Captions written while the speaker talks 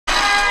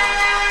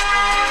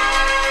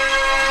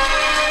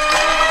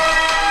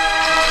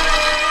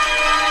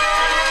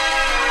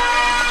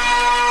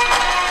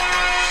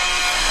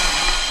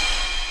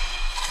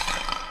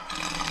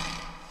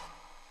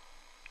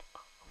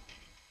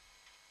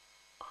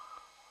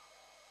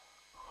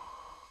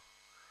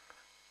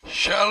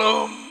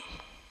Shalom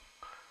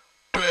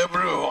to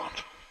everyone.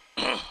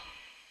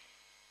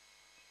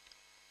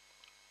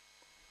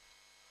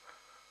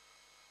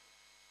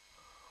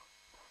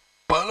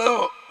 பல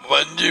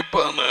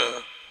வஞ்சிப்பான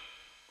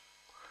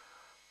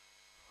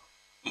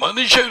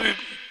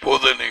மனுஷரின்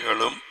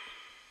போதனைகளும்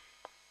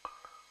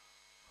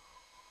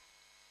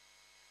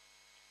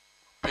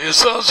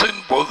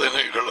பிசாசின்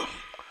போதனைகளும்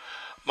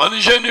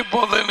மனுஷனின்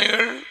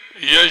போதனைகள்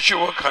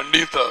இயேசுவை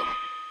கண்டித்தார்.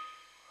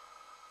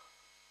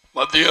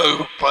 மத்திய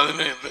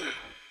 15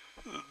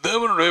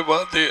 தேவனுடைய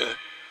வார்த்தையை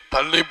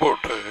தள்ளி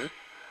போட்டு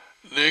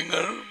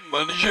நீங்கள்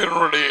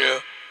மனுஷனுடைய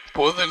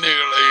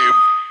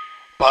போதனைகளையும்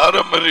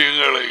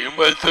பாரம்பரியங்களையும்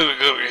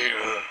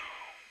வைத்திருக்கிறீர்கள்.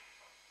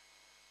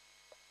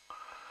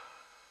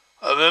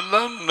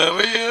 அதெல்லாம்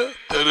நிறைய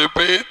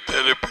திருப்பி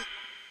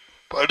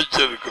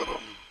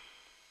படிச்சிருக்கிறோம்.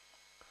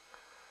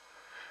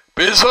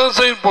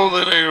 பிசாசின்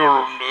போதனைகள்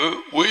உண்டு.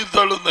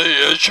 உயிர்த்தெழுந்த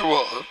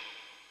இயேசுவா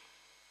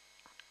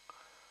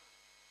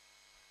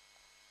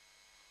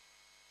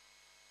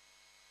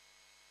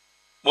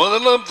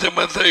முதலாம்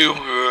தீமோத்தேயு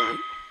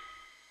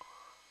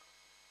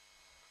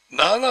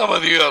 4ஆம்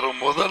அதிகாரம்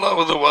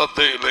 1வது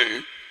வார்த்தையிலே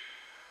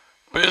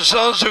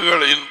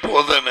பிசாசுகளின்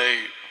போதனை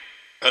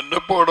என்று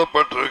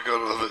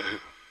போடப்பட்டிருக்கிறது.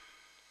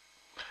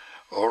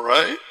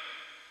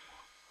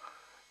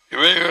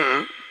 இவைகள்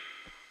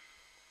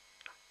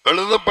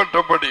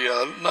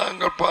எழுதப்பட்டபடியால்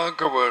நாங்கள்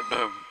பார்க்க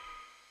வேண்டும்.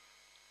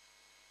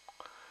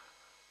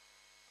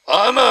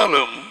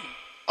 ஆனாலும்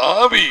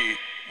ஆவி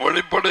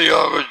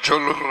வெளிப்படையாக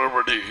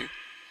சொல்லுகிறபடி,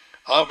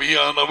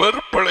 ஆவியானவர்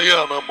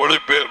பிழையான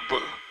மொழிபெயர்ப்பு.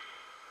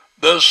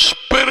 The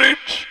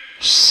Spirit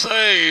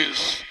says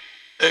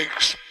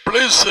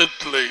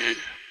explicitly.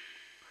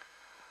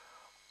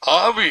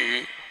 ஆவி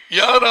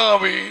யார்?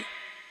 ஆவி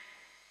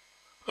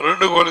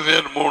 2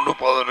 கொரிந்தியர்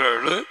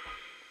 3:17,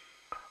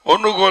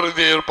 1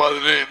 கொரிந்தியர்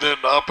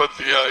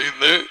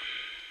 15:45,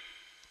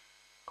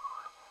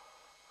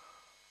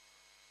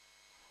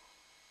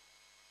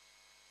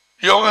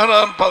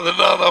 யோகனான்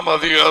 16ஆம்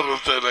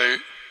அதிகாரத்திலே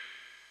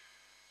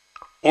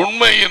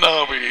உண்மையின்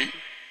ஆவி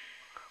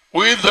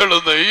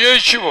உயிர்த்தெழுந்த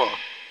இயேசுவா,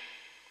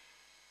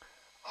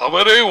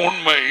 அவரே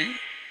உண்மை.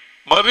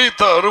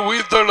 மரித்தார்,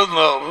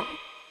 உயிர்த்தெழுந்தார்,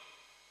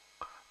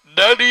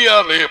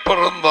 டேடியாலே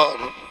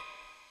பிறந்தார்.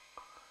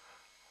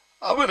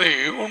 அவரே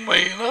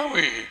உண்மையின்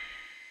ஆவி.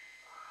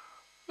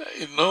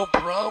 No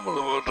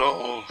problem at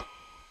all.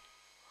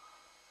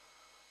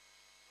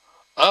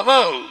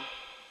 ஆனால்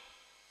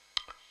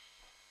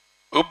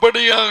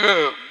இப்படியாக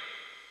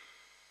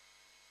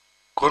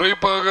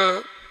குறிப்பாக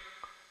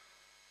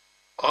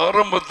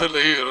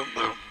ஆரம்பத்திலே இருந்த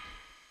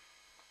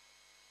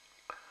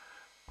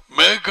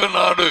மேற்கு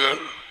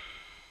நாடுகள்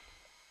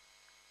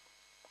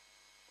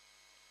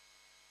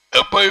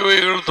எப்ப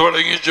இவைகள்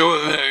தொடங்கி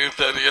எனக்கு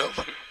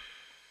தெரியாது.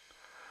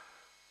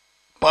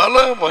 பல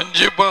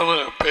வஞ்சிப்பான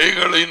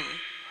பேய்களின்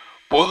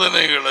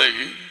போதனைகளை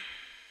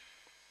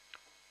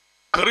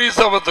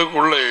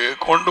கிறிஸ்தவத்துக்குள்ளே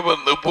கொண்டு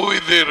வந்து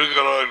புகுத்தி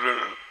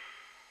இருக்கிறார்கள்.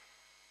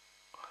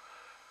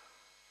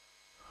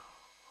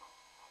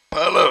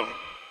 பலர்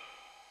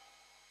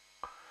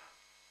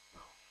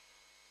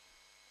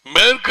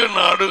மேற்கு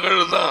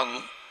நாடுகள் தான்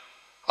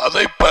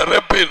அதை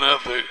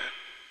பரப்பினது.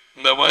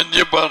 இந்த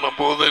வஞ்சிப்பான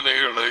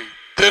போதனைகளை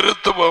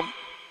திருத்துவம்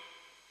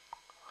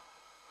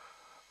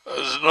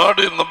is not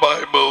in the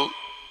Bible.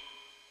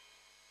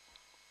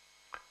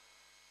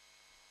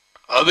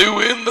 அது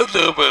உயர்ந்த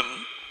தேவன்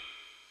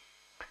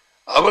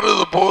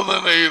அவரது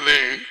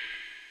போதனையிலே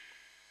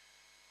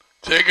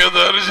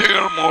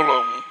தீர்க்கதரிசிகள்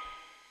மூலம்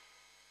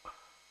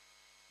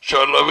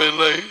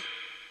சொல்லவில்லை.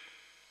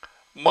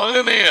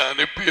 மகனை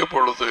அனுப்பிய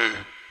பொழுது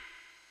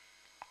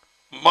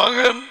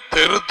மகன்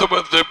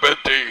திருத்துவத்தை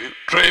பற்றி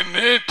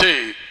ட்ரினிட்டி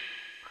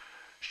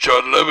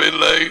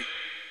சொல்லவில்லை.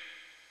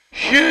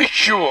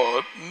 Yeshua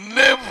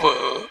never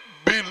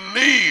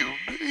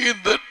believed in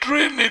the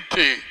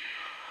Trinity.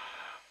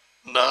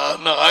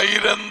 நான்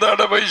 1000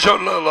 தடவை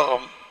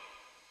சொல்லலாம்.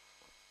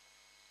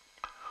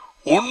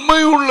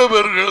 உண்மை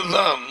உள்ளவர்கள்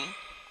தான்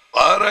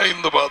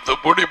ஆராய்ந்து பார்த்து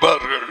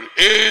பிடிப்பார்கள்.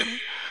 ஏன்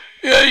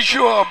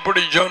இயேசுவா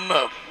அப்படி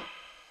சொன்னார்?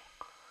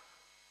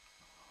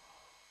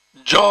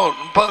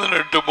 ஜான்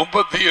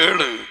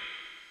 18:37.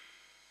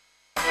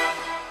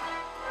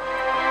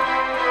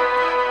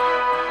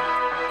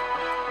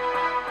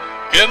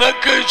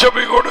 எனக்கு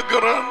செவி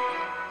கொடுக்கிறான்,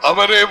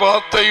 அவரே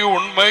வார்த்தை,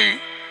 உண்மை,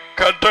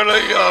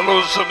 கட்டளை,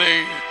 ஆலோசனை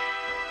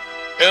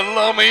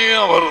எல்லாமே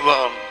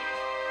அவர்தான்.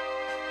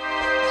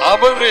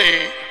 அவரே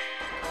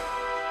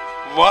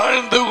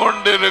வாழ்ந்து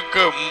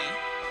கொண்டிருக்கும்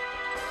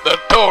the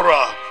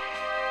Torah,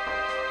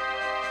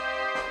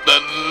 the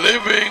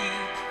living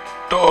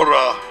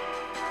Torah,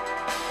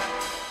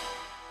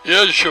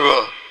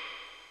 Yeshua.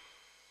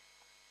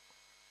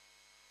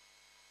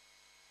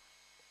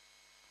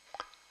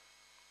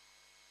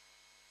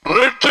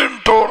 Written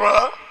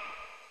Torah,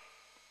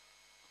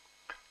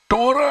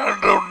 Torah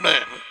என்ற ஒண்ணு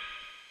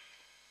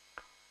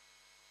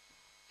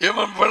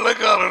இவன்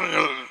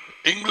வெள்ளைக்காரர்கள்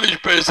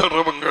இங்கிலீஷ்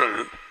பேசுறவங்க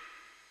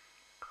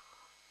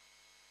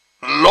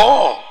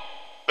law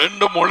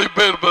என்று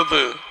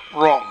மொழிபெயர்ப்பது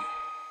wrong.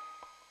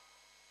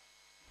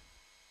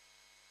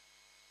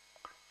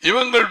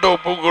 இவங்கள்ட்ட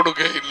ஒப்பு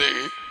கொடுக்க இல்லை.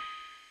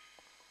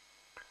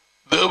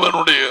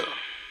 தேவனுடைய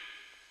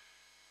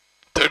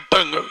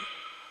திட்டங்கள்,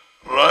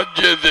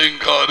 ராஜ்யத்தின்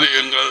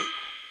காரியங்கள்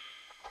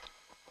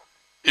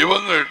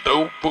இவங்கள்ட்ட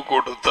ஒப்பு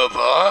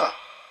கொடுத்ததா?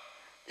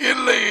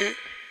 இல்லை,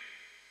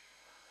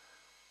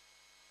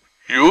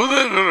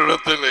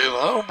 யூதர்களிடத்திலே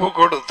தான் ஒப்பு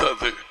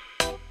கொடுத்தது.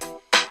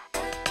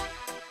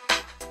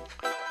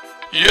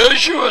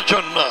 இயேசுவ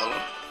சொன்னார்,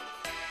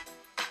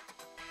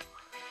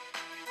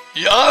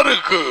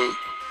 யாருக்கு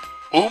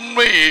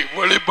உண்மையை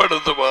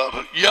வெளிப்படுத்துவார்?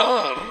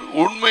 யார்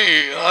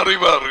உண்மையை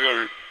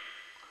அறிவார்கள்?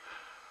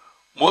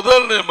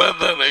 முதல்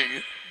நிபந்தனை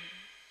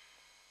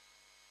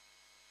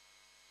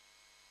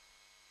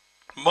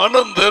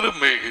மனம்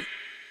திரும்பி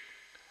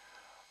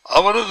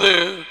அவரது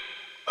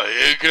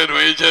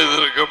ஏற்கனவே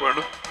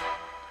செய்திருக்கப்படும்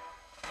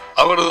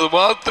அவரது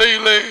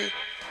வார்த்தையிலே,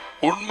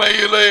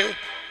 உண்மையிலே,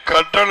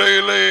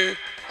 கட்டளையிலே,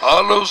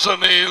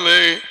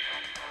 ஆலோசனையிலே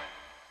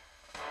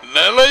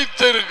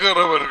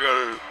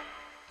நிலைத்திருக்கிறவர்கள்,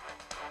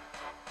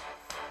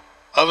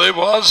 அதை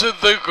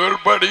வாசித்து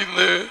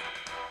கீழ்ப்படிந்து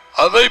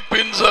அதை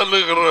பின்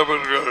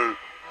செல்லுகிறவர்கள்,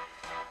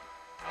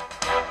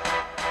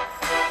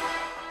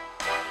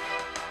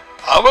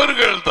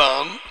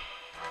 அவர்கள்தான்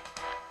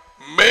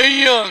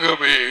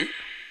மெய்யாகவே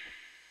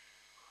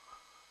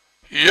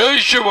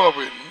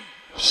இயேசுவின்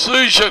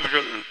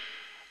சீஷர்கள்,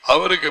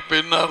 அவருக்கு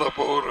பின்னால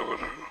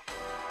போகிறவர்கள்.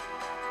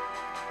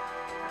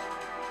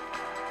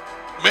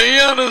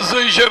 மெய்யான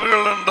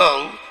சீஷர்கள்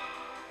என்றால்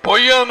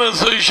பொய்யான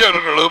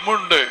சீஷர்களும்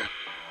உண்டு.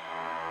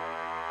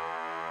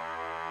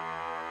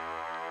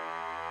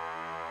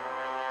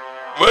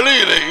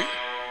 வெளியிலே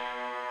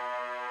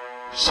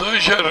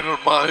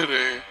சீஷர்கள்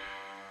மாதிரி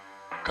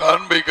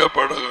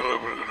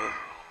காண்பிக்கப்படுகிறவர்கள்.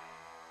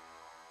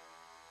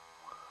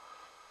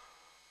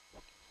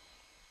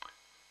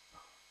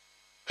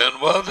 என்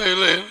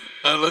வார்த்தையிலே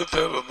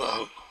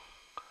நிலைத்திருந்தால்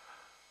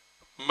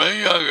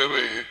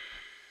மெய்யாகவே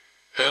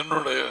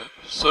என்னுடைய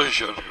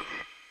சீஷர்கள்,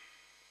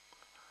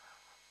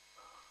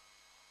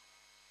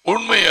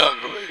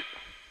 உண்மையாகவே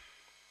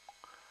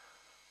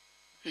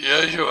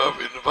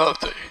இயேசுவின்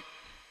வார்த்தை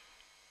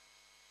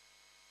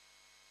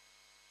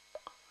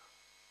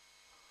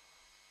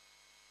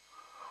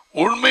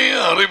உண்மையை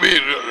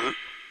அறிவீர்கள்.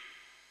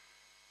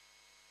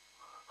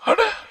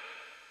 அட,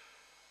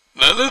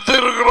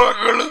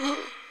 நிலைத்திருக்கிறார்களுக்கு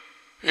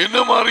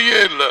இன்னும் அறிய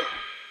இல்லை.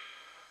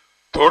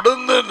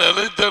 தொடர்ந்து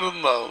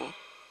நிலைத்திருந்தால்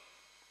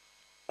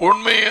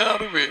உண்மையை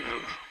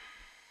அறிவீர்கள்.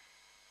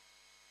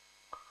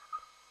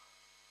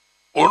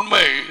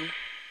 உண்மை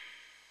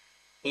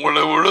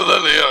உங்களை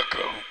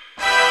விடுதலையாக்கும்.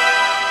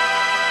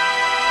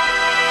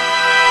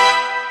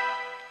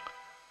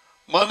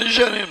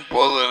 மனுஷனின்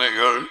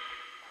போதனைகள்,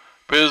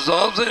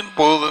 பிசாசின்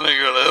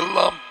போதனைகள்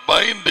எல்லாம்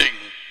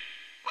பைண்டிங்,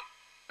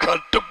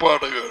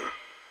 கட்டுப்பாடுகள்.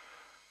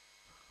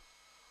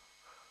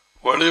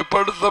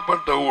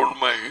 வெளிப்படுத்தப்பட்ட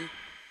உண்மை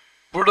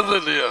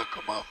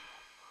விடுதலையாக்குமாம்.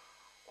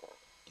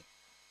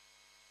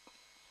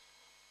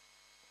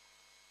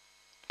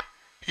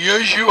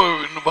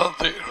 இயேசுவின்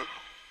வார்த்தைகள்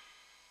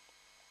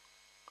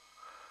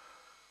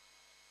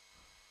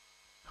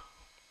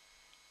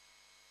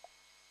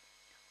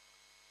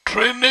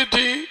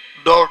ட்ரினிட்டி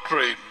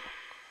டாக்டரின்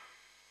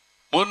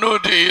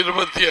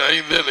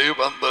 325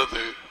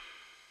 வந்தது.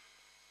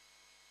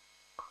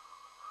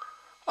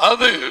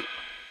 அது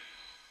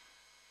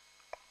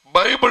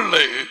பைபிள்ல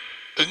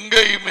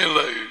எங்கேயும்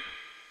இல்லை.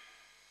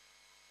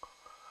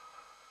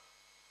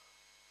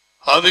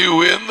 அது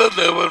உயர்ந்த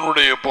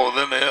தேவனுடைய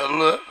போதனை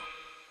அல்ல.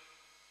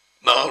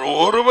 நான்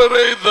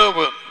ஒருவரே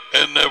தேவன்,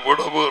 என்னை விட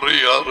வேறு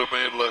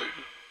யாருமே இல்லை.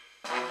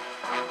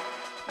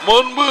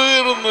 முன்பு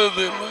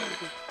இருந்ததில்லை,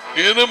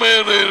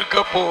 இனிமேல் இருக்க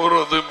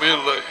போறதும்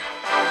இல்லை.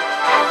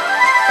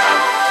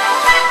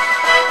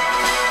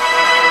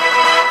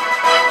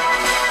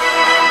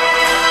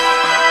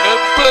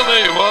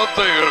 எத்தனை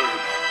வார்த்தைகள்!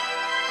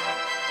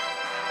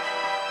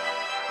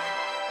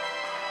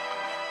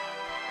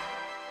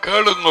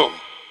 கேளுங்கோ.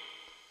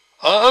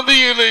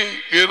 ஆதியிலே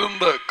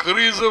இருந்த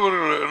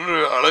கிறிஸ்தவர்கள் என்று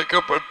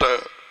அழைக்கப்பட்ட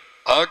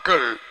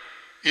ஆக்கள்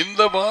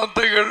இந்த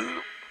வார்த்தைகள்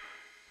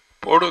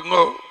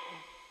போடுங்கோ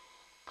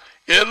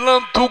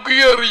எல்லாம் தூக்கி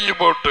எறிஞ்சு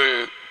போட்டு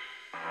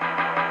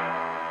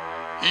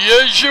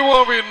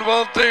இயேசுவின்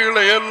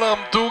வார்த்தைகளை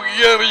எல்லாம் தூக்கி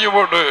எறிஞ்சு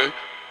போட்டு,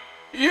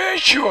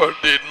 Yeshua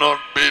did not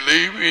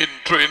believe in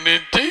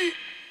Trinity.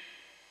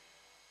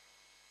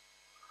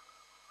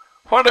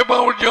 What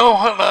about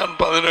Yohanan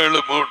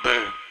 17:3?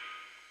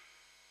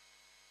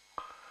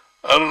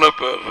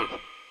 அல்லப்பர்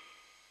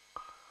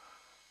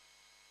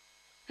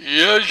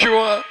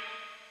இயேசுவா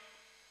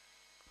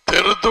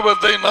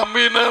திருத்துவத்தை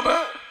நம்பினாரா?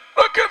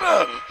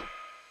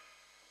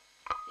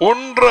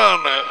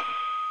 ஒன்றான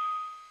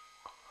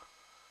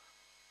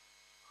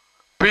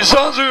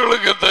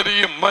பிசாசுகளுக்கு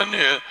தெரியும்.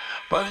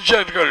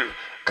 மனுஷர்கள்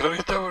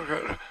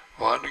கிறிஸ்தவர்கள்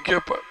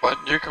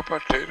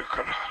வஞ்சிக்கப்பட்டு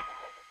இருக்கிறார்.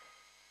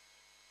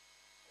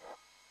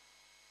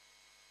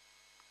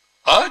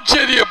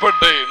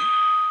 ஆச்சரியப்பட்டேன்.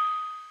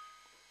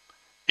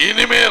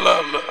 இனிமேல்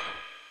அல்ல,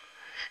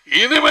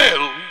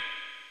 இனிமேல்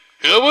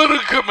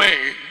எவருக்குமே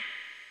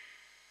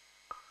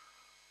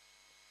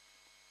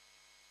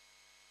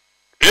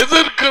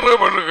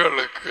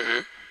எதிர்க்கிறவர்களுக்கு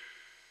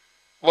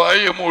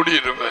வாய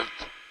மூடிடுவர்.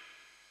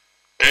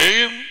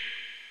 ஏன்?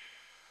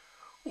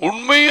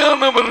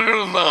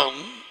 உண்மையானவர்கள் தான்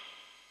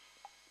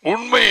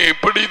உண்மையை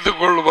பிடித்துக்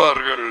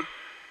கொள்வார்கள்.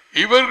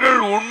 இவர்கள்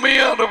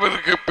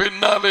உண்மையானவருக்கு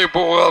பின்னாலே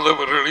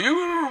போகாதவர்கள்.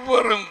 இவர்கள்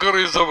வரும்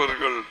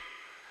கிறிஸ்தவர்கள்.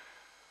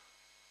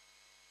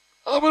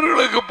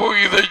 அவர்களுக்கு போய்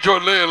இதை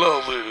சொல்ல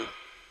இயலாது.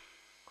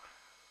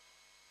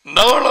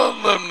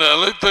 நாளாந்தம்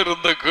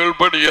நிலைத்திருந்த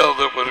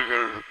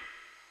கீழ்படியாதவர்கள்.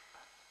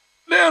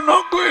 They are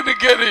not going to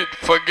get it.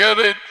 Forget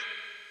it.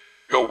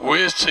 You're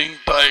wasting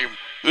time.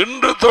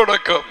 இன்று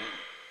தொடக்கம்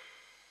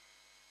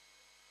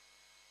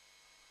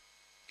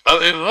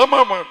அதை நம்ப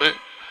மாட்டேன்.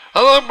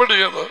 அதான்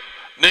படியாத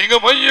நீங்க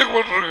மைய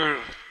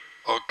கொள்றீர்கள்.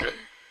 Okay,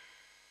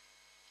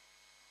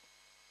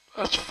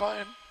 that's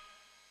fine.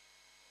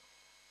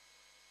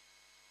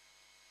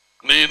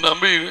 நீ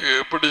நம்பி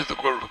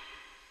பிடித்துக் கொள்ளும்.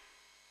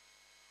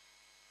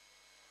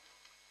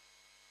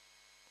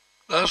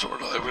 That's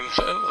what I will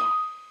say.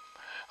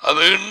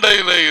 அது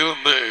இண்டையில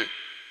இருந்து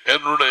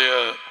என்னுடைய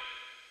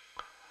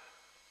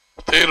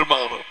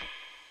தீர்மானம்.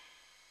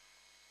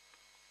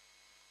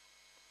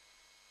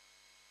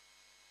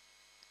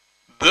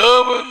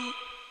 தேவன்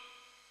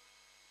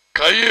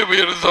கையை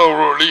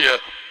வீழ்ந்தவருடைய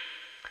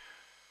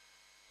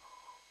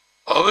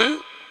அது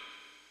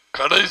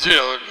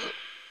கடைசியாக.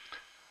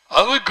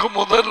 அதுக்கு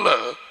முதல்ல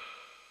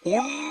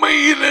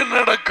உண்மையிலே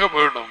நடக்க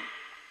வேணும்.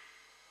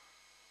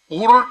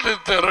 உருட்டு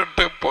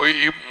திரட்டு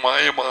போய்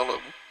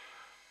மாயமானம்.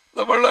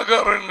 இந்த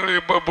வெள்ளக்காரங்கள்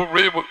இப்ப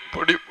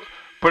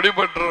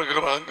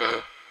பிடிபட்டிருக்கிறாங்க.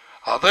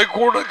 அதை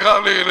கூட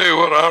காலையிலே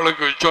ஒரு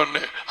ஆளுக்கு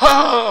சொன்னேன்.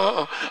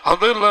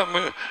 அது இல்லாம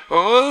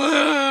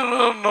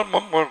நம்ப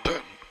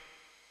மாட்டேன்.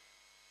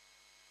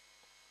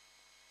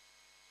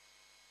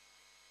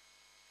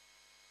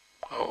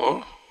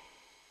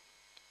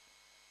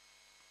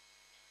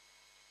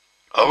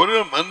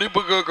 அவர்கள்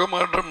மன்னிப்பு கேட்க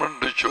மாட்டோம்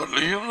என்று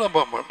சொல்லியும் நம்ப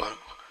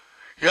மாட்டாங்க.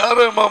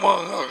 யாரே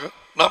மாமாங்க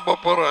நம்ப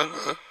போறாங்க?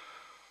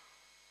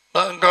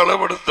 நான்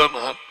களவெடுத்த,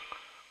 நான்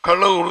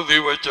கள உறுதி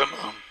வச்ச,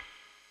 நான்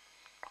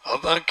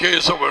அதான்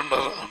கேச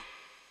வேண்டதான்.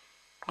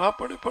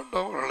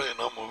 அப்படிப்பட்டவர்களை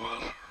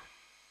நம்புவார்.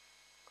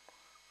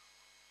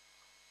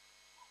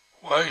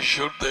 Why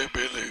should they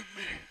believe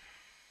me?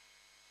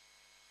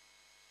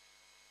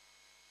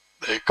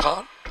 They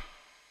can't.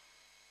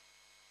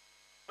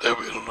 They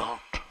will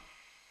not.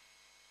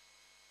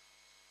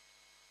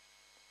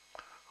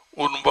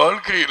 உன்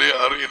வாழ்க்கையிலே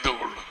அறிந்து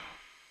கொள்ளு.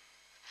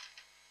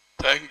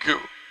 Thank you,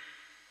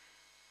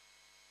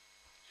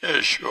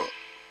 Yeshua.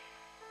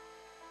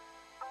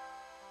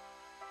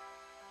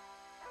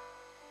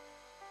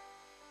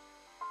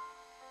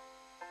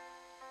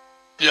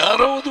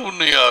 யாராவது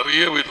உன்னை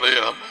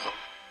அறியவில்லையானால்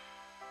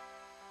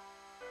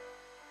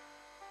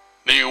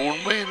நீ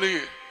உண்மையிலே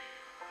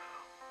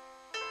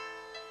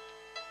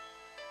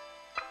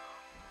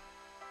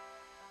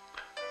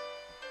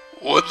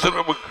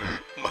உத்தரவுகள்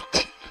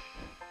மத்தியில்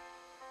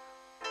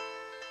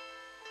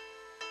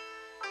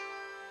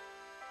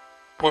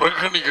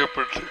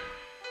புறக்கணிக்கப்பட்டு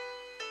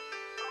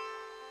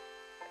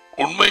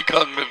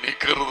உண்மைக்காக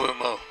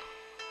நிற்கிறதுனால்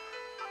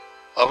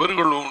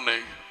அவர்கள் உன்னை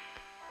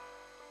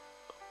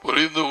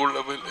புரிந்து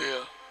கொள்ளவில்லையா?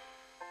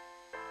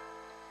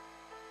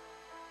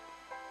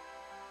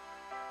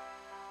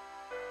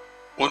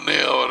 உன்னை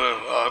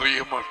அவர்கள் அறிய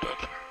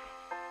மாட்டார்கள்.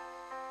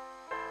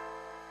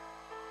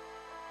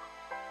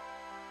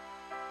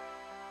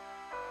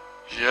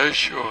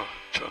 யேசுவா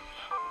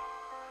சொன்னார்,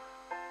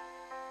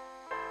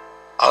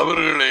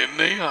 அவர்கள்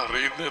என்னை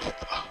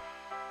அறிந்திருந்தார்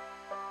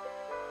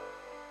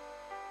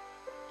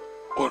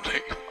உன்னை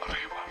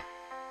அறிவார்.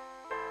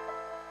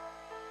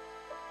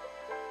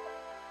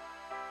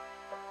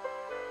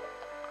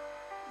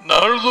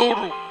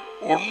 நாள்தோறும்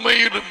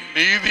உண்மையிலும்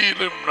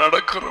நீதியிலும்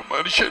நடக்கிற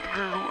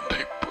மனுஷர்கள்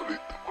உன்னை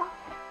புரிந்து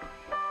கொள்வார்.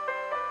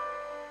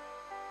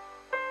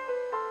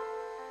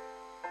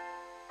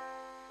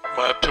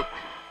 மாற்றம்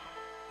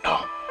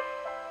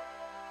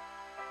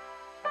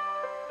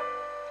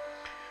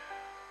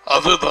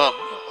அதுதான்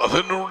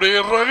அதனுடைய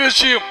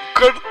ரகசியம்.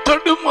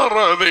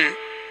 தடுமாறாதே.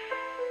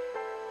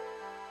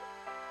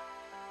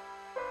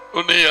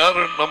 உன்னை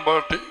யாரும்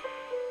நம்பாட்டி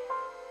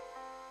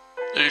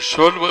நீ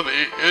சொல்வதை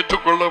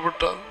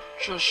ஏற்றுக்கொள்ளப்பட்டால்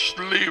just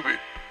leave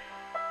it.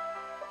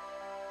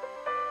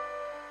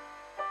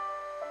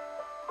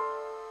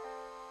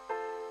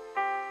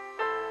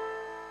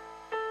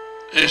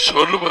 நீ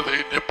சொல்வதை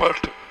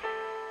நிப்பாட்டு.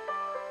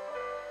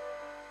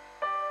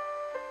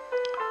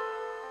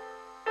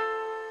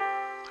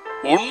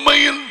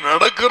 உண்மையில்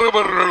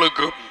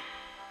நடக்கிறவர்களுக்கும்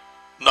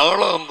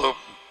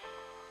நாளாந்தம்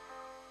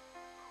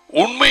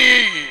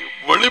உண்மையை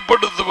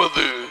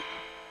வெளிப்படுத்துவது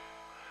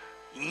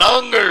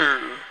நாங்கள்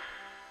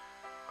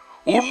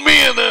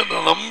உண்மையென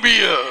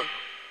நம்பிய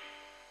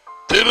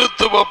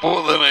திருத்துவ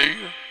போதனை,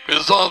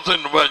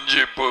 பிசாசின்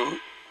வஞ்சிப்பு,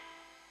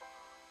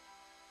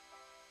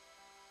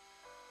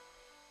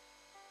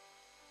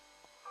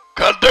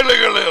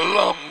 கட்டளைகள்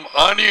எல்லாம்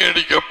ஆணி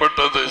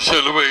அடிக்கப்பட்டது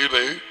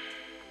சிலுவையிலே.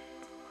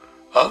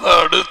 அது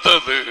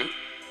அடுத்தது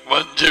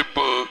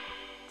வஞ்சிப்பு.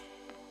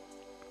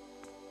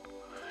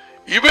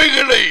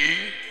 இவைகளை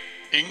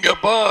இங்க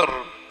பார்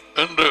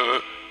என்று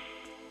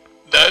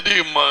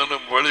டாடியும்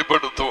மகனும்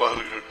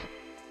வெளிப்படுத்துவார்கள்.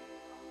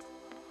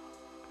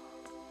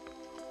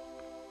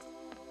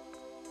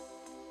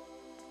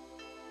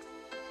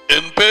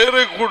 என்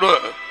பெயரை கூட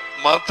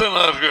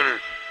மாற்றினார்கள்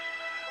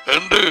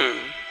என்று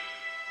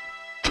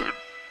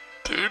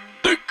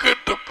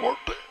திட்டுக்கிட்டு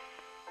போட்டு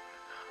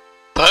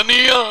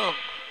தனியா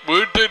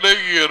வீட்டிலே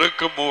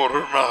இருக்கும்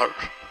ஒரு நாள்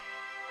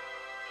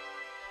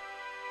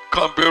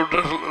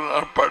கம்ப்யூட்டரில்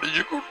நான்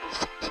படிச்சு கொண்டு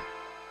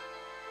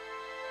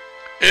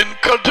என்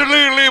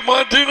கட்டளைகளை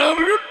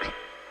மாற்றினார்கள்,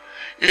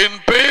 என்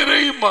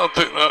பெயரை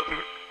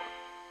மாற்றினார்கள்,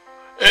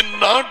 என்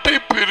நாட்டை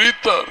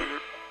பிரித்தார்கள்.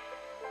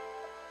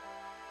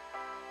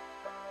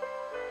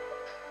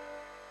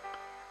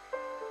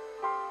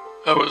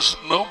 I was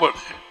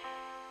nobody.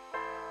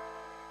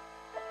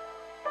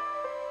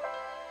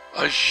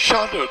 I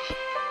shuddered.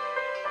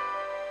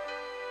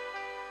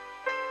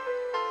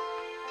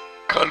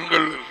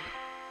 கண்களில்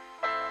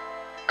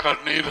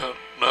கண்ணீர்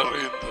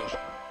நிறைந்தது.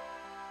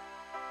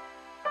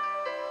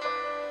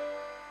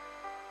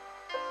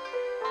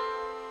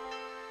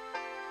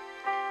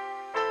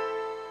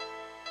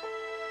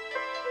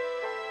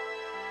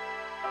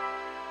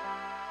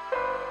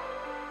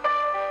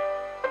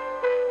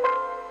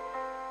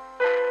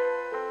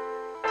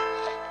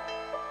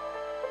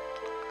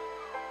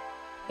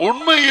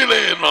 உண்மையிலே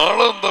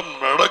நாளாந்தம்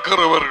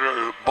நடக்கிறவர்கள்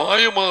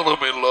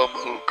மாயமானம்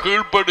இல்லாமல்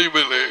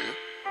கீழ்ப்படிவிலே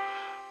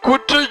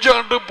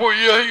குற்றச்சாட்டு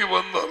பொய்யாகி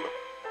வந்தாலும்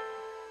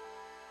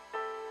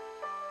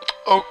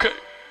ஓகே,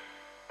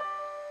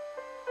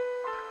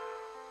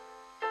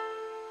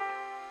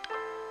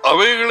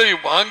 அவைகளை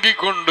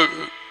வாங்கிக் கொண்டு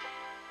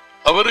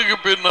அவருக்கு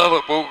பின்னால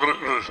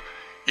போகிறார்கள்.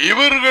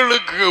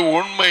 இவர்களுக்கு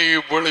உண்மை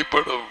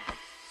வெளிப்படும்.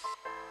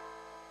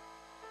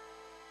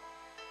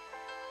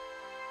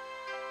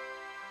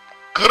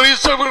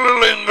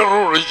 கிறிஸ்தவர்கள்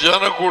எங்களோட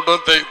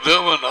ஜனக்கூட்டத்தை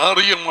தேவன்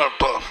அறிய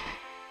மாட்டார்.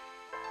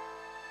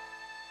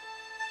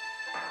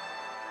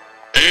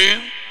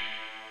 ஏன்?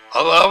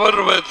 அது அவர்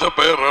வைத்த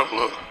பெயர் அல்ல,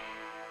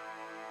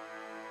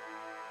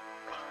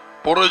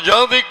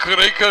 புறஜாதி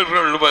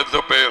கிரேக்கர்கள்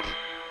வைத்த பெயர்.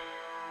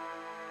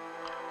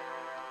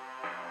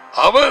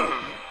 அவர்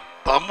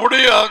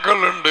தம்முடைய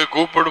ஆக்கள் என்று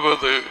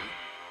கூப்பிடுவது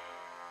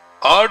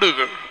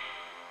ஆடுகள்,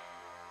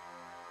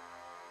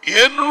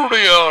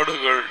 என்னுடைய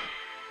ஆடுகள்.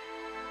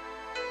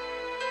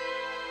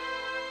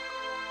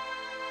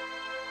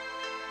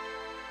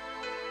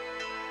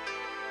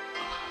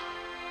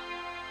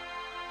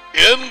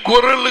 என்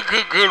குரலுக்கு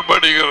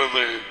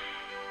கீழ்படுகிறது.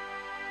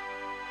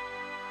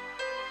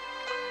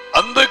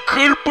 அந்த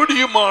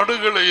கீழ்ப்படியும்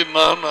ஆடுகளை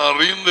நான்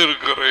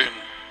அறிந்திருக்கிறேன்.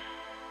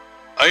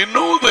 I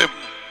know them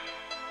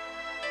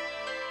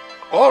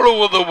all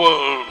over the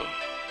world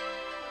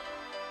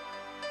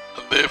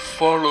and they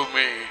follow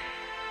me.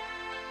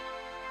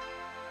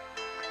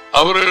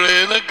 அவர்கள்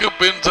எனக்கு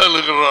பின்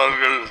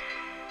செல்கிறார்கள்,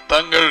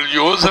 தங்கள்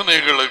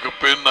யோசனைகளுக்கு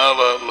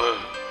பின்னால் அல்ல,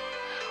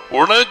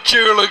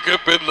 உணர்ச்சிகளுக்கு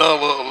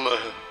பின்னால் அல்ல.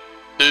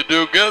 Did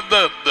you get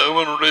that?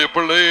 தேவனுடைய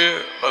பிள்ளையே,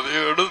 அதை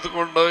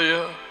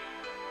எடுத்துக்கொண்டாயா?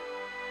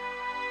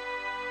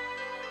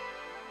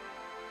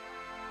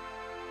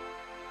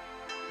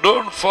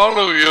 Don't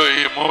follow your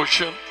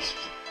emotions.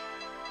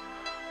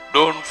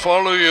 Don't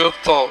follow your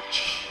thoughts.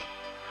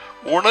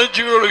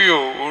 உணர்ச்சிகளையோ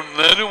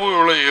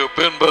நினைவுகளையோ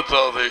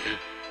பின்பற்றாதே.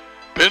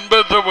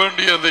 பின்பற்ற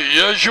வேண்டியது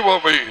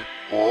இயேசுவை.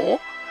 Oh,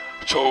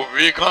 so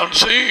we can't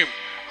see him.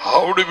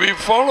 How do we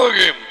follow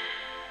him?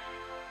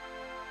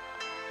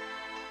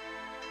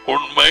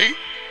 உண்மை,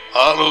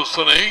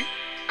 ஆலோசனை,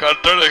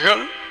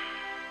 கட்டளைகள்,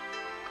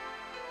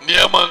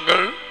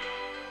 நியமங்கள்,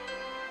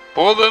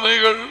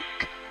 போதனைகள்,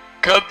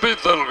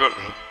 கற்பித்தல்கள்,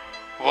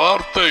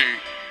 வார்த்தை,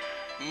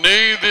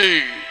 நீதி,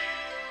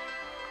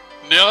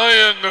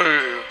 நியாயங்கள்,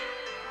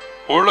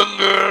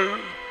 ஒழுங்குகள்,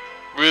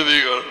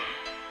 விதிகள்.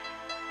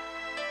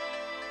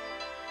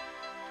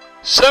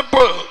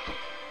 சிம்பிள்.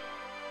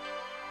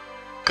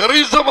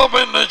 கிறிஸ்தவம்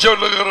என்ன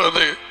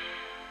சொல்லுகிறது?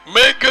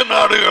 மேற்கு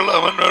நாடுகள்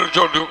அவர்கள்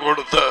சொல்லிக்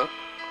கொடுத்த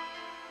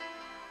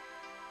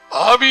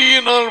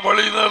ஆவியினால்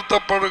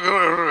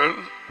வழிநடத்தப்படுகிறவர்கள்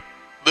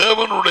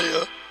தேவனுடைய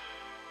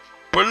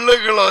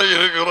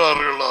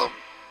பிள்ளைகளாயிருக்கிறார்களாம்.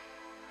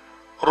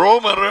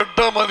 ரோமர்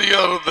 8ஆம்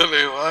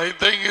அதிகாரத்திலே I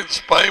think it's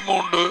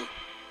 13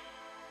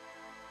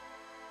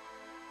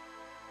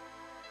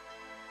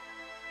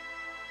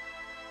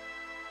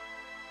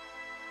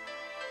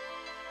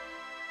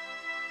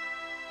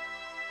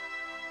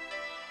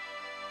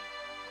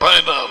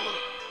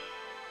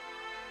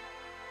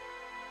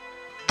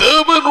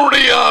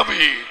 தேவனுடைய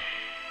ஆவி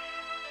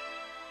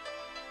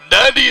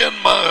டாடி and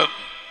மகன்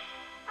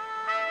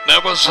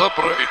never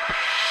separate.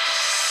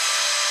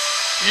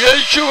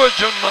 இயேசுவை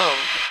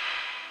சொன்னார்,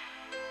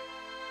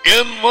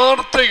 என்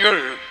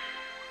வார்த்தைகள்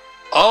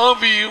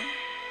ஆவியும்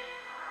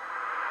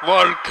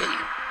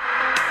வாழ்க்கையும்.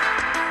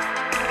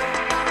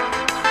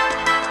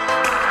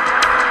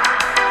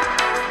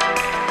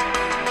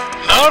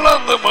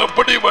 நாளாந்தம்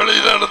எப்படி வழி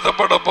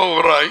நடத்தப்பட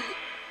போகிறாய்?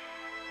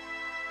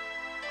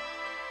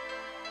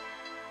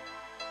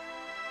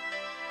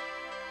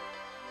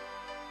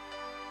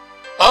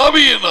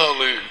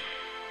 ஆவியினாலே.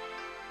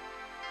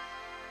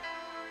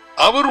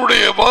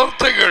 அவருடைய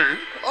வார்த்தைகள்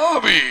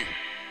ஆவி.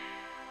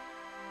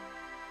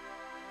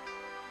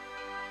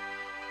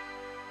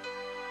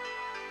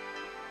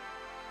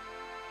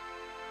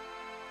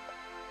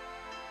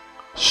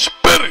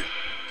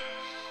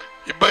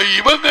 இப்ப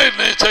இவங்க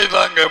என்ன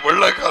செய்தாங்க?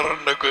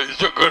 வெள்ளக்காரனுக்கு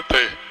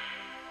கேட்டு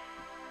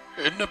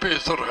என்ன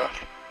பேசுறார்?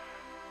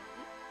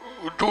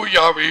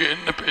 தூயாவி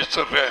என்ன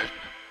பேசுறார்?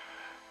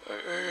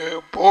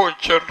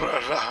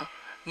 போச்சா,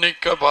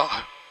 நிக்கவா,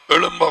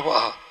 எழும்பவா,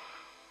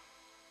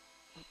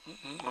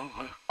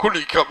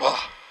 குளிக்கவா,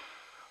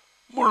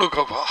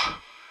 முழுக்கவா?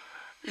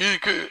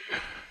 இதுக்கு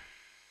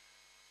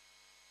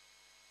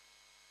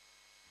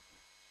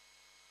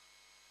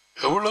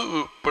எவ்வளவு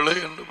பிழை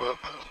என்று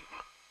பார்ப்பார்.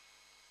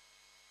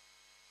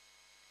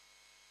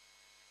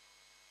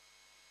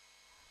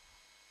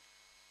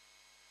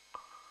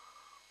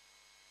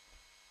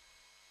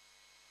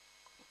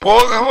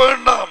 போக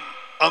வேண்டாம்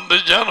அந்த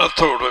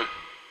ஜனத்தோடு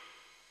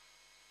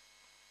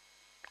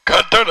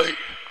கட்டளை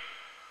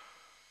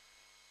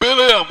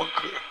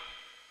பிழையாமுக்கு.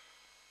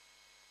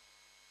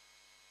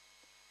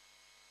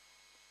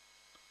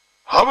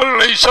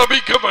 அவர்களை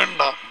சபிக்க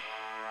வேண்டாம்.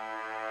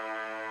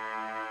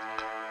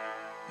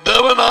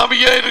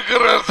 தேவனாவியா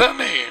இருக்கிறார்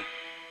தானே,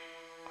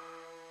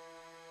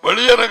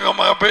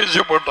 வெளியரங்கமாக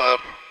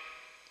பேசப்பட்டார்.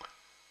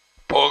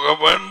 போக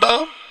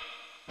வேண்டாம்,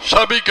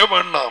 சபிக்க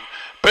வேண்டாம்.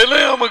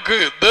 பிழையாமுக்கு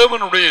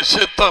தேவனுடைய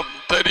சித்தம்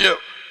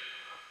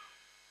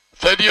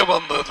தெரிய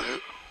வந்தது,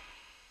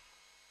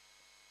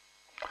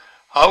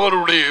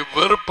 அவருடைய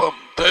விருப்பம்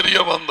தெரிய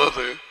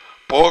வந்தது.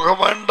 போக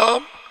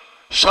வேண்டாம்,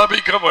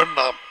 சபிக்க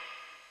வேண்டாம்.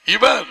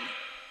 இவன்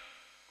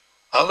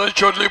அதை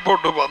சொல்லி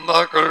போட்டு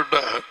வந்தாக்கிட்ட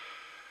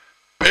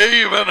பேய்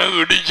இவனை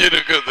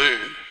இடிச்சிருக்குது.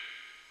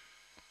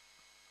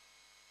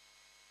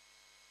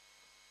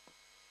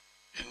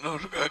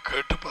 இன்னொரு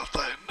கேட்டு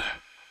பார்த்தா என்ன?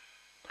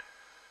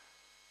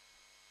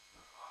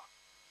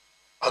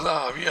 அதான்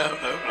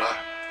ஆவியான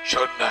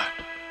சொன்னார்.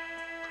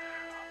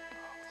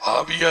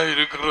 ஆவியா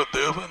இருக்கிற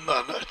தேவன்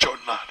தான்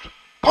சொன்னார்,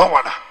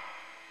 போவனா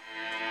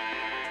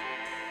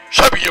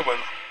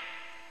சபியவன்.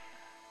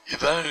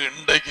 இதான்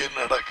இன்றைக்கு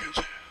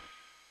நடக்குது.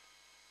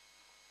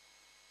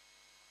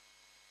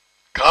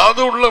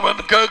 காது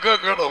உள்ளவன் கேட்க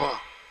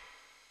கடவான்.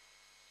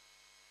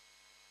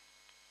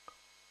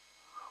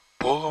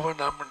 போக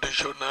வேண்டாம் என்று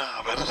சொன்ன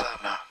அவர்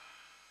தானா?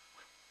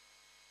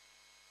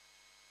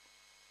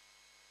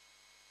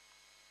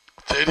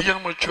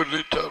 தெரியாம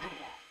சொல்லிட்டாரு,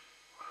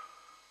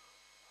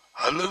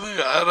 அல்லது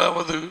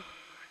யாராவது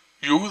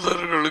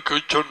யூதர்களுக்கு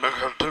சொன்ன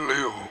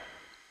கட்டளையோ?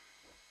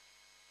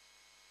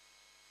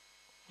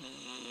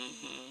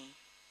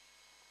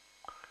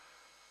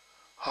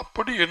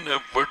 அப்படி என்ன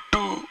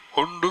வெட்டு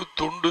ஒன்று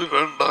துண்டு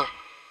ரெண்டா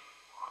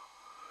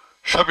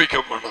சபிக்க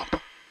வேணாம்.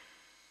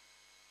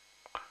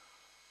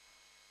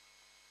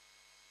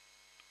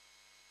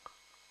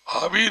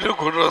 ஆவீர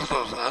குரல்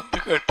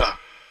கேட்டான்.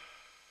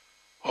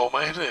 ஓ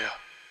மயிலையா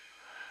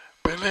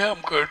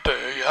பிள்ளையாம் கேட்ட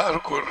யார்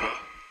குரல்?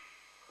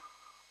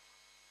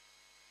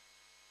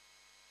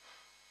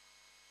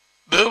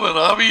 தேவன்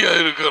ஆவியா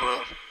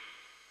இருக்கிறார்,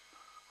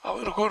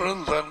 அவர்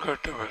குரல் தான்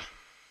கேட்டவர்.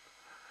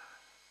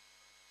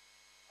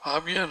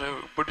 ஆவியான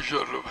இப்படி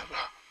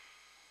சொல்லுவாரா?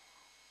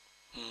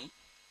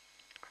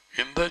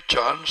 இந்த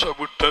சான்ஸ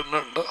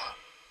விட்டா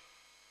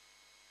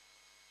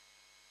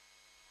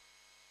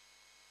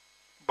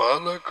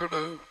பாலக்கட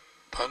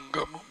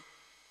தங்கமும்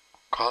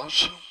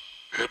காசும்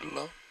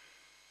எல்லாம்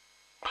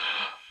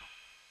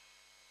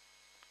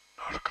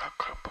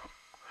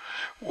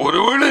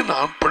ஒருவேளை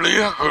நான்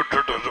பிள்ளையா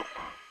கேட்டுட்டதும்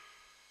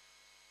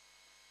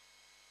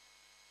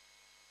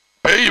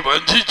பேய்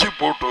வஞ்சிச்சு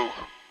போட்டு,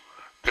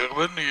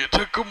 தேவன்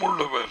இதற்கும்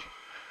உள்ளவர்,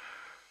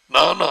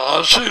 நான்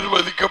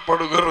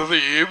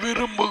ஆசீர்வதிக்கப்படுகிறதை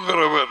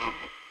விரும்புகிறவர்,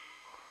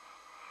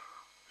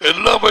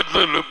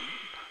 எல்லாவற்றிலும்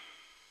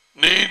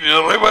நீ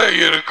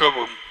நிறைவாய்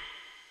இருக்கவும்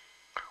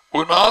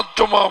உன்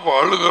ஆத்மா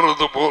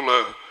வாழுகிறது போல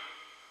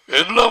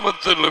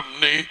எல்லாவற்றிலும்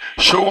நீ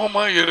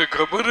சுகமாய் இருக்க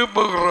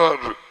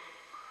விரும்புகிறார்.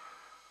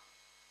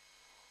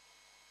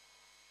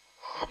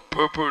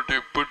 அப்படி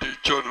இப்படி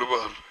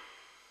சொல்லுவார்.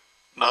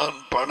 நான்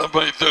பணம்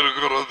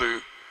வைத்திருக்கிறது,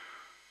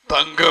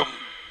 தங்கம்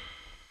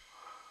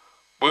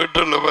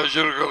வீட்டில்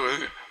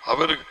வச்சிருக்கிறது,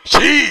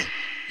 அவருக்கு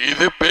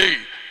இது பேய்.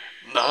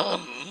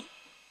 நான்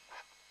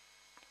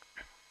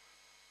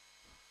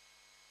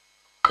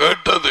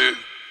கேட்டது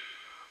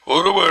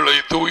ஒருவேளை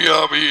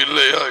தூயாவி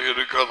இல்லையா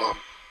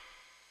இருக்கலாம்.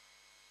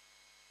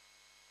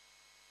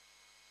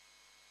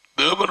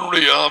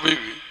 தேவனுடைய ஆவி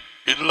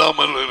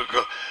இல்லாமல் இருக்க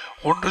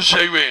ஒன்று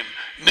செய்வேன்,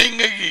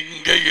 நீங்க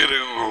இங்கே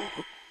இருங்கோ.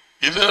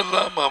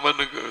 இதெல்லாம்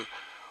அவனுக்கு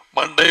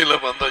மண்டையில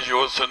வந்த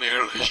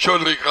யோசனைகளை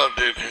சொல்லி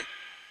காட்டினேன்.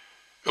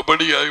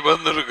 இப்படியாய்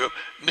வந்திருக்க,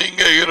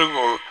 நீங்க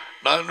இருங்கோ.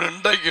 நான்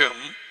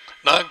இன்றைக்கும்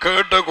நான்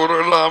கேட்ட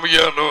குரல்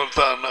ஆவியானவர்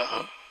தானா?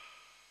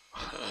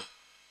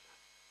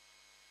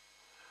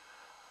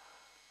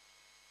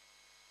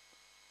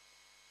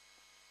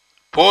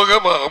 போக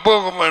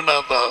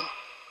வேண்டாதான்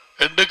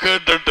என்று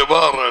கேட்டுட்டு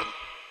வாரன்.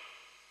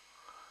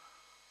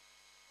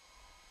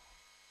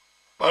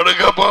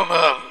 படுக்க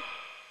போனான்.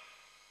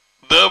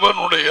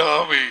 தேவனுடைய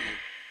ஆவி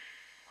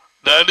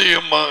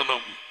தந்தையும்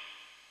மகனும்.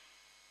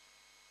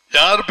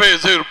 யார்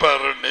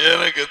பேசியிருப்பார்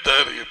எனக்கு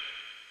தெரியும்.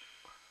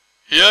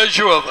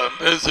 இயேசுவா தான்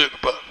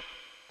பேசியிருப்பார்.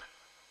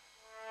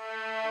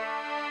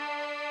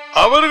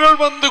 அவர்கள்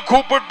வந்து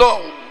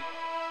கூப்பிட்டால்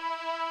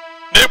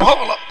நீ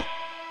போகலாம்.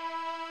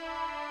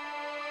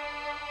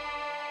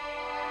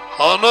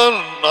 ஆனால்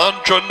நான்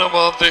சொன்ன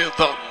வார்த்தையை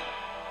தான்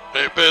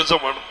நீ பேச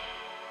வேண்டும்.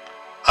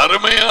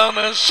 அருமையான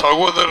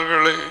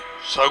சகோதரர்களே,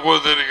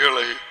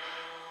 சகோதரிகளை,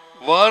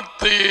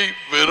 வார்த்தையை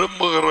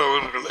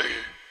விரும்புகிறவர்களை,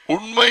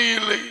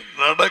 உண்மையிலே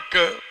நடக்க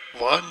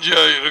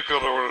வாஞ்சியா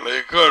இருக்கிறவர்களை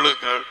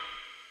கேளுங்கள்.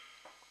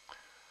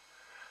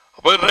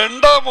 அப்ப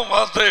இரண்டாம்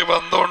வார்த்தை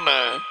வந்தோன்ன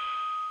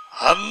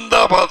அந்த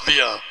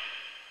பாத்தியா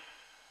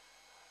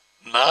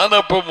நான்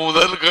அப்ப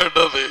முதல்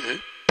கேட்டது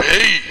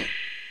பேய்.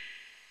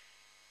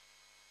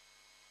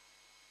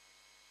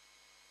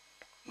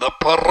 இந்த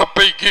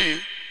பறப்பைக்கு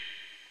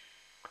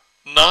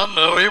நான்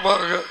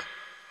நிறைவாக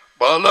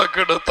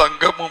பாலாக்கிட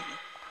தங்கமும்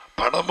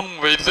பணமும்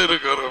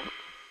வைத்திருக்கிறோம்,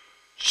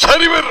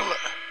 சரி வரல.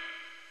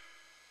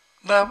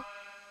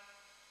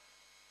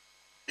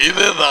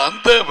 இதுதான்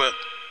தேவை.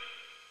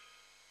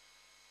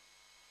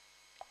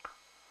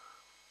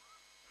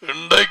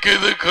 இன்றைக்கு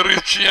இது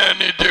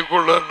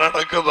கிறிஸ்டியானிட்டிக்குள்ள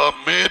நடக்குதா?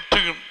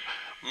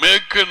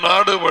 மேற்கு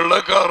நாடு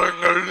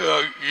வெள்ளக்காரங்கள்,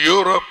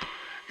 யூரோப்,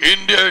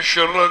 இந்தியா,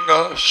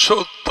 ஸ்ரீலங்கா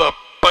சுத்த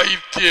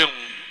பைத்தியம்.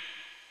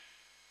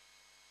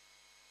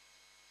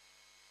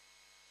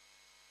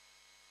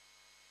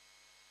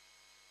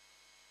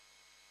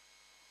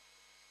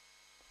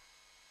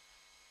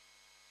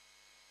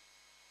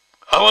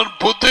 அவன்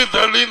புத்தி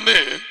தெளிந்து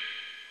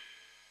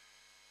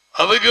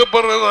அதுக்கு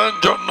பிறகுதான்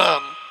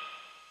சொன்னான்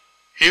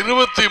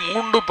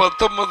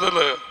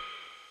 23:19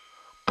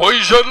 பொய்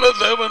சொல்ல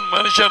தேவன்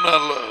மனுஷன்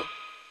அல்ல,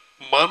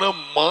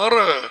 மனம் மாற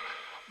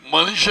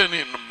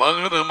மனுஷனின்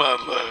மகனும்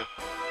அல்ல,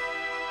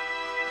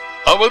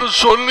 அவர்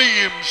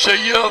சொல்லியும்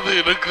செய்யாது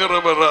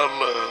இருக்கிறவர்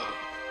அல்ல.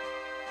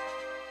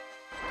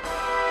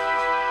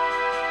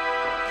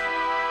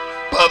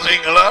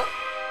 பாத்தீங்களா?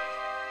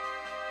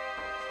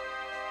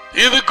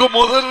 இதுக்கு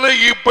முதல்ல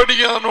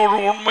இப்படியான ஒரு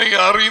உண்மை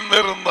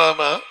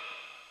அறிந்திருந்தானா?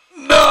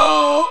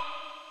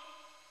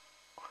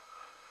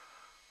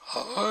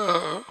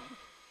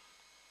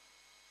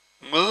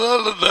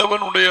 முதல்ல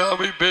தேவனுடைய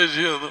ஆவி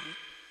பேசியதும்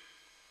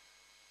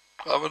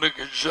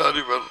அவனுக்கு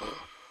சாரி வரல.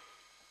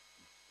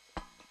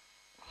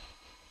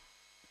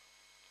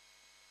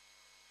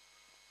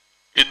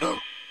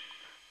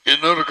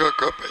 இன்னொரு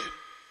கப்பை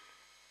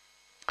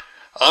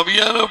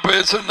அவியான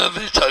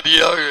பேசினது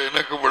சரியாக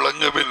எனக்கு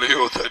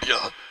விளங்கவில்லையோ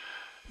சரியா?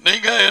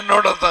 நீங்க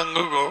என்னோட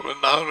தங்குங்கோ,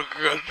 நான்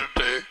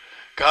கேட்டுட்டு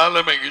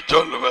காலமைக்கு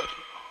சொல்லுவார்.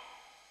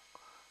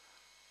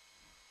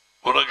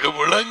 உனக்கு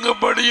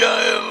விளங்கும்படியா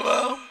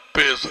எல்லாம்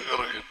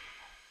பேசுகிறேன்.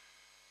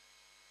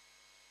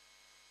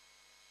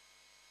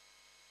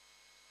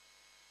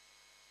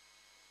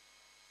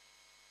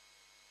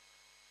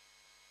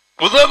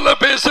 முதல்ல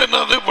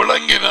பேசினது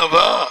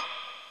விளங்கினதா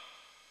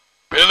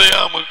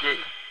பிழையாமுக்கு?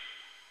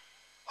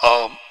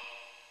 ஆம்.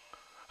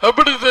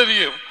 எப்படி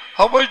தெரியும்?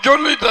 அவ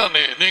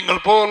சொல்லித்தானே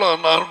நீங்கள்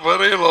போகலாம், நான்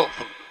வரையலாம்.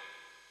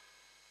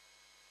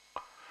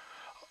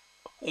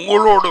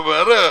 உங்களோடு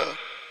வர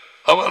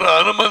அவர்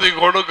அனுமதி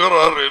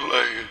கொடுக்கிறார்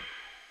இல்லை?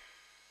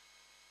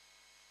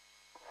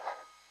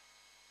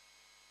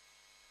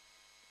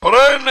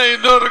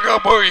 இன்னொருக்கா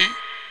போய்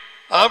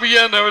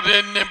ஆவியானவர்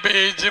என்ன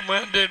பேச்சு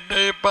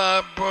மாட்டே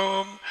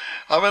பார்ப்போம்,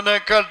 அவனை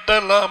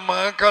கட்டலாமா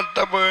கட்ட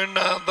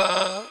வேண்டாதா,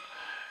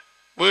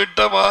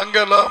 வீட்டை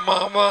வாங்கலாமா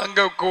வாங்க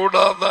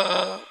கூடாதா,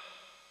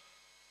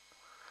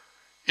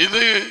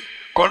 இது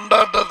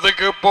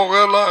கொண்டாட்டத்துக்கு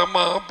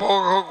போகலாமா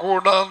போக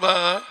கூடாதா,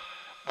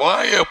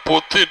 வாய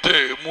பொத்திட்டு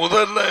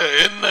முதல்ல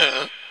என்ன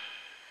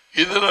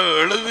இதுல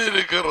எழுதி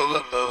இருக்கிறது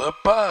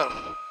பார்,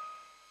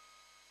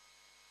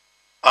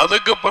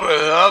 அதுக்கு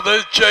பிறகு அதை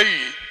செய்.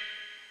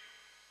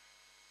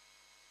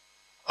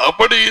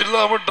 அப்படி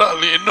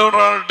இல்லாவிட்டால் இன்னொரு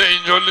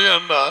ஆள்கிட்டையும் சொல்லி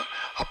அண்ணா,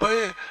 அப்ப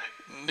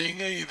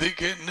நீங்க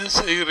இதுக்கு என்ன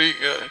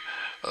செய்யறீங்க?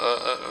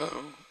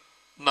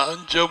 நான்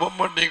ஜெபம்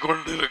பண்ணி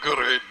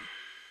கொண்டிருக்கிறேன்.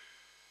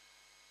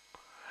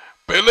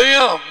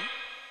 பிழையாம்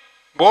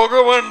போக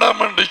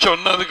வேண்டாம் என்று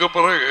சொன்னதுக்கு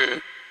பிறகு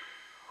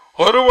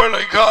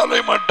ஒருவேளை காலை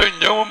மட்டும்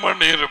ஜெபம்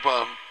பண்ணி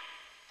இருப்பான்.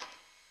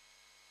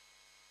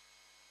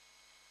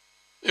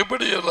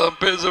 இப்படியெல்லாம்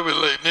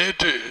பேசவில்லை.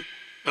 நேற்று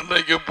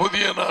இன்றைக்கு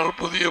புதிய நாள்,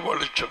 புதிய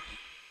வெளிச்சம்.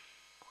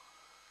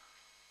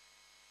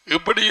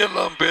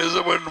 இப்படியெல்லாம் பேச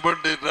வேண்டும்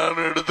என்று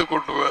நான்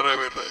எடுத்துக்கொண்டு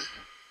வரவில்லை.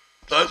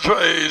 That's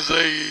why I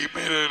say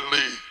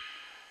immediately,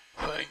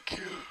 thank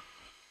you.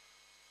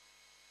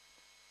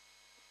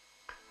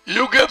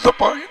 You get the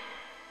point?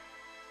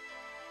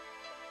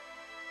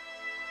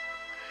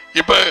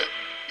 இப்ப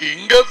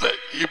இங்க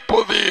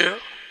இப்போதைய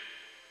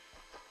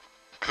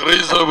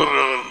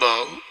கிறிஸ்தவர்கள்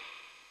என்றால்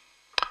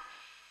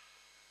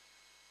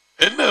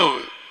என்ன,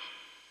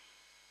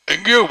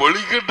 எங்கேயோ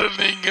வெளிக்கிட்ட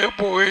நீங்க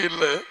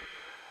போகல,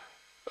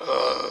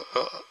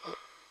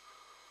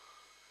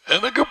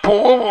 எனக்கு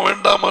போக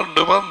வேண்டாம்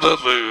என்று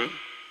வந்தது.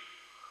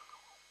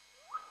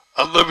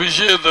 அந்த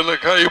விஷயத்துல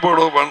கைப்பட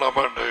வேண்டாம்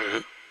என்று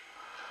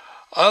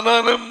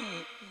ஆனாலும்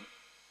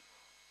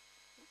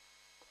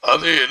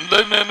அது எந்த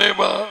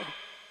நினைவா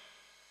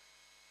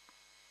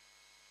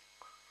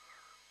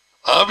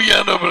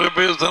ஆவியானவர்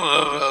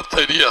பேசினாரா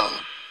தெரியாது.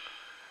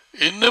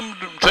 இன்னும்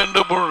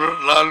 2-3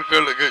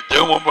 நாட்களுக்கு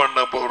ஜெபம் பண்ண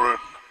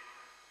போறேன்.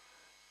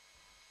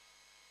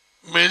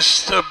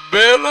 மிஸ்டர்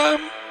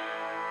பேலம்,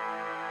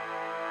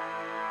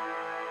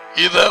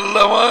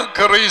 இதல்லவா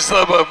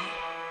கிறிஸ்தவம்?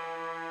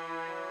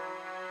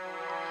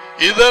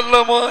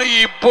 இதல்லவா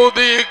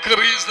இப்போதைய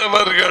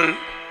கிறிஸ்தவர்கள்?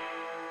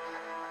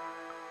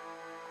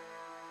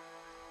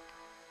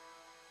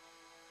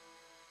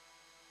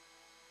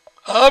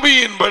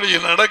 ஆவியின்படி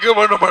நடக்க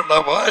வேண்டுமென்ற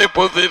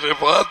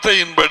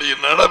வார்த்தையின்படி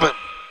நடவன்,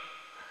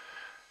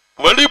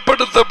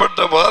 வெளிப்படுத்தப்பட்ட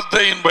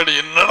வார்த்தையின்படி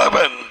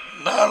நடவன்,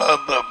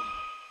 நாளாந்தம்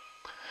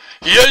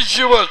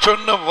இயேசுவா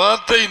சொன்ன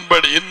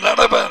வார்த்தையின்படி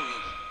நடவன்.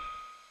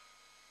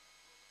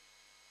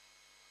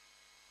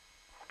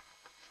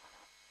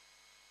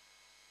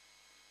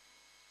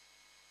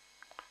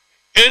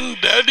 என்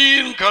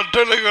டேடியின்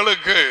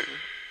கட்டளைகளுக்கு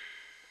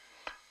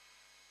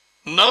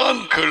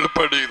நான்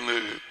கீழ்ப்படிந்து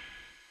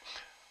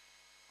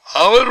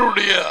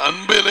அவருடைய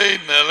அன்பிலை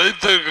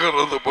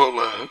நிலைத்திருக்கிறது போல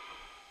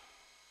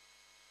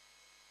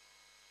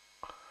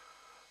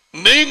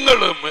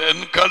நீங்களும்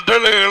என்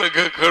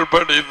கட்டளைகளுக்கு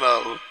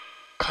கீழ்ப்படிந்தால்,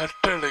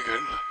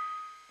 கட்டளைகள்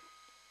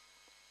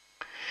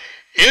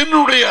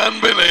என்னுடைய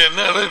அன்பிலை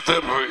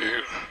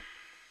நிலைத்திருப்பீர்கள்.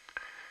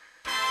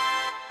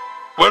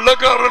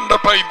 வெள்ளக்காரண்ட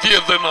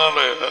பைத்தியத்தினால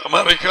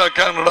அமெரிக்கா,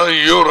 கனடா,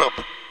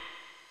 யூரோப்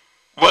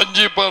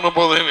வஞ்சிப்பான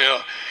போதனையா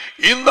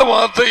இந்த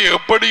வார்த்தை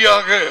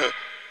எப்படியாக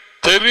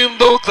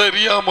தெரிந்தோ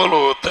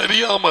தெரியாமலோ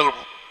தெரியாமல்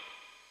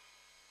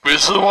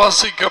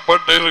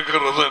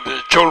விசுவாசிக்கப்பட்டிருக்கிறது என்று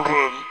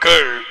சொல்றேன்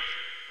கேள்.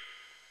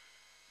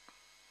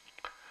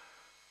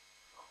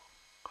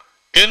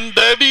 என்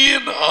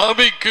டேடியின்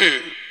ஆவிக்கு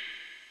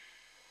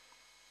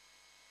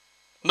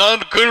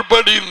நான்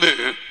கீழ்ப்படிந்து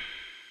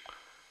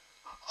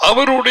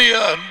அவருடைய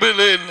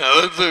அன்பிலே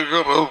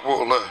நிலைத்திருக்கிறது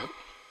போல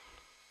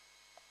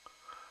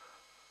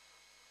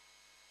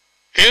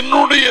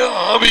என்னுடைய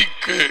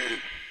ஆவிக்கு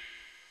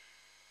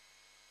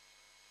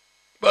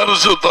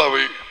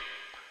பரிசுத்தாவி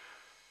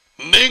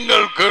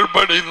நீங்கள்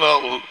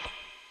கீழ்ப்படிந்தால்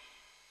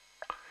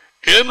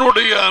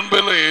என்னுடைய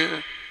அன்பிலே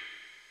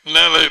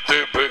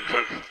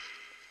நிலைத்திருப்பீர்கள்.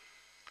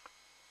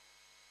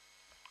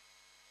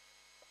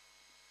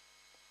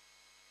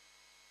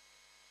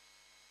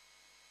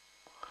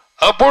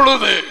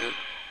 அப்பொழுது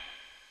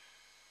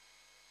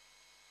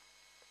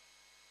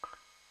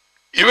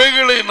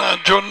இவைகளை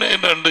நான்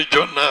சொன்னேன் என்று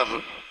சொன்னார்.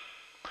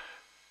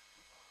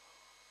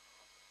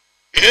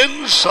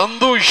 என்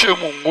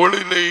சந்தோஷம்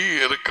உங்களிலே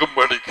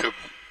இருக்கும்படிக்கும்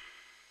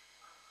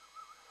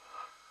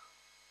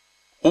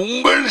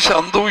உங்கள்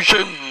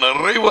சந்தோஷம்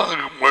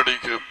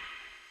நிறைவாகும்படிக்கும்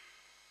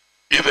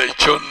இதை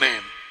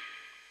சொன்னேன்.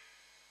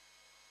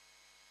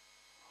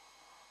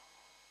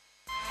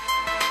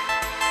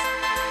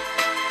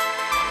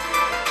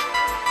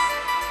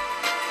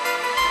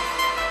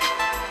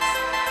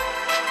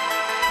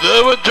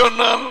 தேவன்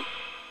சொன்னால்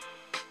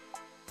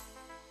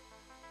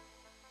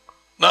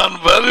நான்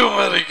வரும்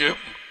வரைக்கும்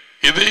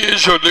இதையே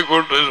சொல்லிக்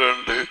கொண்டு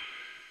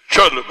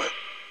சொல்லுவேன்.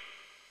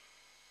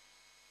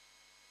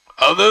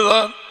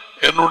 அதுதான்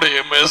என்னுடைய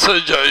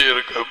மெசேஜ்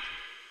ஆகியிருக்கும்.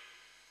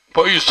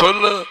 போய்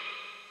சொல்ல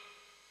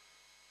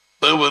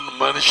தேவன்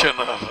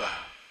மனுஷனாக,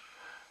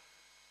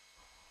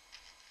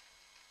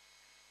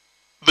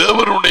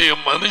 தேவனுடைய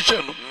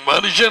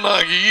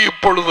மனுஷனாகி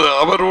இப்பொழுது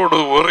அவரோடு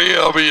ஒரே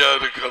ஆவியா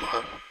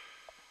இருக்கிறார்.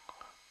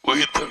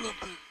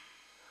 உயிர்த்தெழுந்து.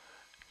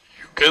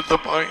 You get the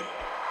point?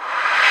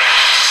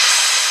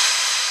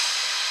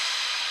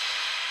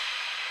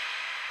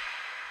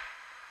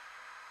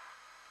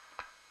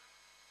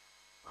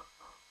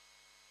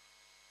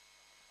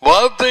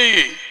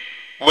 வார்த்தையை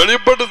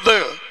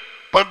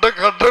வெளிப்படுத்தப்பட்ட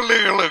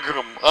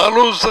கட்டளைகளுக்கும்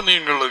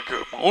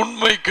ஆலோசனைகளுக்கும்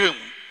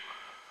உண்மைக்கும்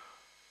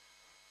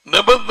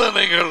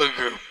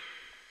நிபந்தனைகளுக்கும்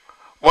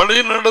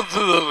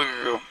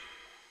வழிநடத்துதலுக்கும்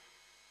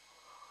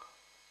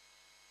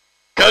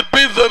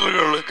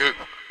கற்பித்தல்களுக்கு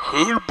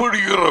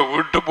கீழ்ப்படுகிற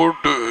விட்டு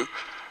போட்டு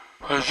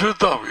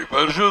பரிசுத்தாவி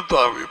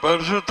பரிசுத்தாவி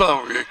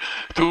பரிசுத்தாவி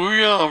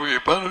தூயாவி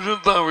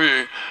பரிசுத்தாவி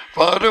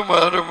வாரம்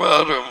வாரம்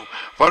வாரம்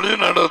வழி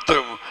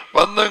நடத்தும்,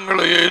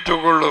 பந்தங்களை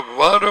ஏற்றுக்கொள்ளும்,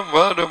 வாரம்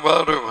வாரம்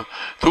வாரம்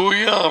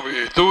தூயாவி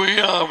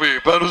தூயாவி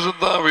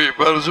பரிசுத்தாவி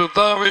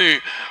பரிசுத்தாவி.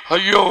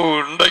 ஐயோ,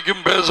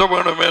 இன்றைக்கும் பேச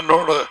வேணும்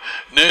என்னோட.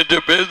 நேற்று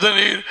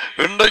பேசினீர்,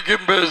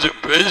 இன்றைக்கும்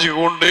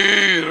பேசிக்கொண்டே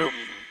இருக்கும்.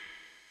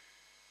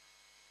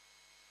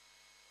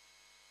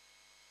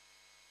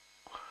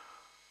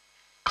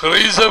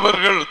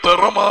 கிரைஸ்தவர்கள்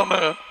தரமான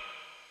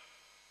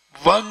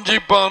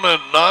வஞ்சிப்பான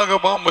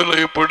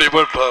நாகபாம்பிலை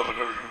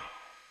பிடிபட்டார்கள்.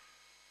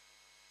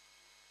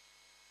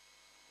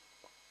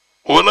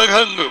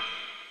 உலகெங்கும்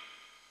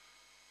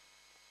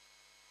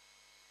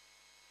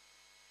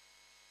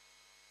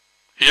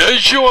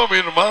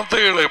இயேசுவின்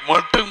வார்த்தைகளை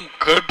மட்டும்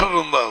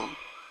கேட்டிருந்தால்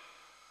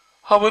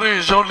அவரை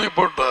சொல்லி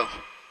போட்டார்.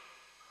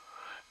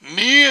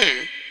 நீ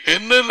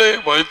என்னிலே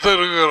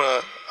வைத்திருக்கிற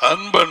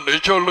அன்பை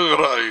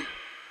சொல்லுகிறாய்,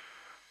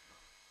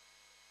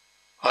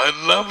 I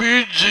love you,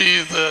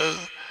 Jesus.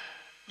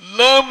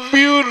 Love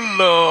you,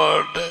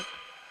 Lord.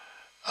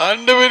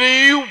 ஆண்டவரே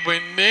உம்மை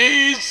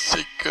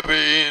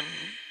நேசிக்கிறேன்.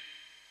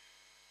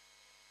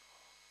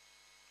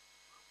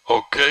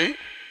 ஓகே,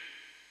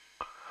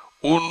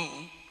 உன்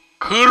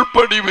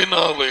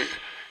கீழ்ப்படிவினாலே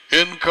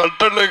என்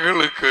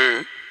கட்டளைகளுக்கு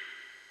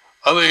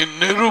அதை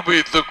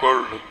நிரூபித்துக்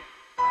கொள்.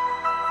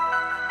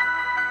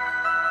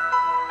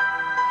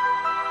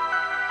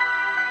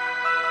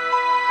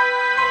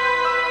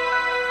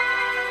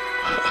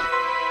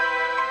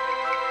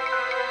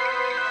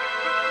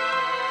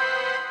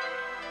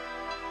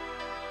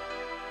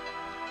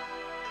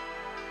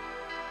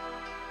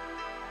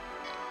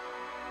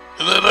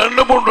 இந்த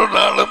 2-3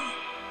 நாளும்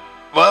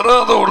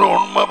வராத ஒரு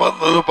உண்மை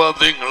வந்தது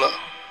பார்த்தீங்களா?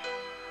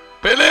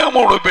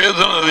 பெலியாமோடு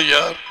பேசினது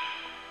யார்?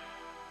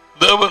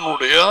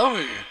 தேவனுடைய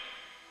ஆவி.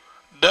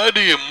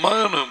 டாடியும்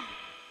மகனும்.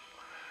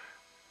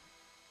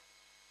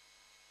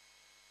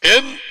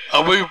 என்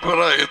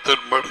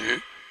அபிப்பிராயத்தின்படி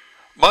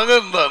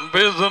மகன் தான்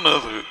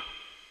பேசினது.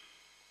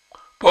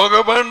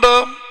 போக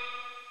வேண்டாம்,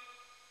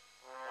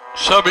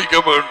 சபிக்க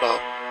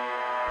வேண்டாம்.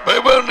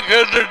 பைபன்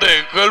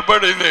கேட்டுட்டேன்,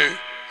 கீழ்படியிலே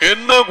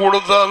என்ன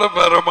கொடுத்தாலும்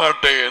பெற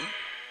மாட்டேன்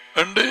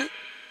என்று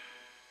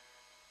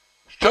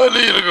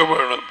சொல்லி இருக்க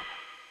வேணும்.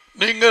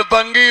 நீங்க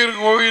தங்கி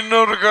இருக்கோ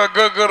இன்னொரு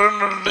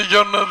கேட்கிறேன்னு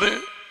சொன்னது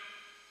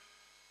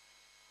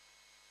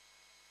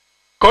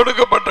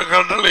கொடுக்கப்பட்ட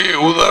கட்டளையை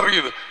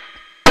உதாரணம்.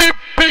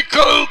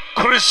 Typical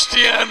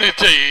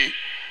Christianity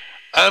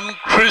and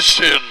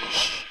Christians.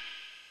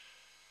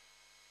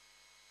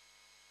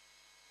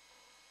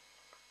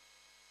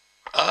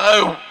 I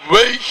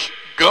wish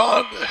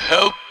God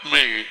help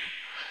me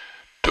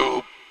to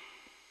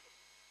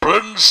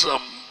print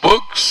some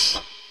books.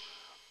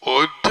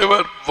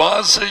 ஒருவர்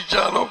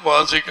வாசிச்சாலும்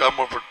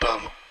வாசிக்காம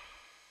விட்டாலும்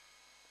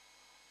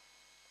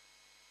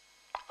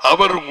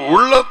அவர்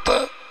உள்ளத்தை,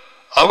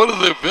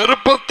 அவரது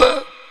விருப்பத்தை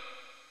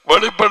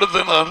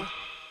வெளிப்படுத்தினார்.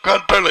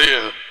 கட்டளைய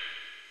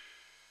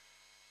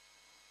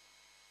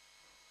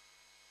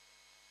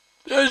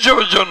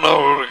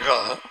சொன்னவருக்கா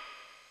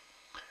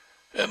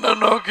என்ன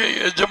நோக்கி,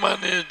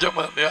 எஜமானி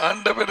எஜமானி,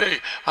 ஆண்டவரே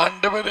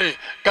ஆண்டவரே,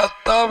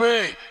 கத்தாவே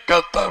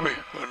கத்தாவே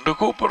என்று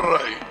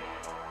கூப்பிடுறாய்.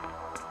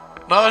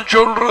 நான்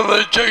சொல்றதை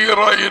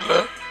செய்கிறாய் இல்ல.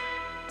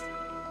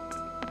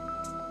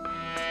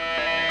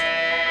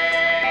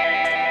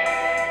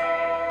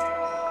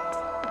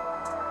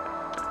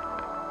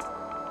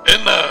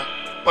 என்ன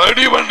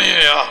படி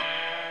பண்ணியா?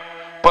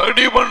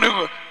 படி பண்ணி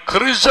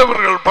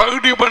கிறிஸ்தவர்கள்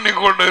பகுதி பண்ணி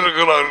கொண்டு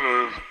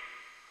இருக்கிறார்கள்.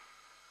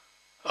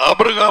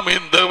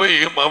 ஆபிரகாமின்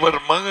தேவையும் அவர்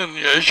மகன்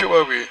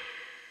யேசுவாவே.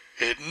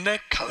 என்ன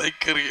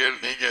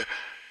கதைக்கிறீர்கள் நீங்க?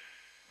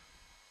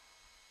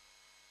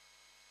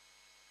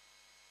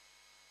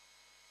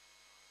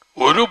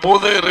 ஒரு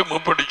போதையரும்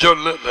இப்படி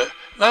சொல்லல.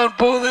 நான்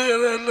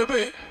போதையர்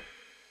அல்லவே.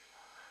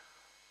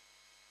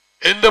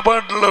 எந்த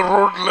பாட்டுல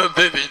ரோட்ல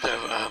தெரிஞ்ச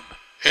நான்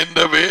எந்த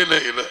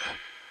வேலையில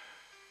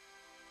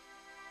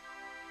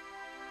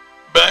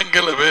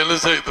பேங்க்ல வேலை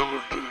செய்து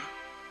கொண்டு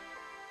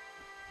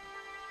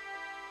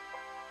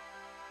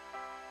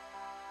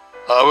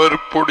அவர்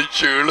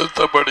பிடிச்சு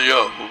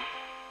இழுத்தபடியாகும்,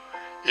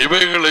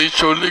 இவைகளை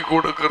சொல்லிக்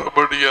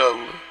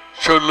கொடுக்கிறபடியாகும்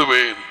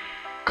சொல்லுவேன்.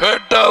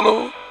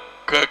 கேட்டாலும்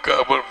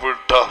கேட்காமல்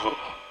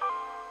விட்டாலும்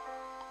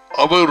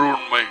அவர்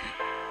உண்மை.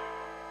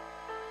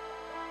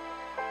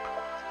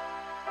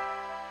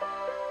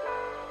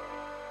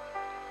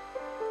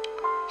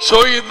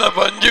 இந்த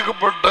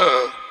வஞ்சிக்கப்பட்ட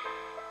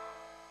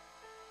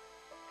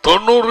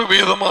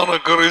 90%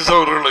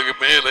 கிறிஸ்தவர்களுக்கு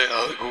மேலே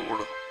அதுக்கு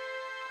கூட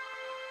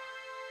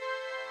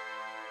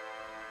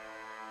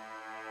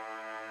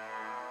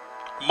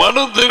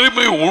மனம்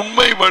திரும்பி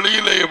உண்மை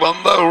வழியிலே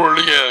வந்த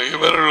ஒழிய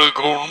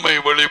இவர்களுக்கு உண்மை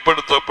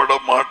வெளிப்படுத்தப்பட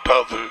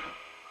மாட்டாது.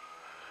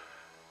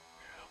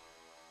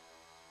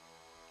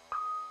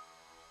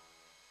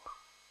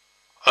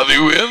 அது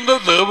உயர்ந்த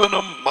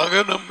தேவனும்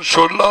மகனும்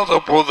சொல்லாத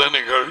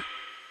போதனைகள்,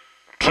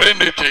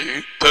 ட்ரினிட்டி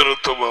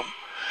திருத்துவம்.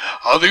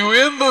 அது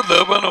உயர்ந்த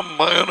தேவனும்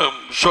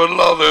மகனும்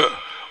சொல்லாத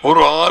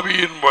ஒரு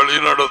ஆவியின் வழி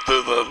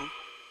நடத்துதல்.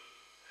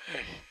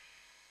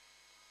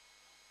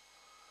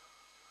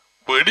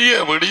 விடிய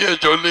விடிய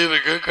சொல்லி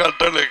இருக்க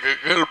கட்டளைக்கு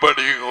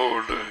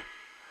கீழ்படியோடு.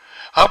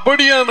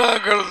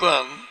 அப்படியானாக்கள்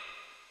தான்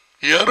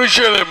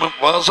எருசலேம்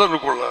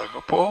வாசலுக்குள்ளாக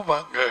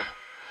போவாங்க.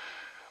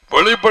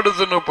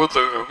 வெளிப்படுத்தின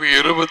புத்தகம்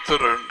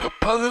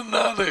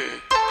 22:14.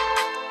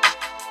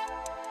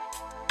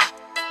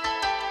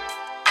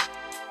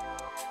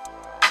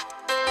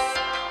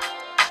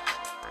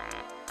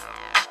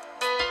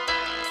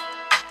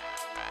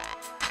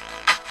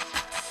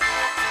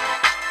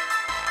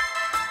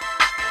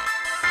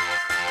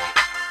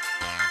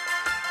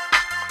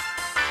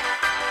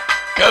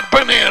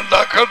 கற்பனை என்ற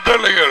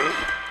கட்டளைகள்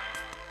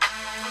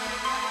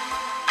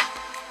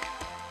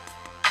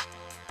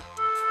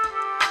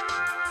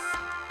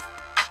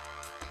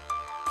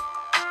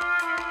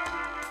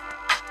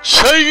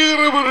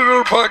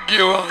செய்கிறவர்கள்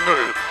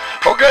பாக்கியவான்கள்.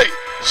 Okay,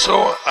 so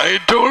I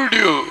told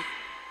you,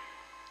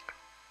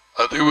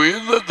 அது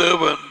உயர்ந்த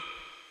தேவன்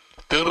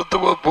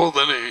திருத்துவ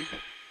போதனை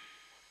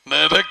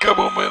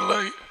நடக்கவும்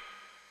இல்லை,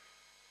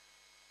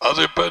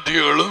 அதை பற்றி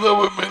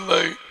எழுதவும்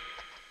இல்லை.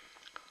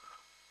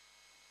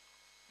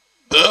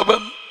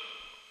 தேவன்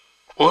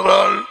ஒரு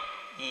ஆள்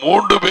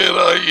 3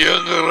 பேராய்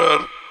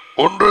இயங்குகிறார்.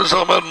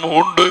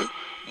 1:3,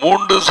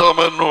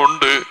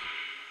 3:1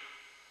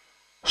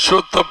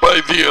 சுத்த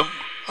பைத்தியம்.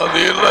 அது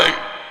இல்லை.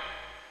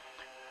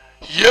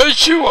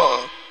 இயேசுவா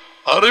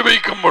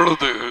அறிவிக்கும்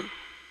பொழுது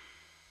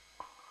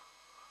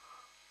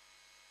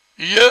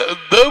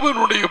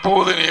தேவனுடைய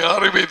போதனை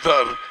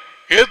அறிவித்தார்.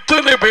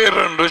 எத்தனை பேர்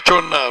என்று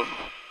சொன்னார்?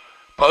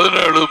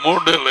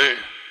 17:3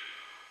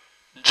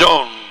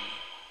 ஜான்.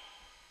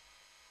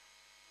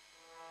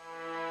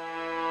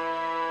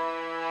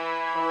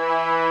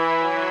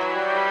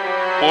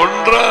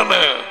 ஒன்றான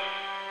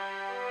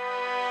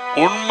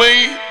உண்மை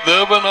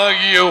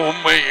தேவனாகிய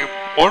உண்மையும்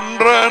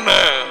ஒன்றான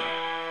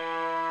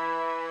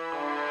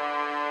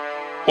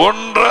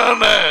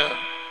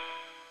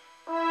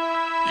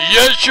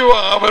இயேசுவா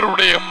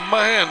அவருடைய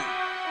மகன்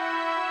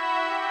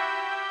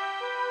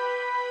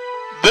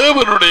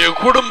தேவனுடைய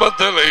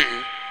குடும்பத்திலே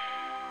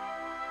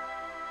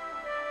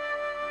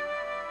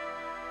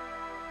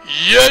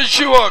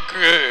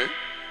இயேசுவாக்கு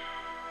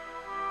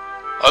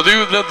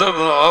அதியுதம்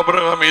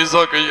ஆபிரகாம்,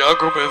 ஈசாக்கு,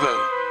 யாக்கோபு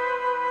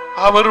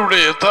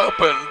அவருடைய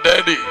தகப்பன்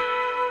டாடி.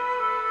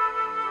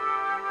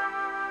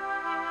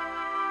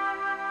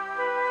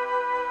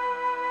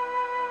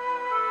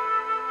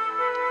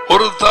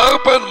 ஒரு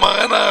தகப்பன்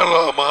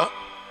மகனாகலாமா?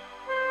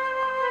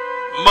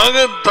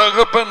 மகன்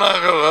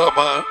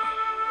தகப்பனாகலாமா?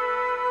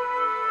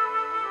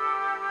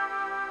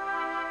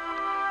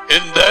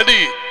 என் டாடி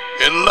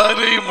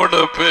எல்லாரையும் விட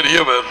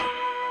பெரியவர்.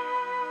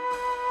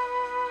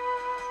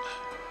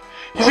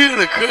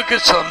 இது கேட்க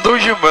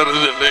சந்தோஷம்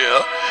வருது இல்லையா?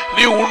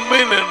 நீ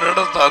உண்மையில்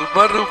நடந்தால்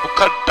வரும்,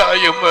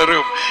 கட்டாயம்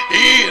வரும்.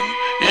 ஏன்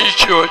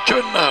ஈஸ்வர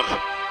சொன்னார்.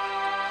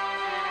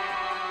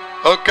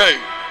 ஓகே,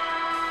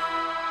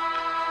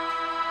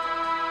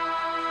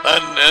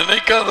 நான்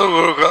நினைக்காத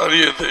ஒரு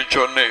காரியத்தை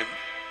சொன்னேன்.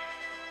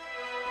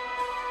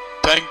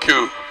 Thank you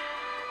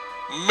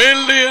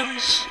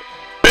millions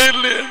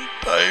billion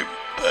time.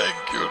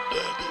 Thank you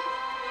daddy.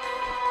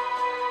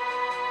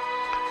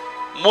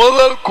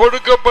 முதல்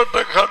கொடுக்கப்பட்ட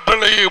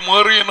கட்டளையை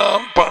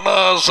மீறினான் பண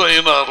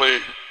ஆசையினாரே.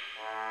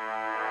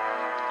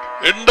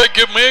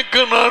 இன்றைக்கு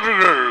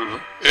மேய்க்கினார்கள்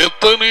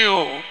எத்தனையோ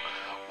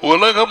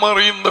உலகம்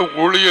அறிந்த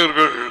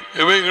ஊழியர்கள்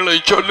இவைகளை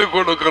சொல்லிக்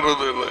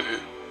கொடுக்கிறது இல்லை.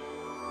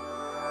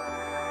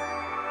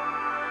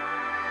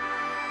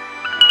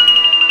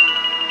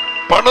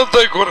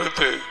 பணத்தை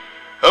குறைத்து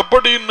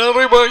எப்படி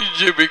நிறைவாய்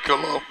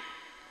ஜீவிக்கலாம்,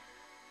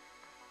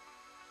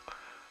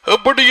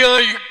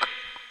 எப்படியாய்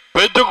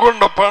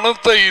பெற்றுக்கொண்ட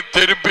பணத்தை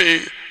திருப்பி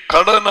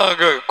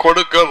கடனாக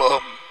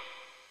கொடுக்கலாம்.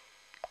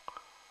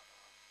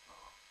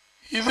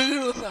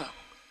 இதுதான்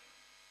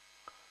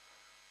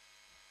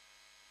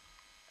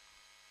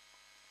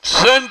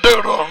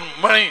centered on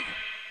money.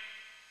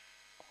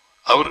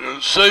 அவர்கள்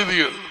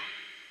செய்திகள்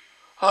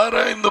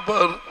ஆராய்ந்து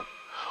பார்.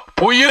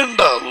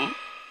 பொய்யென்றால்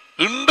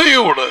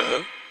இன்றையோட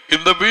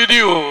இந்த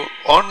வீடியோ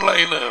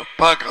ஆன்லைன்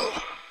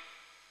பார்க்காது.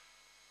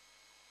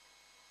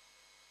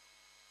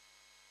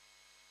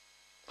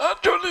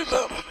 நான்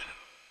சொல்லித்தார்.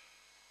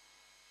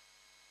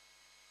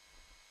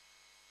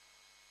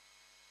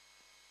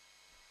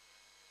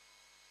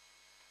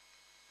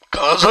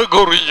 காசை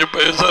குறிச்சு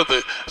பேசாது,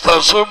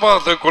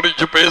 தசமாத்தை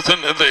குறிச்சு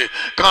பேசினது,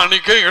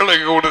 காணிக்கைகளை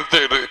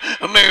கொடுத்தது,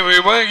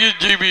 நிறைவாகி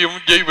ஜீவியம்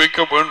ஜெய்விக்க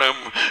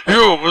வேண்டும்,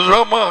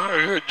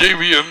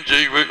 ஜீவியம்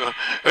ஜெய்விக்க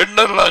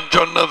என்னெல்லாம்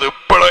சொன்னது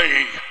பிழை.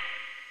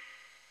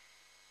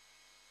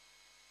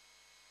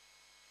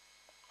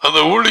 அந்த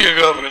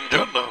ஊழியக்காரன்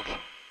சொன்னார்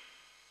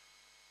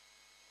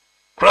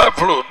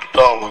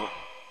 $.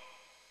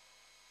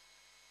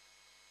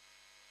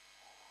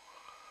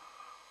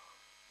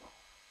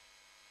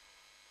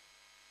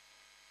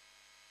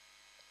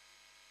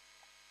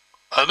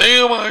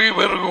 அநேகமாக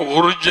இவருக்கு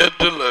ஒரு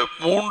ஜெட்டில்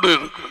 3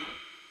 இருக்கு.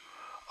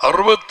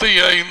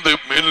 $65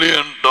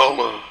 மில்லியன்.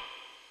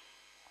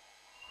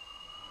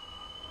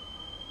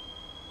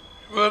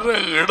 இவர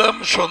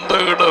இடம் சொந்த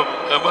இடம்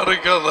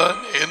அமெரிக்கா தான்.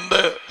 எந்த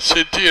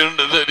சிட்டி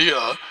என்று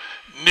தெரியா.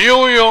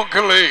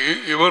 நியூயார்க்கில்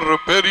இவர்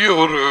பெரிய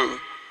ஒரு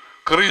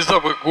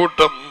கிறிஸ்தவ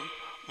கூட்டம்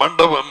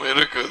மண்டபம்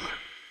இருக்குது.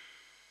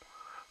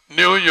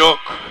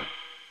 நியூயார்க்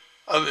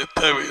அது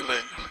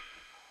தேவையில்லை.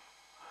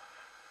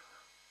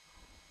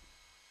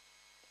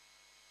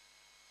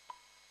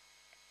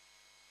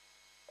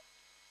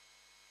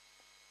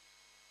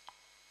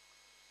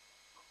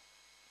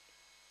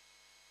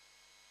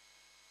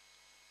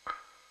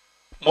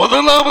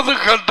 முதலாவது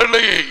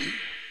கட்டளையை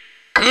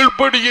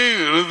கீழ்ப்படியை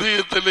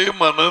இருதயத்திலே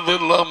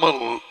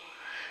மனதில்லாமல்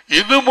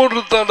இன்னும் ஒரு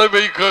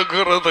தடவை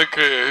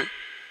கேட்கிறதுக்கு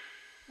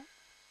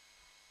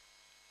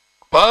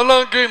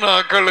பாலாக்கை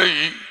நாக்களை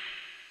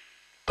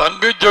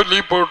தங்க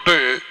சொல்லி போட்டு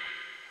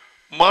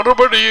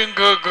மறுபடியும்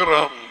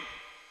கேட்கிறான்.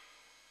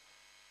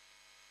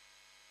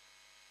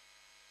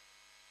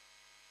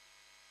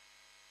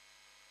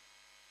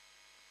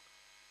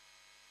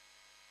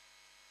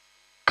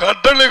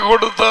 கட்டளை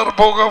கொடுத்தார்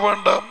போக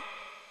வேண்டாம்,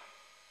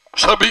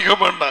 சபிக்க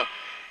வேண்டாம்.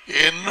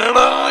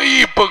 என்னடா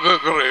இப்ப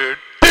கேட்கிற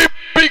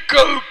typical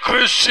radical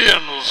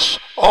Christians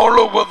all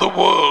over the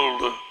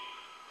world.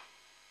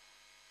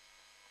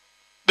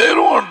 They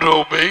don't want to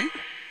obey.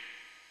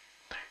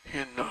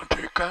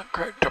 என்னுடைய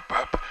கேட்ட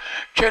பாப்பா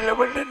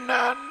செலவில்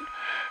நான்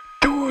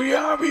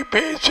தூயாவி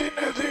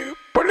பேசினது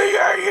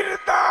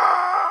பிள்ளையாயிருந்தா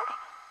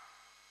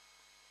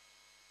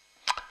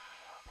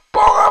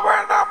போக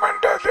வேண்டாம்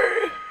என்றது.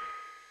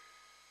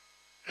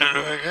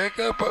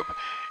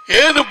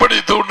 ஏனுபடி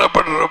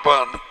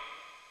தூண்டப்பட்டிருப்பான்.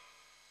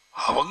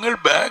 அவங்க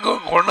பேக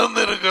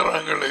கொண்டு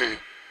இருக்கிறாங்களே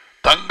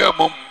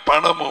தங்கமும்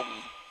பணமும்.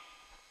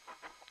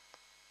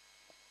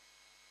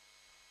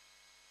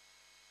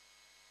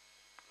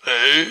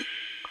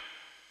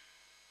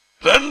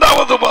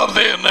 இரண்டாவது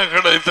வார்த்தை என்ன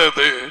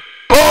கிடைத்தது?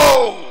 போ.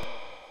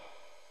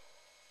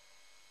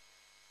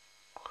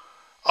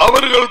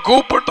 அவர்கள்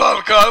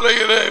கூப்பிட்டார்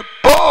காலையிலே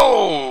போ.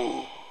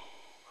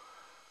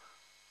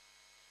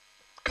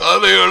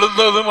 காலை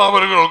எழுந்ததும்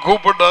அவர்கள்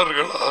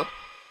கூப்பிட்டார்களா?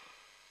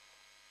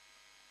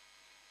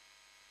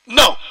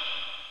 நோ.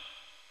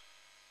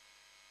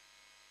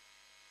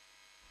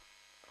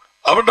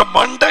 அவருடைய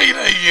மண்டையில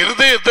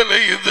இருதயத்தில்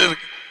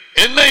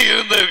என்ன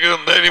இருந்திருக்கு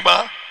தெரியுமா?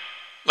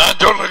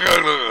 நான்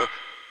சொல்றேன்,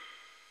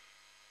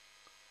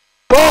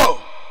 போ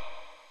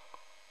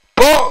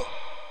போ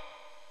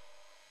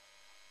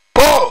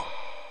போ.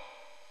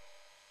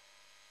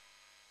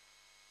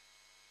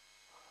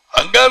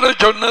 அங்கால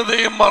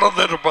சொன்னதையும்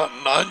மறந்திருப்பான்.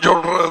 நான்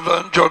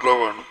சொல்றதுதான் சொல்ல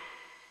வேணும்.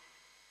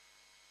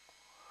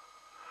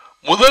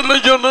 முதல்ல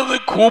சொன்னது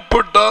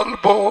கூப்பிட்டால்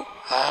போ.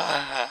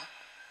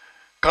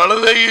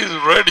 கழுதை இஸ்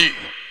ரெடி.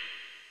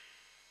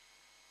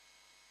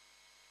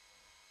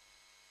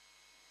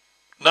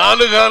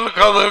 4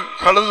 கால்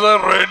கழுதை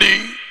ரெடி.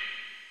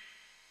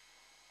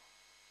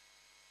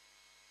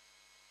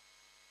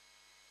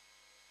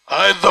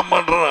 ஆயத்தம்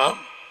பண்றான்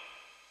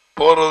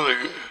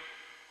போறதுக்கு.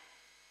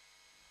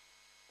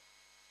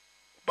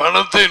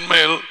 பணத்தின்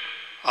மேல்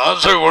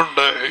ஆசை கொண்ட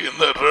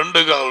இந்த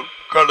 2 கால்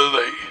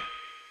கழுதை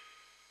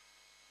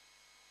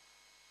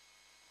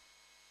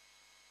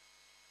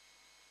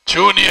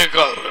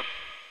சூனியக்காரன்,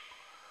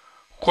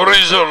 குறை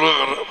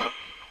சொல்லுகிறவன்.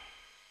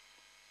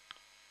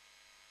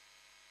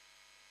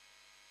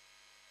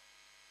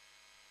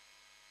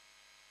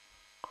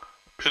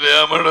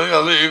 பிரியாமட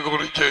கதையை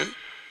குறித்து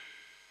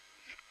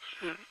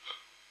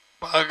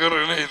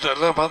பார்க்கிறேன்.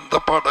 இதெல்லாம் வந்த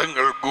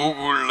படங்கள்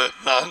கூகுள்ல.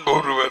 நாங்க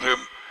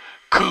ஒருவரும்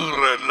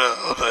கீறல.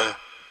 அத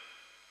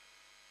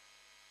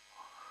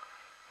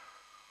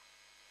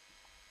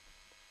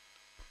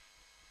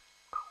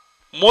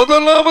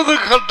முதலாவது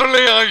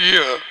கட்டளை ஆகிய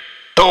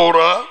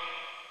தோரா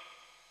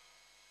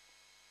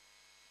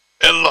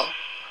எல்லாம்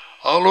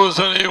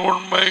ஆலோசனை,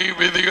 உண்மை,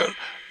 விதிகள்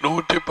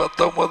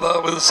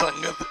 119வது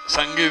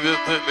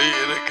சங்கீதத்திலே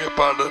இருக்க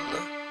பாடல்ல.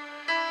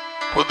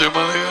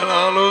 புதுமதிகள்,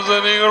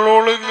 ஆலோசனைகள்,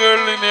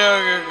 ஒழுங்குகள்,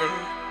 நியாயங்கள்,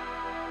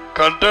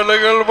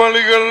 கட்டளைகள்,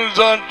 வழிகள்,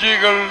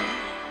 சாட்சிகள்,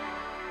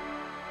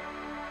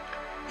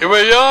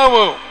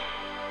 இவையாவும்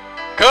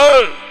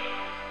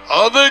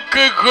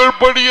அதுக்கு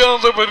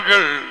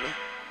கீழ்ப்படியாதவர்கள்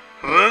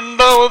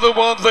 2வது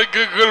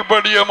வார்த்தைக்கு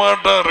கீழ்ப்படிய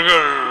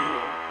மாட்டார்கள்.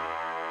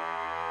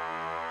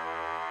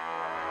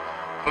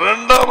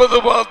 2வது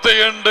வார்த்தை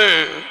என்று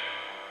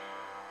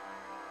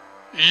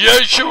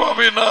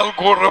இயேசுவினால்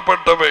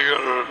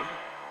கூறப்பட்டவைகள்.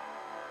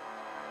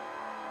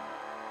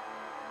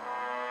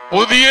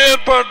 புதிய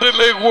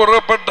ஏற்பாட்டிலே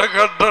கூறப்பட்ட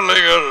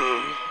கட்டளைகள்.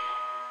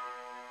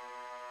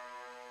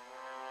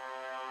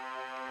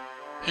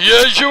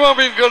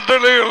 இயேசுவின்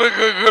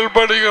கட்டளைகளுக்கு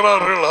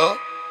கீழ்ப்படுகிறார்களா?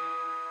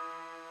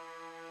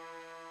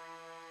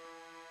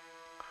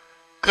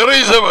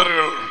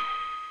 கிறிஸ்தவர்கள்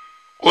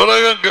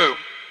உலகெங்கும்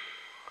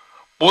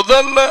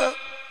முதல்ல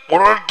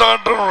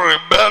முரட்டாற்று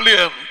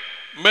ரிபேலியன்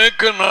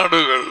மேற்கு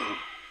நாடுகள்,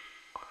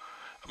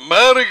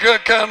 America,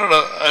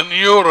 Canada and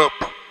Europe,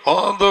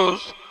 all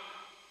those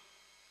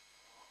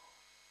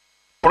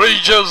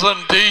preachers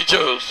and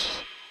teachers,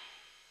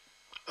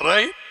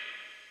 right?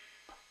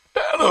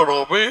 They don't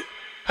obey.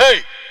 Hey,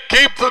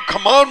 keep the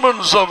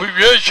commandments of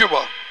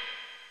Yeshua.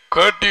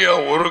 Katiya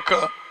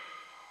Uruka.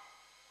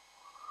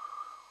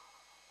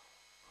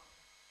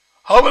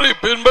 அவரை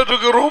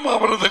பின்பற்றுகிறோம்.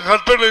 அவரது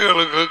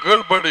கட்டளைகளுக்கு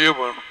கீழ்ப்படிய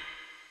வேணும்.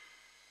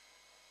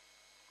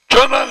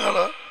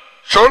 சொன்னாங்களா?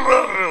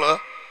 சொல்றார்களா?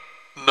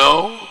 நோ.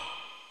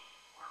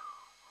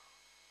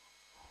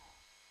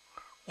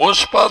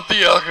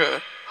 முஸ்பாத்தியாக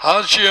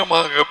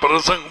ஹாஸ்யமாக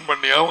பிரசங்கம்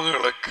பண்ணி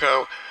அவங்களை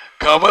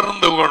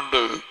கவர்ந்து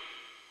கொண்டு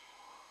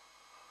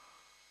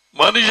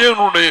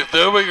மனுஷனுடைய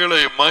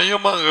தேவைகளை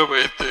மையமாக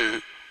வைத்து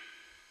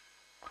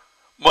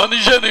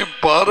மனுஷனின்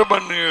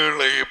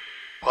பாரம்பரியங்களை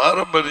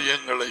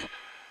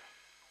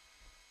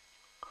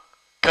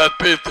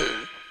கற்பித்து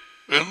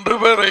இன்று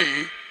வரை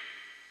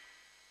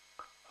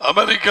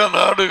அமெரிக்க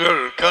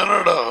நாடுகள்,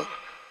 கனடா,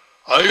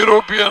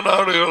 ஐரோப்பிய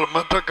நாடுகள்,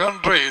 மற்ற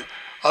கண்ட்ரி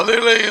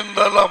அதில்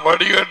இதெல்லாம்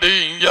வடிகட்டி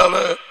இங்கால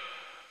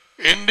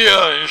இந்தியா,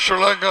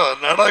 ஸ்ரீலங்கா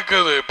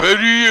நடக்குது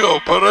பெரிய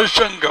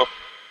பிரசங்கம்.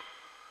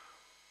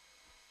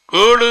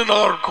 7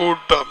 நாள்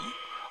கூட்டம்,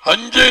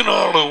 5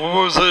 நாள்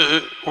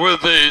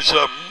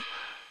உபதேசம்.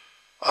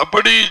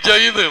 அப்படி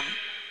செய்து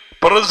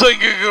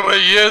பிரசங்கிக்கிற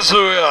இயேசு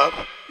யார்?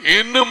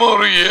 இன்னும்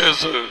ஒரு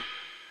இயேசு,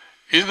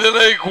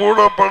 இதிலே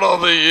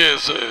கூடப்படாத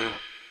இயேசு.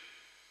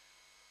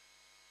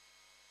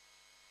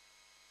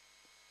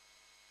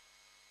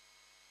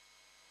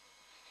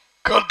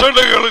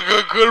 கட்டளைகளுக்கு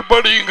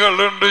கீழ்ப்படியுங்கள்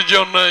என்று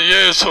சொன்ன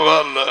இயேசு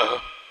அல்ல.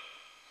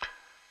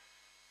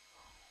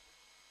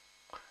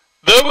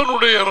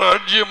 தேவனுடைய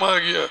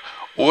ராஜ்யமாகிய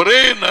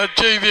ஒரே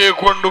நற்செய்தியை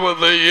கொண்டு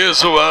வந்த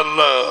இயேசு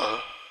அல்ல.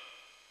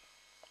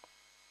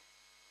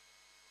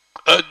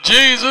 A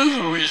Jesus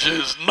which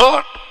is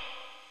not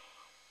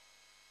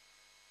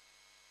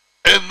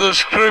in the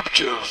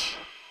scriptures.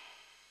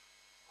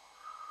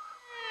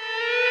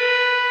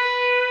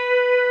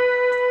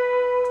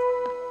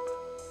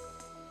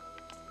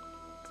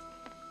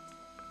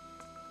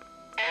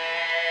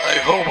 I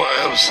hope I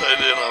have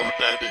said enough,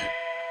 Daddy.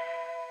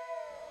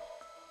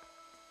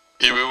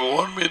 If you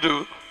want me to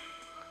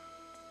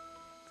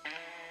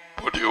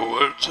put your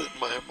words in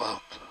my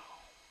mouth,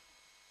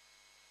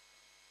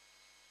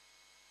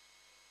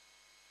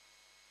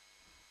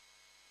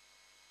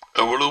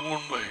 எவ்வளவு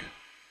உண்மை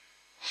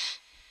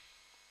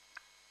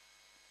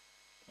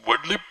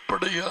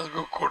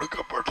வெளிப்படையாக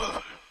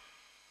கொடுக்கப்பட்டது.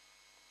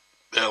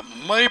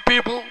 My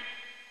people,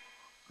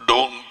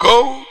 don't go,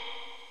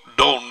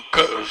 don't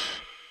curse.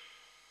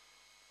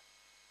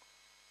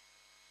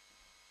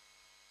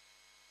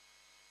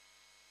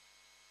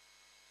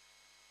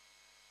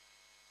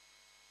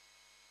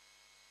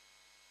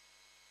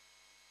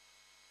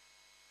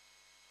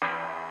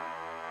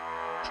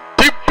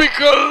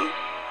 Typical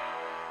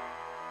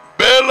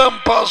Balaam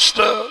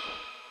pastor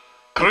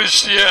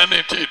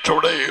Christianity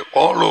today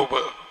all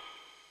over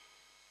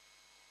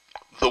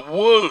the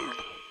world.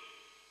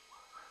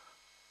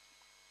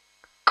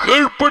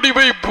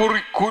 கீழ்ப்படிவை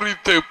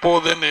குறித்த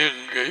போதனை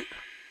எங்கே?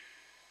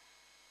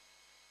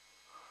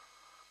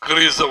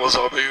 கிறிஸ்தவ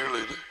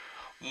சபைகளில்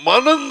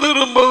மனம்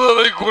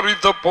திரும்புதலை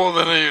குறித்த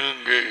போதனை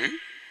எங்கே?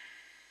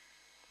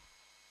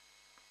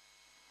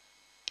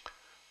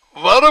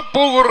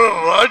 வரப்போகிற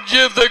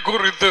ராஜ்யத்தை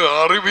குறித்து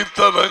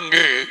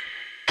அறிவித்தலங்கே,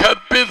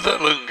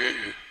 கற்பித்தலங்கே.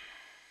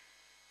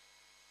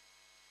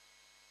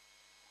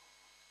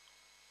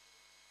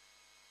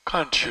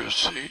 Can't you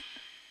see?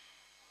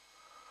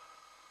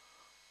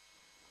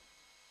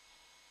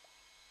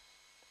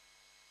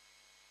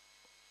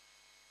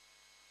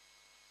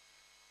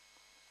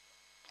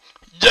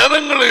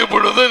 ஜனங்களை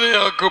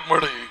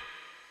விடுதலையாக்கும்படி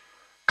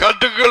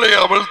கட்டுக்களை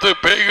அவிழ்த்து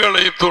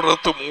பேய்களை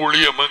துரத்தும்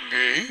ஊழியம்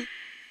அங்கே.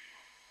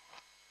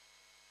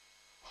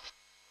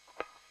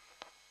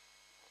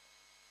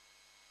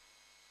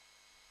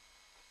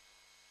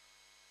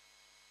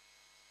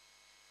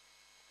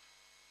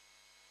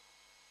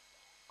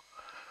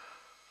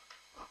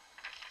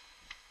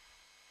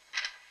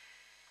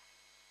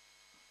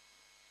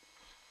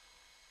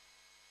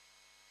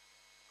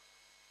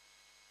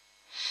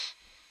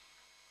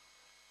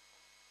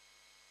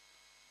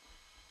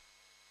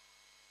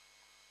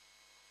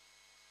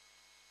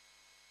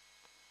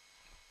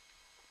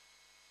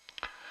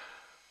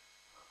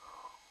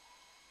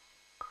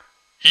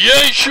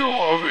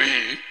 இயேசுவே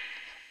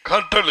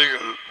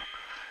கட்டளைகள்,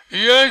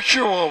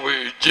 இயேசுவே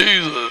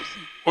ஜீசஸ்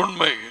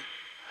உண்மை,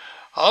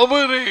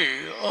 அவரே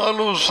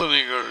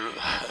ஆலோசனைகள்,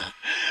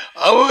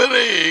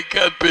 அவரே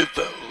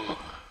கற்பித்தல்,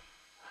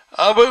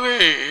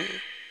 அவரே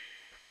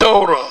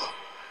தௌரா.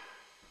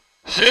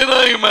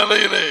 சீனாய்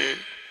மலையிலே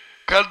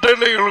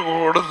கட்டளைகள்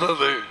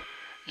கொடுத்தது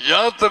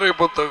யாத்திரை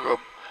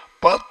புத்தகம்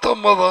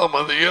 19ஆம்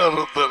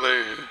அதிகாரத்திலே.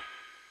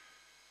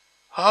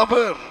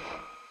 அவர்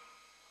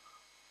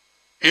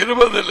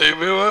 20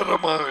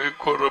 விவரமாக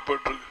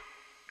கூறப்பட்டு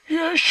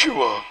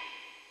இயேசுவா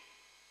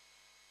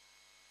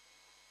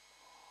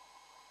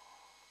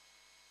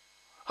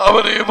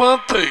அவரை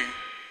வார்த்தை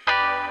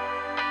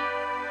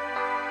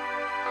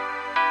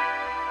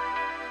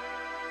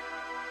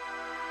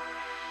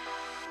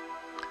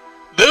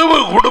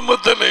தேவ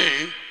குடும்பத்திலே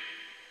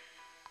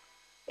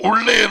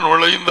உள்ளே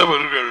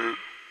நுழைந்தவர்கள்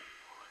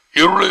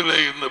இருளிலே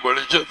இந்த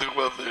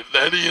வெளிச்சத்துக்கு வந்து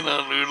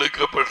நரியினால்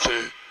இழுக்கப்பட்டு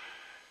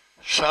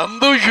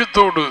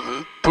சந்தோஷத்தோடு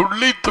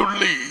துள்ளி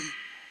துள்ளி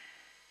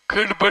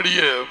கீழ்ப்படிய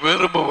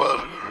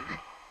விரும்புவார்கள்.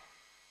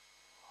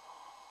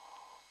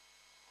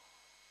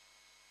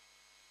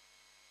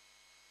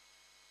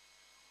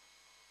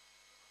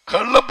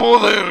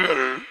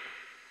 கள்ளப்போதையர்கள்,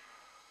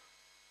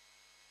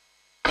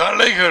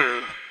 களைகள்,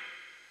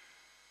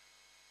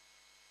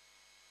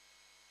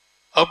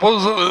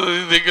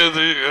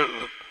 அப்போஸ்தலர்கள்,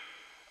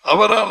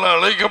 அவரால்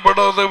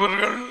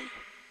அழைக்கப்படாதவர்கள்,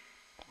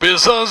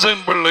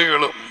 பிசாசின்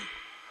பிள்ளைகளும்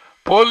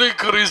போலி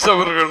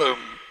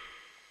கிறிஸ்தவர்களும்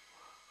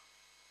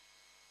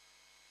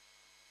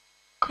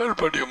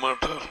கீழ்ப்படிய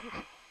மாட்டார்கள்.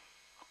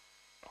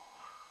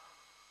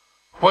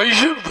 Why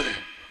should they?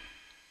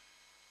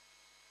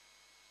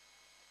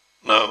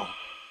 No.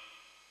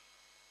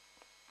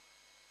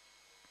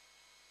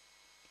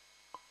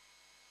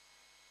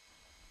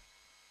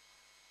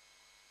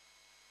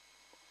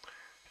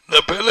 இந்த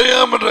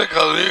பிழையாமன்ற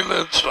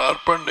கதையில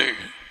ஸ்டார்ட் பண்ணி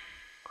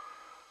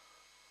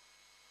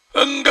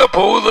எங்க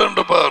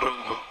போகுதுன்னு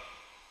பாருங்க.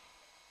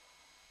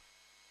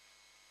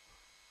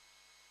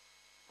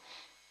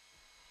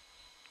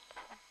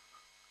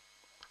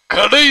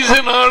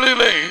 கடைசி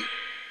நாளிலே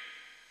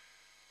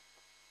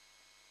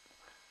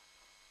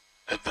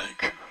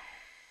தேங்க்யூ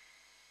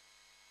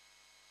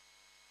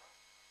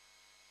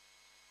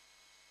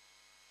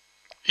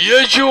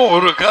இயேசு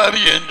ஒரு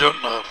காரியம்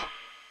சொன்னார்.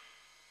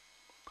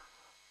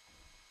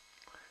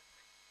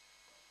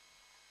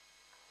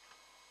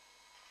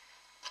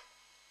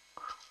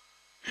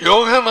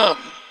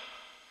 யோகனான்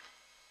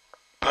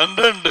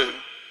 12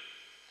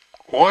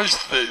 watch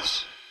this.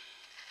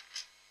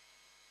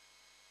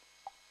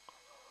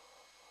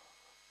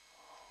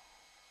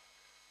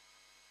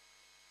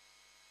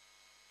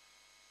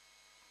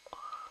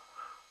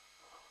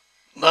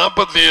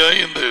 நாற்பத்தி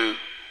ஐந்து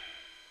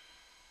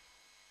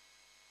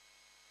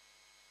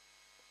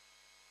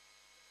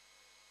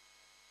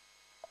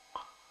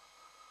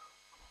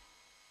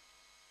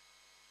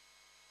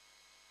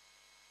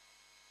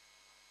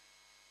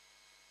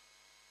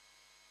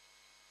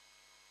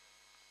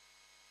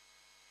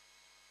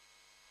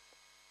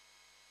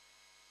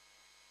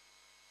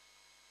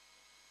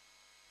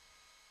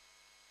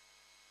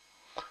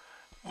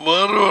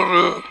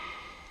வேறொரு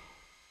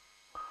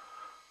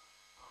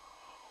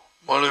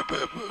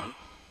மொழிபெயர்ப்பு.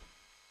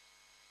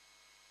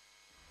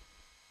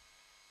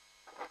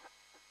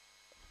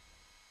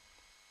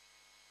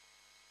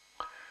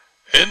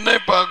 என்னை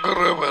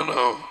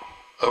பார்க்கிறவனோ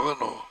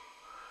அவனோ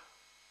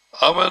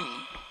அவன்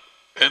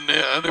என்னை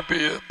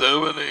அனுப்பிய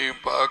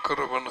தேவனையும்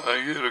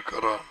பார்க்கிறவனாக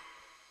இருக்கிறான்.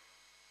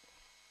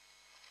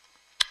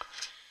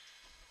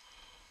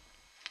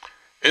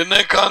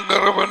 என்னை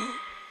காண்கிறவன்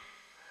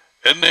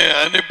என்னை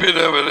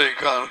அனுப்பினவரை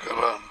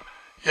காண்கிறான்.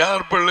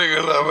 யார்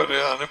பிள்ளைகள் அவரை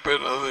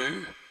அனுப்பினது?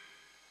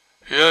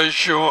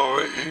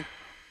 யேசுவை.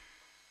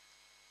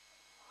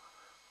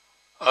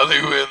 அதை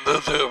உயர்ந்த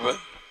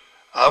தேவன்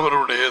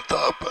அவருடைய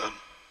தாப்பன்.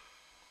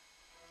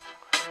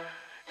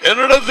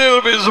 என்னிடத்தில்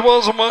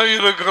விசுவாசமாக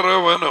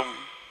இருக்கிறவனும்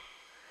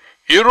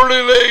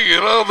இருளிலே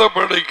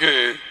இராதபடிக்கு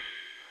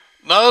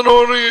நான்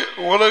ஒரு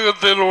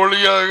உலகத்தில்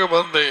ஒளியாக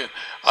வந்தேன்.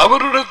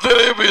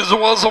 அவரிடத்திலே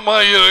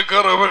விசுவாசமாக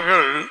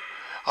இருக்கிறவர்கள்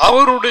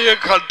அவருடைய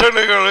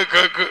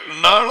கட்டளைகளுக்கு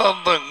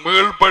நாளாந்தம்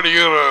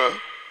கீழ்ப்படுகிற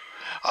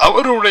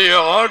அவருடைய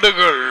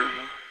ஆடுகள்,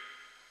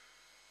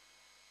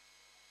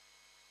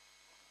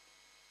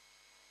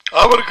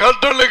 அவர்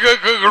கட்டளைக்கு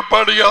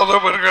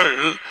கீழ்ப்படியாதவர்கள்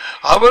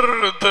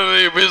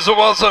அவரிடத்திலே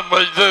விசுவாசம்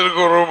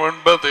வைத்திருக்கிறோம்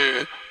என்பது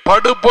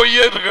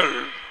படுபொய்யர்கள்,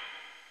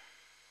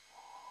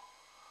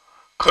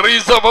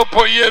 கிறிஸ்தவ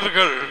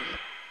பொய்யர்கள்.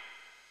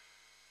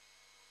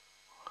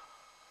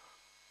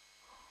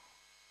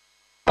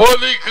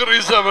 போலி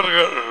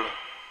கிறிஸ்தவர்கள்.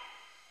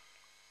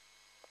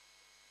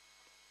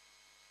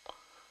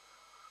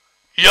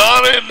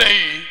 யார் என்னை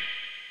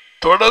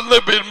தொடர்ந்து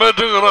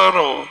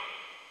பின்பற்றுகிறானோ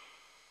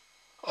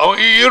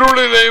அவன்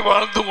இருளிலே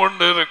வாழ்ந்து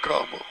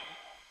கொண்டிருக்காமோ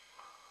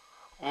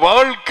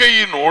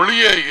வாழ்க்கையின்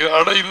ஒளியை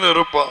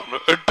அடைந்திருப்பான்.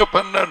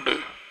 8:12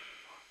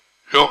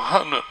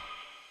 யோகானன்.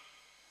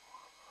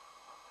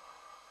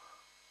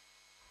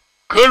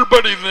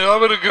 கீழ்ப்படிந்து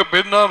அவருக்கு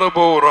பின்னால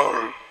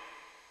போகிறாள்.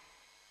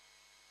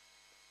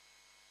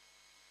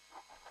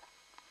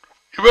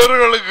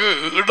 இவர்களுக்கு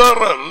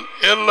இடரல்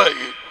இல்லை.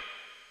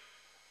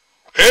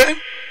 ஏன்?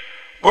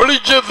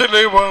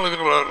 வெளிச்சத்திலே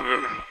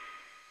வாழ்கிறார்கள்.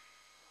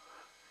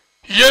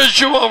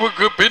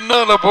 இயேசுவுக்கு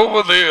பின்னால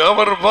போவது,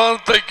 அவர்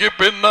வார்த்தைக்கு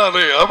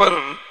பின்னாலே, அவர்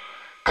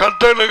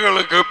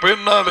கட்டளைகளுக்கு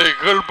பின்னாலே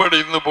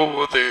கீழ்ப்படிந்து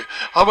போவது,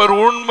 அவர்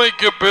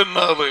உண்மைக்கு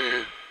பின்னாலே.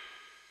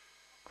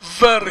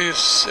 Very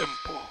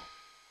simple.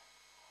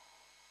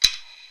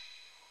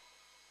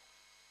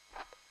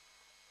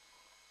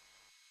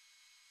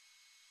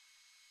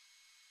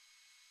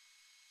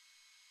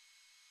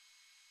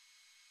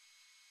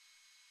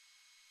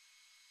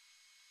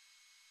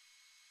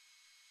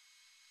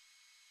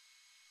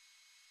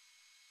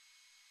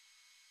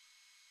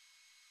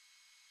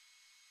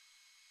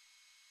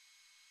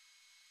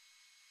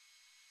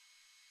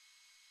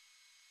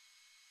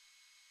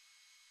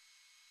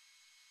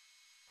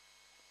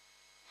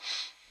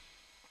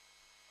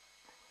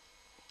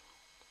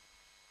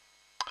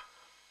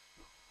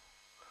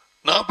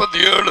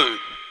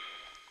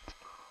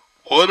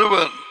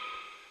 ஒருவன்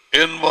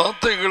என்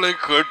வார்த்தைகளை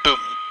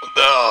கேட்டும்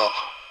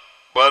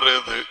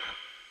வருது,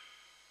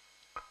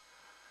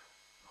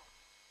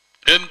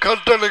 என்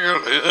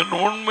கட்டளைகள், என்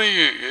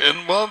உண்மையை,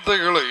 என்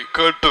வார்த்தைகளை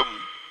கேட்டும்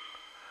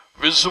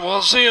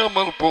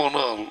விசுவாசியாமல்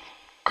போனால்,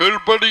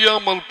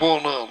 கீழ்ப்படியாமல்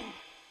போனால்,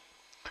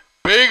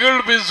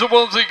 பேய்கள்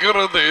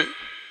விசுவாசிக்கிறது,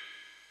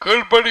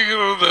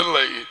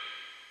 கீழ்ப்படுகிறதில்லை.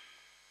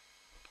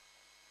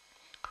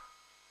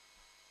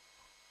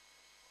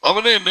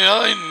 அவனை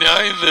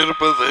நியாயம்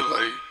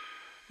இருப்பதில்லை.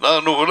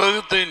 நான்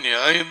உலகத்தை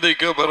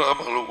நியாயந்திக்க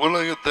வராமல்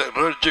உலகத்தை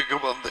ரட்சிக்க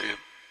வந்தேன்.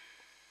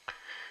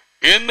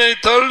 என்னை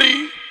தள்ளி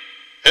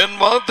என்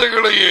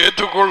வார்த்தைகளை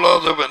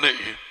ஏற்றுக்கொள்ளாதவனை,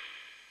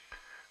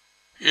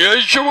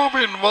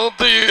 இயேசுவின்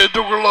வார்த்தையை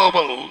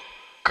ஏற்றுக்கொள்ளாமல்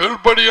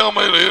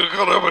கீழ்ப்படியாமல்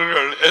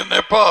இருக்கிறவர்கள்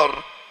என்னை பார்,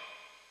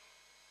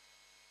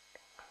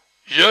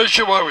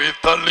 இயேசுவை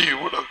தள்ளி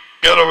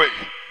விடுகிறவை,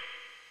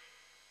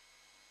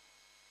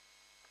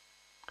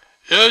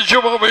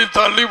 இயேசுவை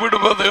தள்ளி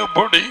விடுவது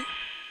எப்படி?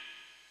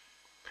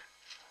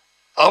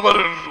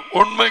 அவர்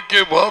உண்மைக்கு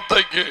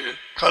வார்த்தைக்கு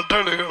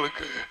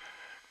கட்டளைகளுக்கு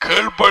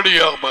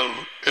கீழ்ப்படியாமல்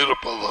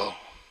இருப்பதால்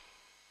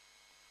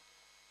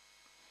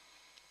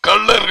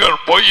கள்ளர்கள்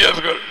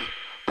பொய்யர்கள்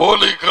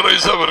போலி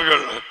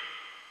கிரைசவர்கள்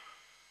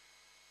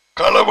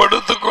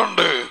களவெடுத்துக்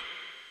கொண்டு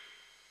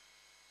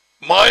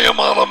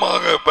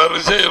மாயமானமாக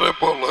பரிசெயரை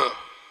போல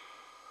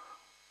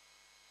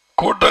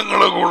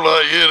கூட்டங்களுக்குள்ள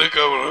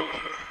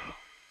இருக்கிறவர்கள்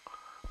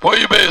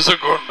பொய்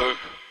பேசிக்கொண்டு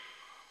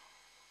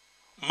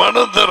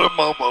மனம்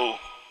திரும்பாமல்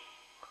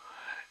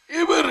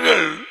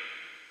இவர்கள்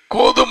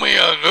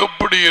கோதுமையாக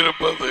எப்படி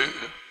இருப்பது?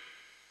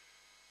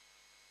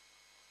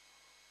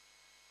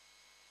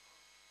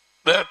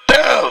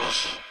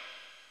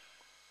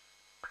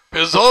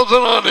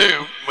 பிசாசனாலே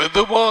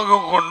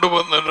மெதுவாக கொண்டு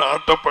வந்து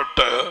நாட்டப்பட்ட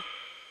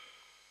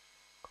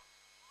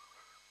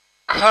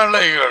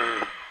களைகள்.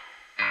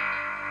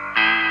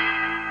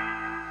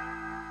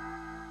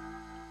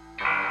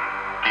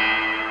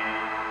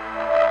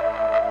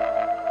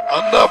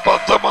 அந்த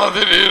 10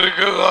 மாதிரி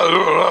இருக்கிறார்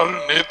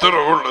நேத்திர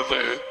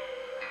உள்ளது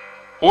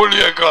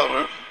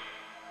ஊழியக்காரன்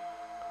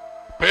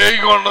பேய்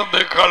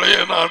கொண்டு களைய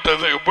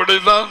நாட்டது.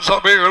 இப்படிதான்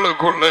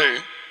சபைகளுக்குள்ளே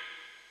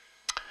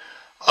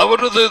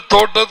அவரது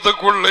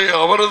தோட்டத்துக்குள்ளே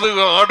அவரது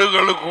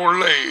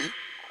ஆடுகளுக்குள்ளே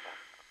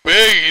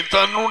பேய்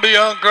தன்னுடைய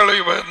ஆக்களை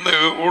வந்து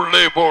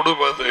உள்ளே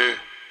போடுவது,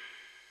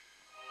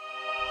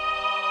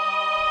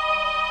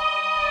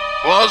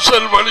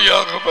 வாசல்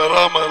வழியாக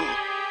பெறாமல்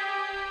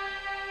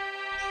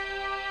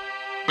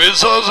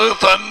பிசாசு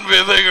தன்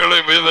விதைகளை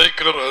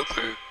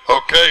விதைக்கிறது.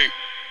 ஓகே,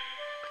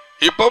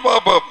 இப்ப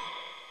பாப்போம்.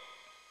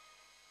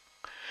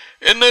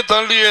 என்னை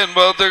தள்ளிய என்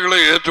வார்த்தைகளை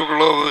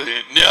ஏற்றுக்கொள்வது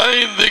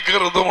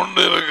நியாயந்திக்கிறது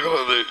ஒன்று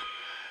இருக்கிறது.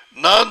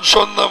 நான்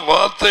சொன்ன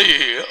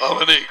வார்த்தையை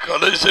அவனை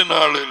கடைசி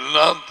நாளில்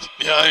நான்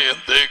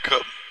நியாயம்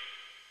தேக்கம்.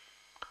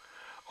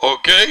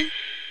 ஓகே,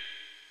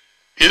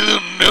 இது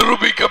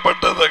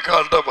நிரூபிக்கப்பட்டதை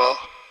காட்டவா?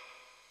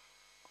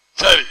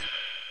 சரி,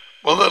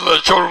 முதல்ல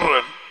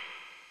சொல்றேன்.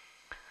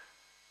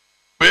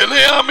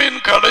 பிலேயாமின்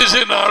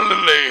கடைசி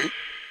நாளிலே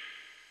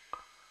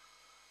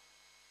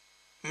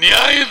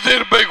நியாய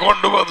தீர்ப்பை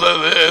கொண்டு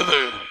வந்தது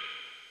எது?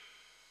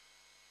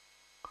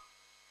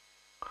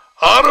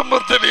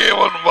 ஆரம்பத்திலேயே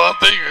அவன்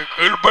வார்த்தைக்கு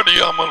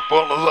கீழ்ப்படியாமல்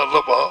போனது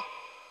அல்லவா?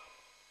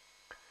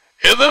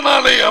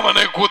 எதனாலே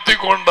அவனை குத்தி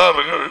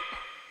கொண்டார்கள்?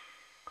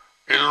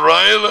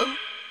 இஸ்ராயேல்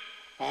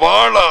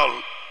வாளால்.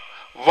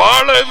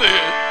 வாழது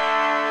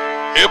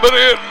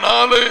எபிரேயர்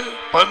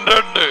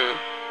 4:12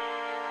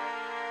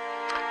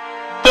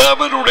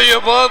 தேவனுடைய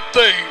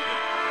வார்த்தை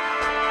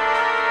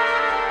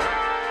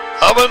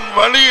அவன்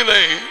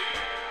வழியிலே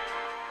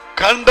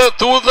கண்ட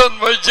தூதன்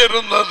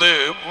வச்சிருந்தது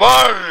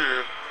வாழ்.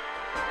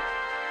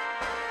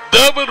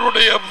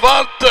 தேவனுடைய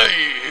வார்த்தை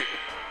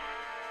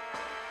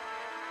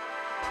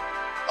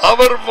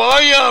அவர்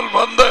வாயால்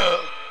வந்த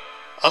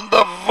அந்த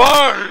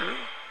வாழ்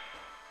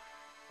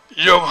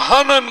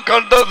யோகானன்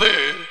கண்டது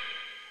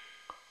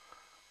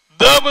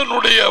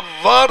தேவனுடைய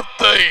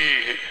வார்த்தை.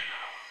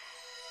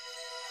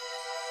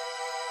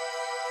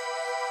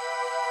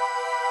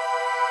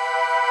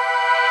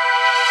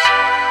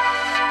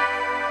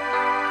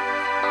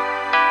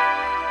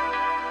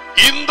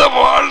 இந்த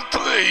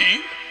வார்த்தை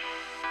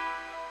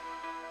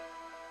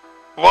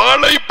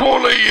வாளை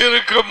போல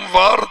இருக்கும்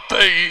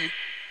வார்த்தை.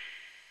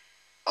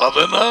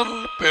 அதனால்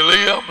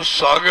பிலேயாம்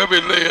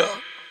சாகவில்லையா?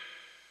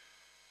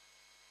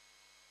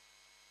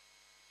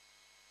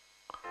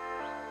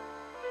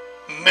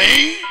 நீ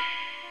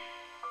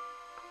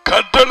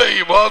கட்டளை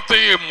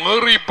வார்த்தையை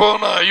மீறி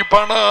போனாய்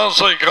பண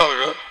ஆசைக்காக.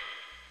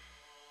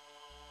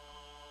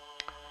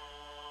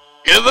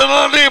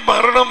 எதனாலே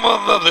மரணம்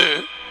வந்தது?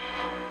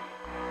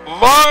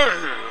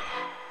 வாழ்.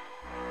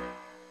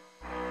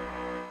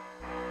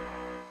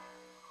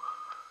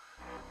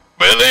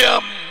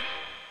 பிலேயாம்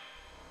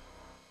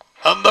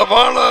அந்த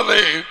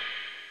வாளாலே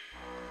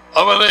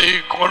அவனை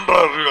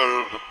கொன்றார்கள்.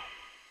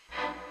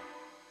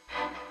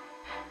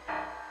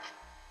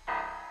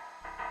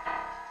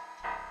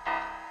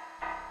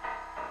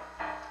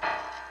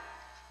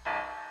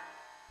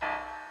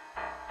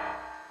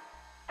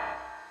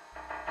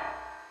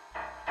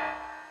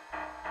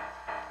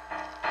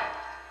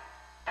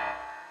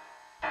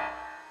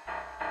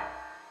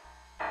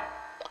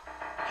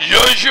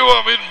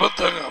 யோசுவாவின்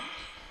புத்தகம்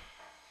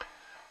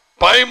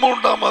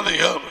 13ஆம்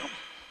அதிகாரம்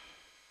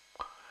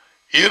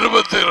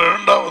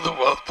 22வது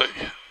வார்த்தை.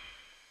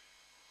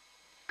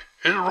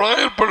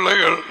 இஸ்ராயேல்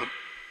பிள்ளைகள்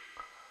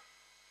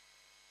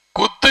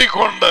குத்தி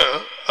கொண்ட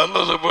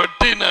அல்லது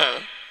வெட்டின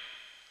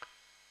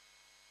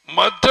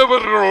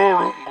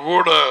மற்றவர்களோடும்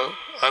கூட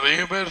அதிக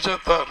பேர்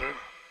செத்தார்கள்.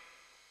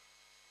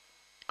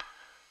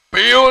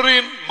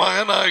 பெயோரின்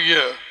மகனாகிய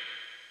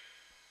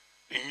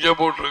இங்க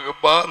போட்டிருக்கு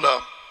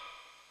பாலாம்,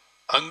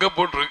 அங்க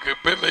போட்டிருக்கு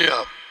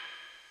பிலேயாம்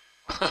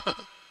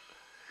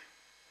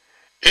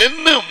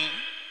என்னும்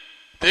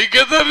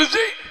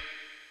திகதரிசி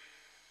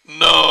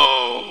நோ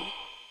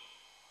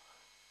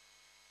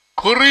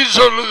குறி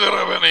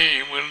சொல்லுகிறவனை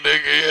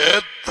இன்றைக்கு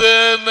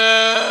எத்தனை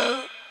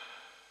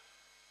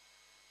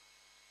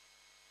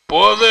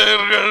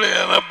போதையர்கள்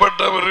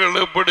எனப்பட்டவர்கள்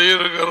எப்படி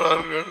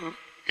இருக்கிறார்கள்?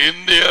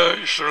 இந்தியா,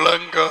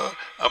 ஸ்ரீலங்கா,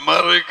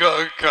 அமெரிக்கா,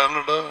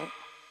 கனடா,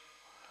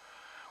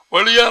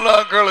 வெளியான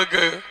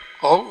ஆட்களுக்கு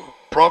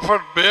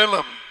ப்ராஃபட்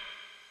பேலம்,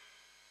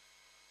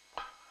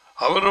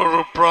 அவர்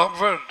ஒரு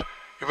ப்ராஃபட்,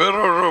 இவர்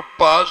ஒரு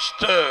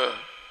பாஸ்டர்.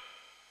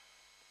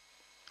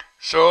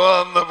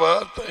 அந்த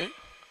வார்த்தை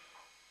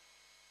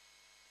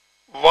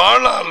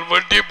வாளால்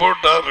வெட்டி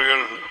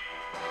போட்டார்கள்.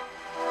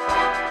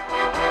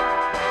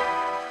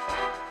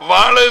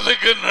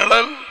 வாழதுக்கு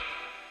நிழல்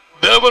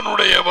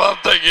தேவனுடைய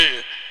வார்த்தைக்கு.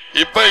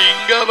 இப்ப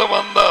இங்காத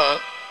வந்தா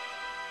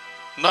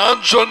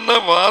நான் சொன்ன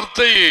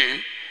வார்த்தையை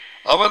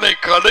அவனை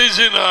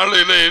கடைசி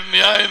நாளிலே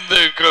நியாயம்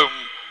தீர்க்கும்.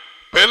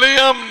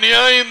 பெலியாம்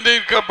நியாயம்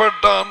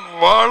தீர்க்கப்பட்டான்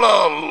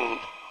வாளால்.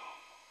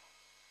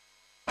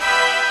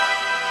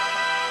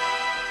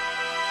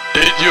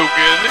 Did you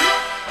get it?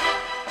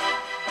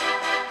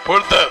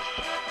 Put that.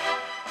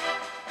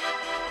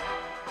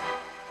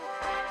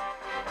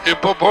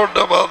 இப்ப போட்ட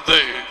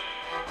வார்த்தை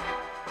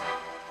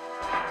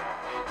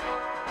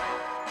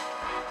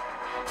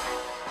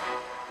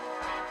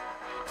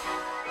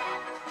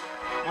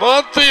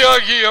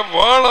வார்த்தையாகிய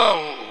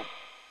வாளால்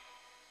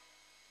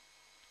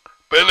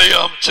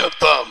பெலியாம்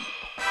செத்தான்.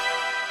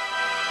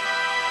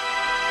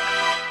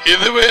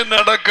 இதுவே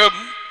நடக்கும்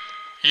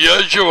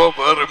யேசுவா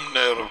வரும்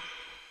நேரம்.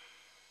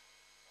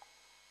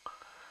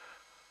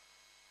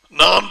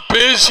 நான்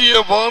பேசிய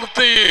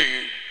வார்த்தையை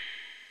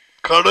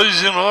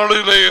கடைசி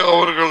நாளிலே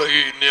அவர்களை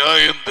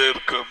நியாயம்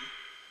தீர்க்கும்.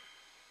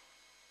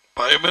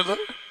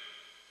 பயமில்லை.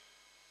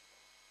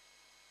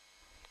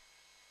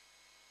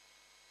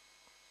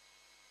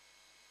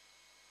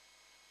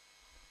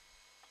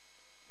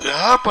 It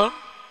happened.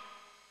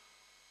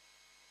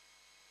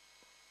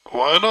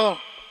 Why not?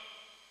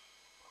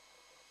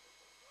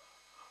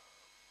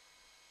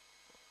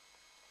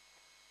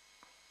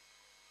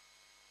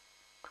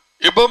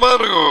 இப்ப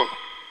பாருங்க,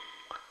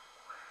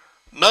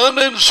 நான்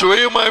என்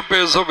சுயமாய்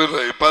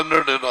பேசவில்லை.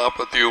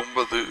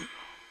 12:49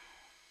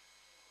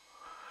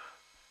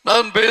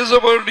 நான் பேச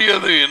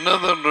வேண்டியது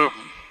என்னதென்றும்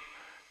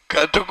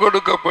கற்றுக்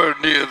கொடுக்க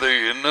வேண்டியது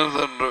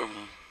என்னதென்றும்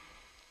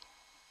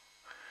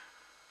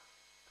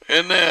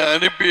என்னை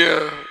அனுப்பிய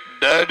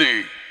டாடி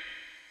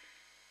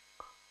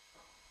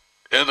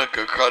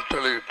எனக்கு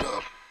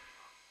கட்டளையிட்டார்.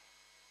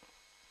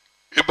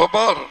 இப்ப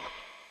பார்,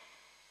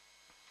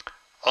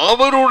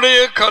 அவருடைய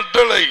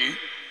கட்டளை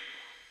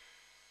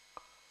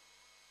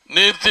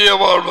நித்திய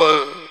வாழ்வு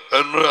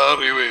என்று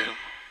அறிவேன்.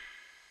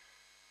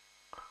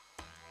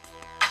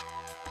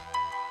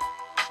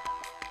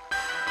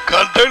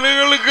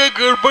 கட்டளைகளுக்கு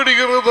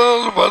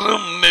கீழ்ப்படுகிறதால்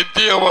வரும்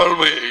நித்திய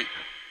வாழ்வை,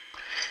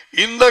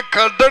 இந்த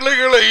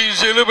கட்டளைகளை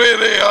சில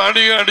பேரை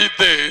ஆணி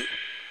அடித்து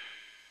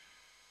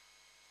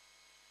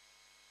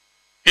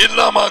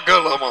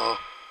இல்லாமக்கலாமா?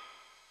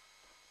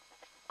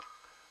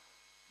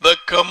 The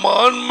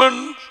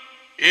commandment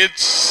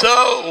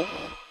itself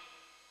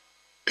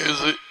is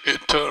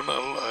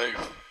eternal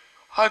life.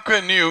 How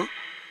can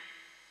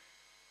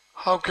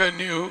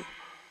you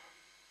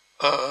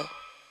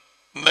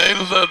nail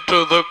that to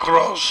the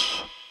cross?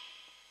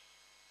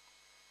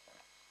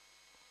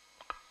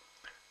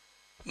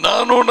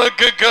 நான்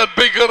உனக்கு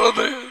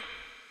கற்பிக்கிறது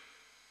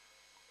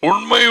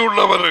உண்மை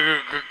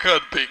உள்ளவர்களுக்கு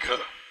கற்பிக்க.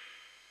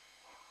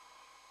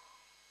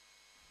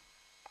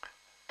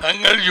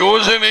 தங்கள்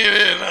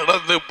யோசனையிலே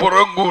நடந்து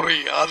புறங்கூறி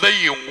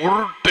அதையும்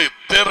உருட்டு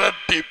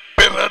திரட்டி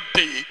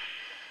பிரட்டி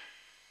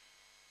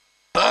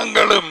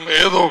தாங்களும்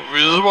ஏதோ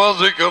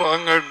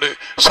விசுவாசிக்கிறாங்க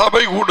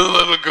சபை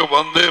கூடுதலுக்கு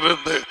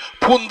வந்திருந்து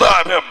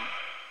புந்தாரம்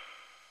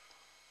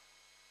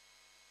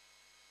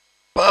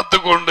பார்த்து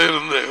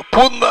கொண்டிருந்து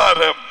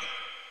புந்தாரம்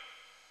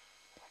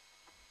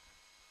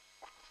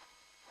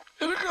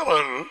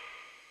இருக்கிறார்கள்.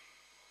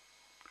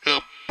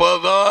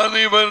 எப்பதான்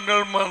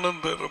இவர்கள்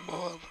மனம்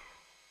திரும்புவார்?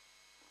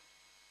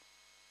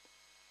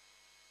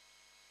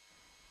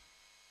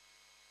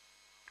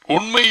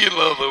 உண்மை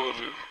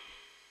இல்லாதவர்கள்.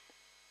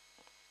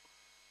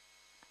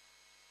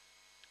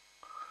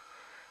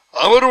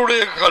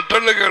 அவருடைய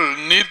கட்டளைகள்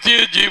நித்திய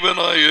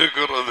ஜீவனாய்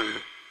இருக்கிறது.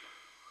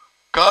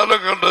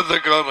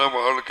 காலகட்டத்துக்கான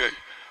வாழ்க்கை,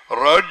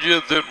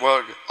 ராஜ்யத்தின்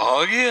வாழ்க்கை.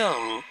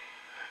 ஆகையால்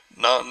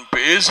நான்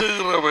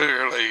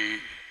பேசுகிறவர்களை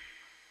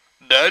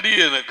டாடி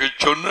எனக்கு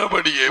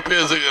சொன்னபடியே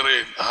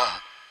பேசுகிறேன்.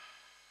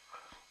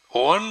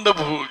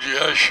 Wonderful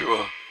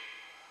Joshua.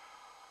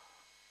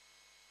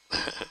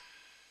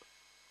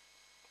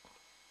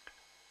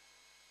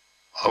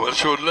 அவர்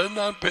சொல்ல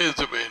நான்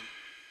பேசுவேன்.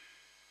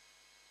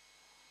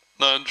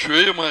 நான்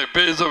சுயமாய்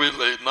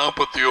பேசவில்லை.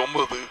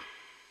 49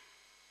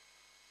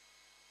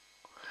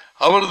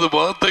 அவரது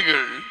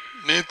வார்த்தைகள்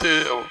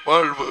நித்திய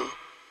வாழ்வு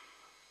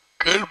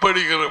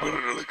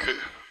கீழ்ப்படுகிறவர்களுக்கு.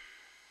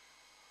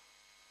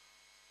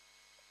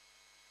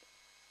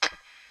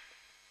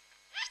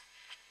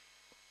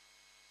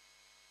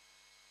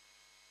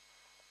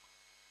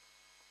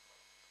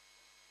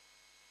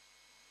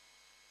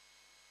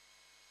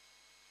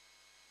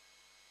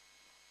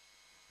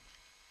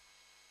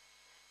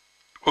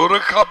 ஒரு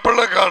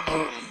கப்பலை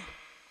காட்டுறேன்.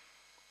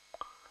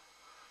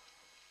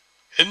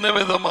 என்ன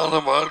விதமான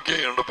வாழ்க்கை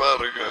என்று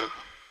பாருங்க.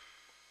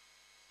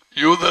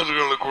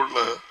 யூதர்களுக்குள்ள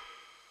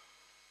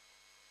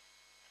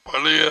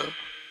பழைய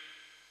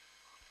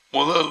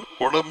முதல்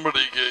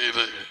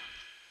உடன்படிக்கையிலே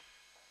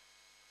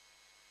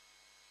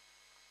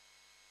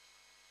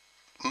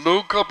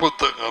லூக்கா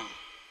புத்தகம்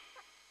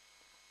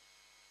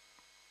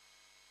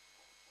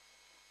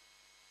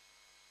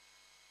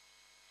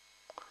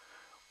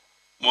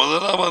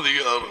 1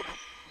 அதிகாரம்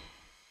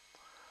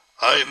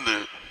 5.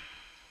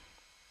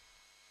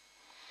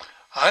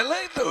 I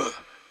like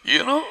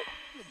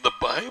the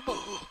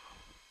Bible.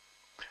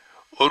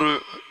 ஒரு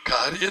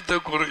காரியத்தை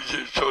குறித்து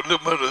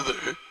சொல்லும் பொழுது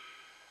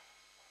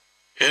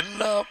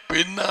என்ன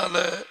பின்னால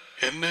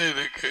என்ன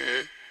இருக்கு,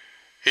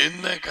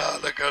 என்ன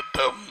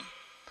காலகட்டம்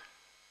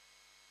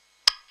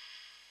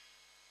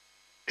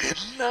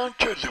எல்லாம்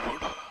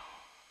சொல்லிவிடும்.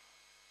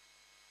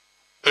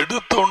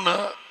 எடுத்தோன்னா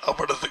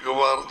அப்படத்துக்கு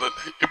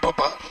வாரதில்லை. இப்ப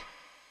பார்,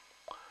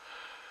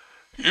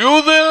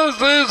 யூதேய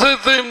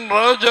தேசத்தின்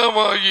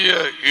ராஜாவாகிய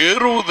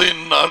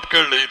ஏரோதின்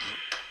நாட்களில்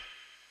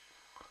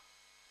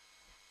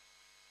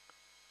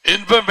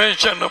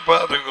இன்ஃபர்மேஷன்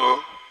பாருங்க.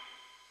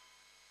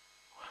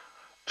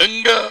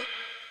 எங்க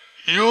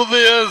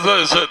யூதேய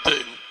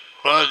தேசத்தின்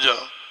ராஜா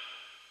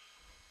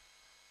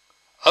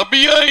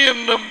அபியா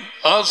என்னும்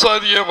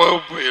ஆசாரிய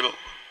வகுப்பில்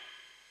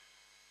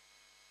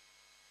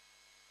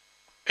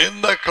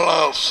இந்த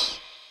கிளாஸ்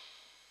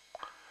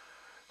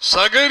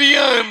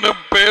சகரியா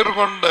என்னும் பெயர்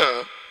கொண்ட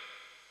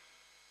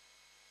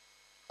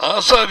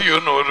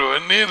ஆசாரியன்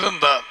ஒருவன்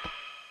இருந்தான்.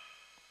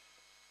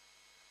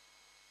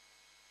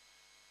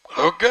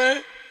 ஓகே,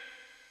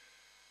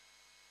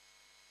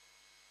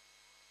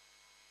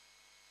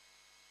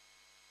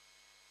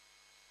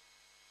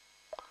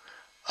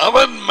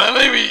 அவன்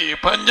மனைவி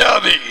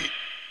பஞ்சாதி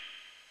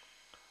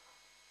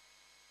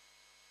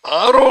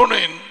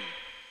ஆரோனின்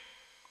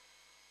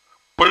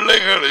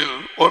பிள்ளைகளில்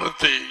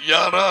ஒருத்தி.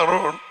 யார்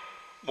ஆரோன்?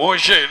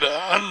 மோசேட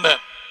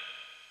அண்ணன்.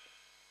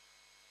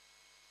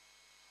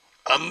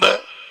 அந்த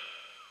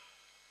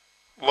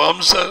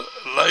வம்ச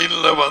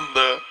லைன்ல வந்த.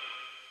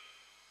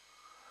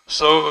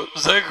 So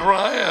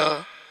Zechariah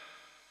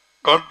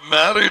got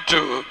married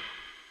to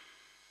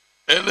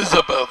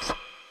Elizabeth.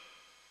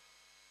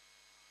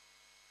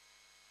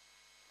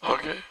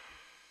 Okay,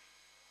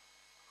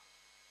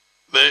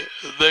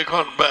 they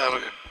got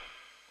married.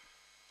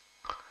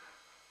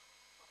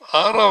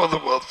 ஆறாவது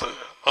பார்த்து,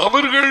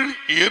 அவர்கள்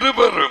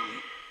இருவரும்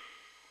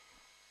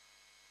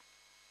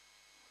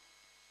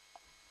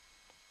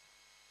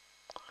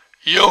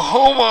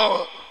யெகோவா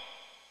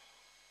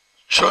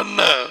சொன்ன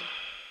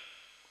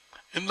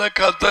இந்த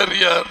கர்த்தர்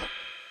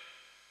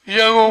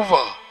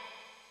யெகோவா.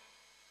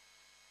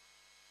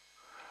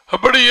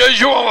 அப்படி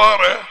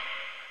யெகோவார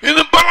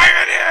இது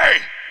பலகனே.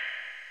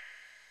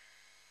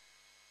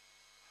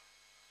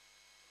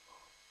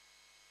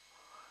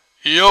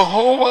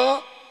 யெகோவா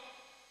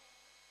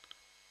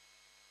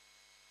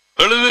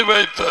எழுதி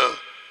வைத்த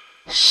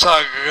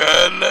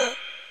சகல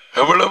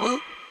எவ்வளவு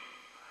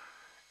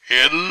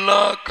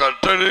எல்லா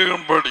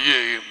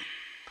கட்டளைகளின்படியையும்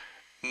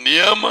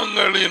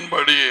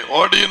நியமங்களின்படியே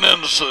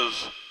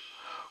ஆர்டினன்சஸ்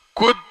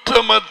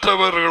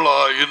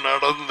குற்றமற்றவர்களாய்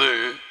நடந்து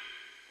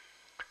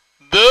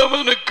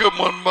தேவனுக்கு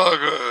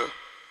முன்பாக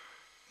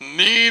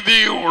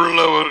நீதி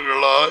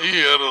உள்ளவர்களாய்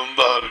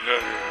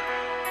இருந்தார்கள்.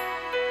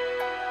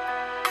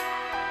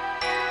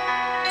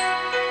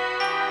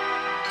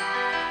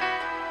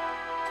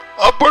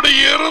 அப்படி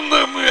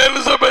இருந்தும்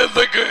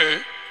எலிசபெத்துக்கு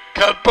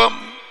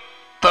கற்பம்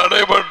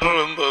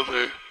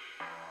தடைபட்டிருந்தது.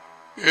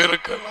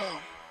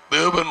 இருக்கலாம்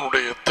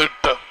தேவனுடைய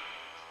திட்டம்.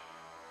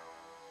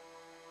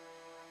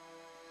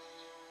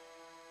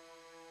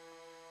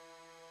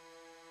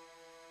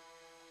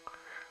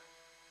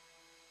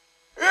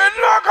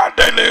 எல்லா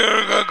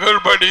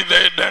கட்டளைகள் படித்த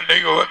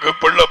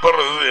பிள்ளை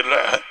பிறகு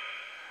இல்லை.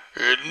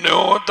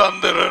 இன்னும்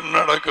தந்திரம்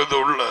நடக்குது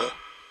உள்ள.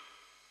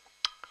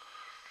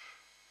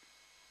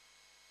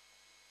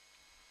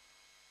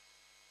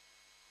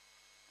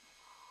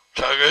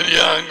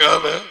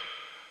 சகரியாங்கால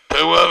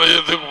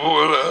தேவாலயத்துக்கு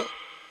போகிற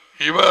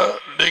இவ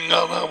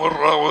டிங்கான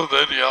வர்றாவோ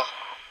தெரியா.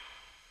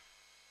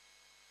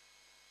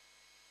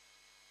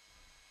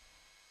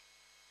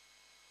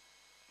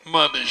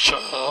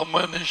 மனுஷா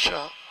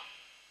மனுஷா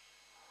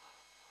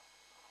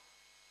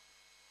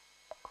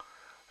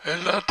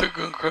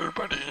எல்லாத்துக்கும்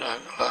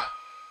கீழ்படினாங்களா?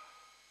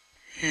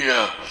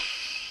 எஸ்.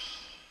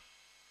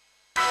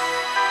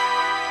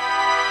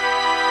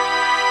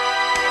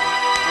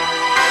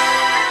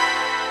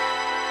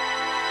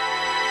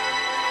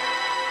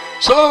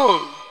 So,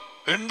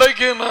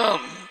 இன்றைக்கு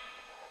நான்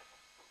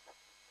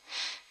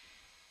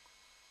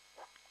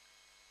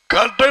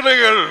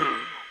கட்டளைகள்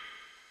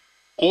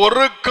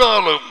ஒரு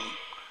காலம்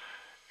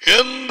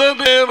எந்த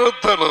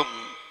நேரத்திலும்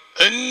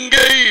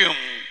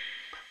எங்கேயும்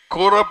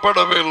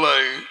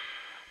கூறப்படவில்லை.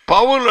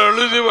 பவுல்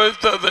எழுதி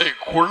வைத்ததை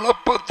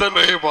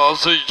குழப்பத்திலே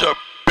வாசித்த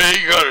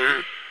பேய்கள்,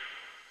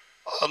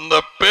 அந்த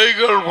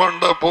பேய்கள்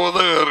கொண்ட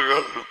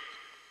போதகர்கள்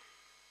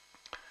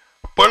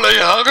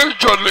பிழையாக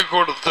சொல்லிக்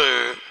கொடுத்து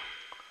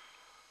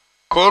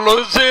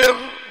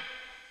கொலோசியர்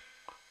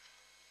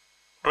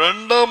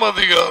 2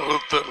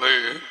 அதிகாரத்திலே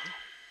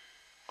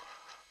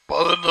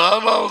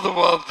 14வது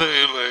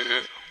வார்த்தையிலே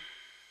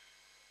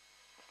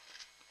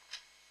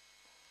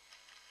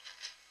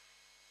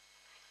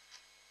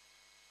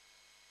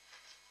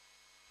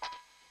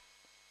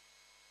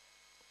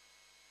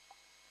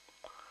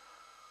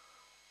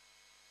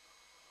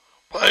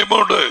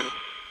வாய்மூடு.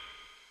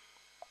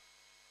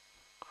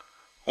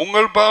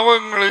 உங்கள்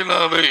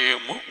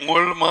பாவங்களினாலேயும்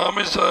உங்கள்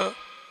மாமிச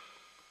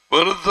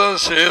விருத்த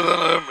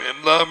சேதனம்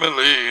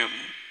இல்லாமலேயும்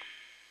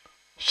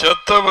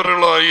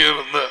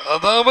செத்தவர்களாயிருந்த,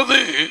 அதாவது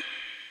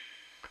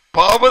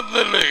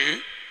பாவத்திலே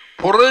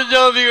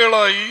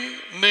புறஜாதிகளாய்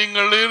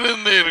நீங்கள்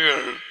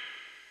இருந்தீர்கள்.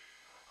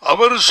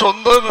 அவர்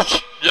சொந்த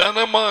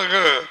ஜனமாக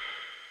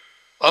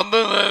அந்த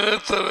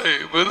நேரத்திலே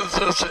விருத்த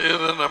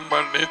சேதனம்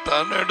பண்ணி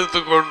தான்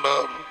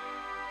எடுத்துக்கொண்டார்.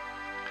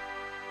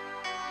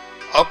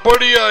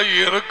 அப்படியாய்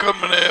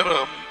இருக்கும்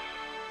நேரம்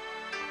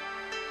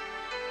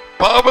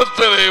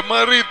பாவத்திலே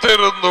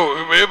மறித்திருந்தோம்.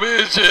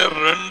 எபேசியர்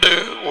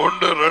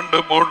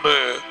 2:1-2-3,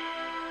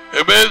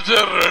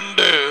 எபேசியர்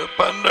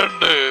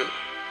 2:12.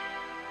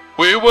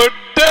 We were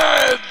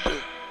dead.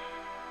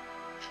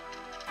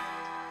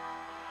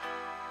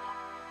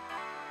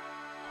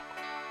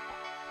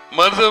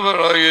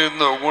 மருதவராக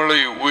இருந்த உங்களை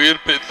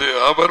உயிர்ப்பித்து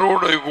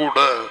அவரோடு கூட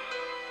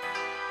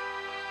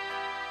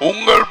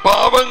உங்கள்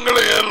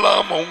பாவங்களை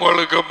எல்லாம்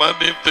உங்களுக்கு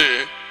மன்னித்து,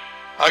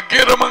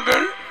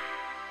 அக்கிரமங்கள்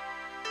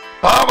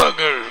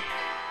பாவங்கள்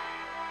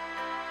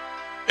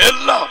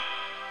எல்லாம்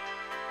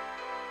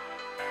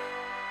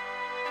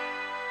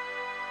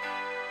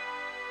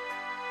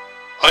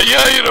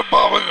ஐயாயிரம்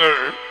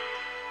பாவங்கள்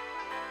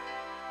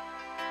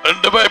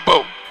 2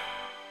 வைப்போம்.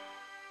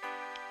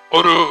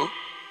 ஒரு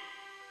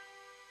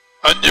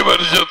 5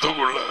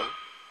 வருஷத்துக்குள்ள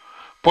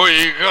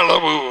போய்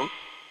களவு,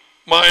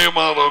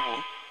 மாயமாலம்,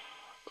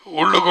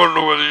 உள்ளு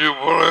கொண்டு வலிச்சு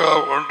புறகா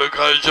கொண்டு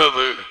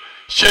காய்ச்சது,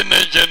 சின்ன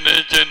சின்ன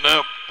சின்ன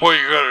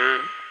பொய்கள்.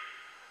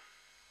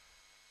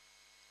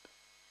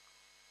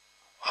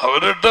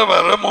 அவர்கிட்ட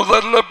வர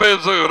முதல்ல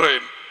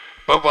பேசுகிறேன்.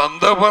 இப்ப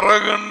வந்த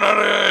பிறகு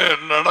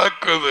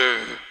நடக்குது.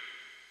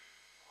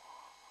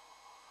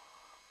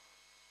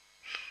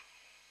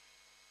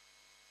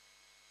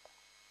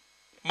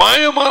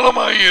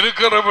 மாயமானமாய்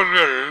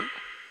இருக்கிறவர்கள்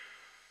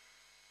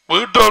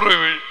வீட்டோரு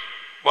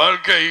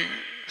வாழ்க்கை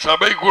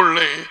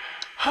சபைக்குள்ளே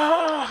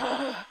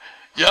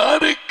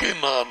யாருக்கு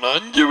நான்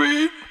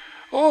அஞ்சுவேன்?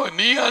 ஓ,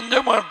 நீ அஞ்ச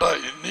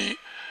மாட்டாய், நீ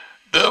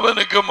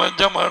தேவனுக்கு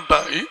மஞ்ச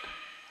மாட்டாய்,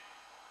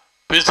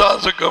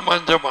 பிசாசுக்கு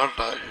மஞ்ச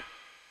மாட்டாய்.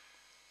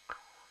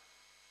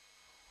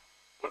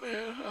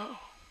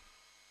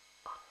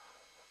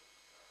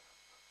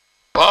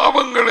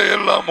 பாவங்களை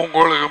எல்லாம்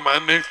உங்களுக்கு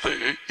மன்னித்து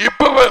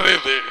இப்ப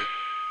வருது,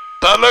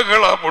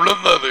 தலைகளா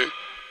விழுந்தது.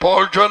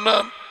 போல்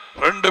சொன்னான்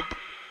 2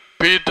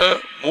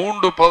 பீட்டர்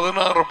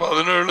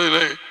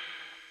 3:16-17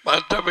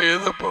 மற்ற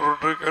வேத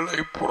பொருட்களை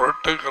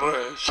புரட்டுகிற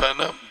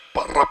சனம்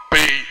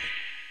பரப்பை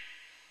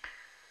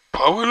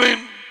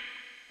பவுலின்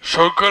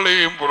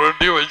சொற்களையும்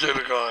புரட்டி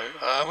வச்சிருக்காய்.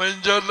 அவன்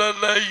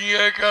சொல்லல, இங்க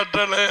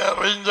கட்டளை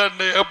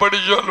அறிஞ்சண்டை எப்படி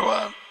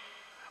சொல்லுவான்?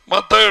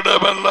 மற்ற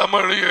இடமெல்லாம்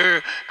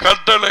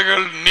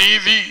கட்டளைகள்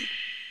நீதி,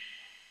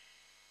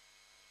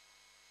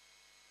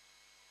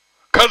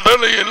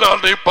 கட்டளை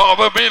இல்லாத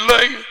பாவம்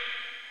இல்லை.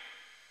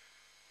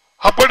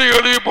 அப்படி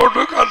எழுதி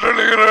போட்டு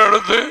கட்டளைகளை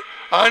எடுத்து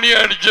ஆணி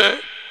அடிச்ச,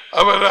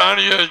 அவர்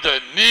ஆணி அடிச்ச,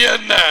 நீ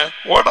என்ன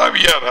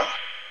ஓடாவியாரா?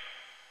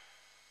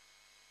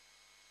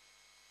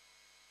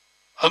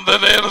 அந்த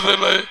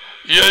நேரத்தில்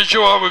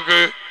இயேசுவாவுக்கு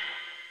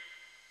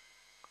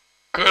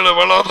கீழே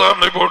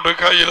வளர்த்தாண்டை போட்டு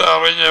கையில்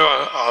அரைஞ்ச,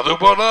 அது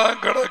போல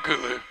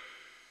கிடக்குது.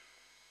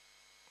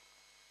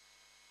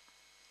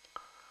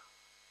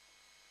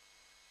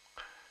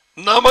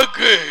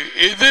 நமக்கு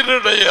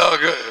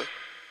எதிரடையாக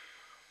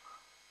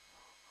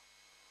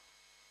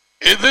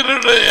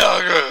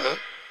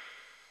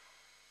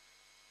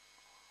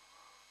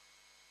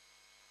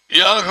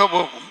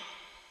யாகவும்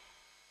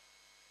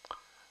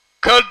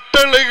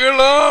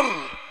கட்டளைகளால்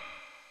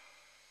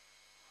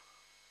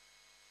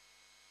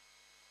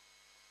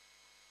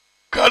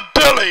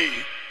கட்டளை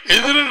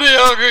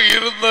எதிரடையாக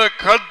இருந்த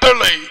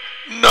கட்டளை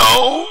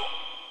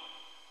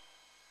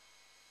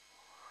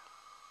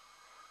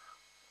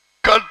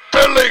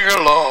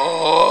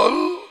கட்டளைகளால்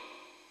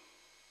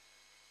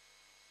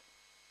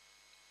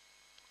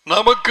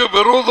நமக்கு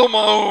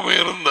விரோதமாகவும்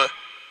இருந்த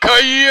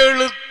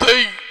கையெழுத்தை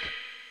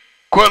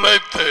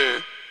கொலைத்து,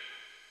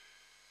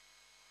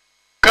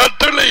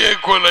 கட்டளையை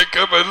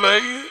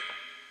கொலைக்கவில்லை.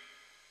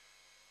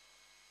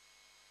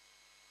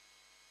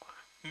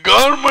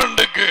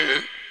 கவர்மெண்ட்டுக்கு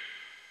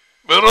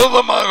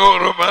விரோதமாக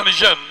ஒரு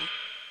மனுஷன்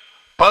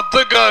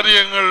 10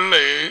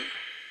 காரியங்களிலே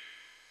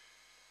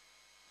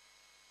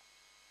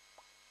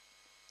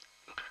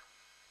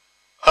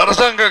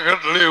அரசாங்க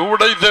கட்டளை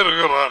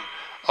உடைத்திருக்கிறான்.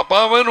 அப்ப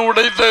அவன்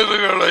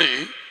உடைத்ததுகளை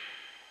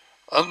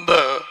அந்த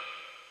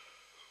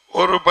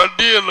ஒரு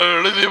பட்டியலை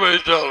எழுதி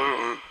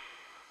வைத்தார்கள்.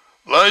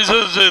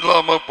 லைசன்ஸ்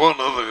இல்லாம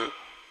போனது,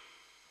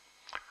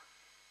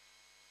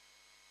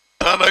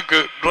 தனக்கு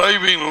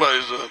டிரைவிங்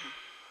லைசன்ஸ்,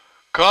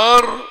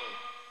 கார்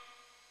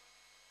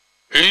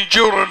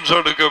இன்சூரன்ஸ்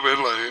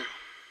எடுக்கவில்லை,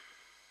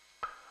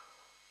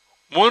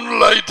 முன்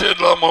லைட்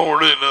இல்லாம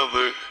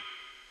ஓடினது.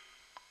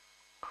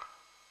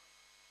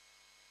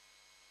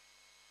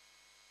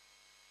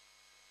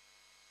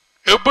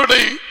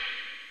 எப்படி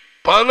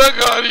பல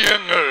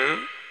காரியங்கள்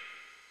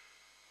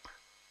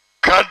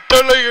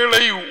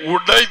கட்டளைகளை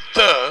உடைத்த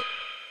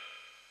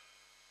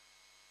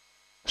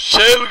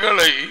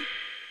செயல்களை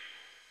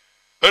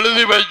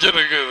எழுதி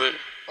வச்சிருக்குது.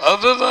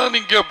 அதுதான்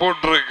இங்க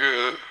போட்டிருக்கு.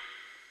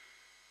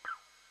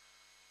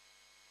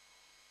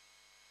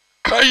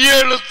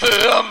 கையெழுத்து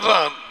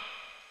அதுதான்.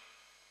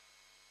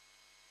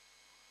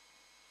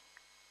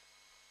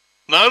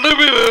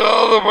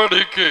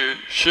 நடுவில்லாதபடிக்கு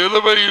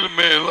சிலுவையில்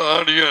மேல்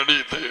ஆடி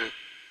அடித்து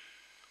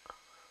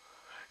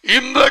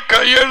இந்த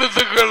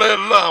கையெழுத்துக்கள்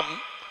எல்லாம்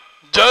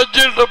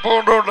ஜட்ஜிட்ட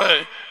போன்ற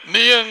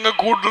நீ எங்க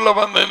கூட்டுல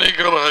வந்து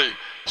நிற்கிறாய்,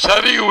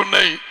 சரி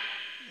உன்னை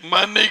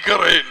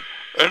மன்னிக்கிறேன்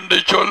என்று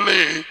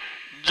சொல்லி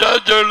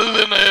ஜட்ஜ்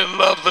எழுதின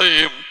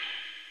எல்லாத்தையும்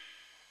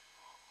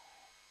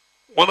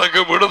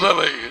உனக்கு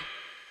விடுதலை.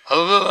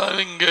 அதுதான்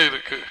இங்க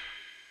இருக்கு.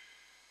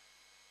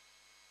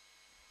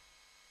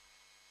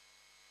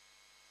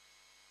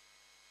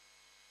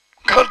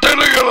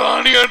 கட்டளைகள்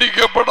ஆணி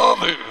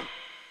அடிக்கப்படாது.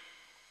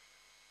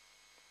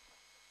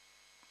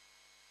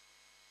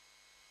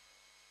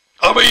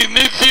 அவை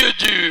நித்திய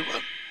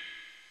ஜீவன்.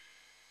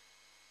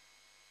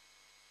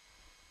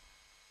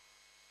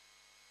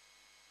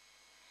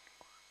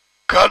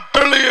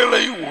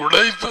 கட்டளைகளை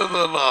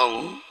உடைத்ததனால்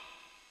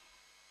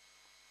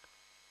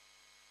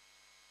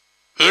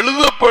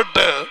எழுதப்பட்ட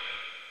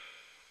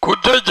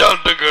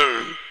குற்றச்சாட்டுகள்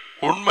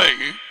உண்மை,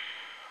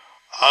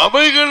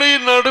 அவைகளை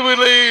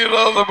நடுவிலே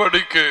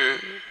இராதபடிக்கு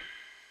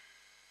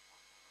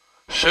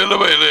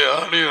சிலுவையிலே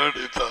ஆணி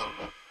அடித்தார்.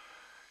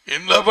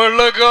 இந்த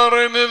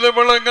வெள்ளக்காரன் இது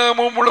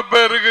விளங்காம முழு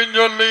பேருக்கும்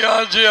சொல்லி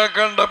ஆசியா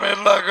கண்டம்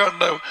எல்லா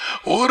கண்டம்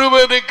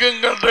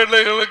ஒருவனுக்கும்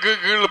கட்டளைகளுக்கு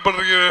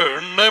கீழ்படுகிற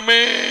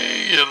எண்ணமே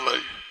இல்லை.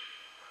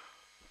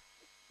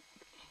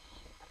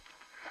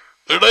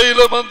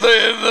 இடையில வந்த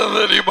என்ன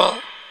தெரியுமா,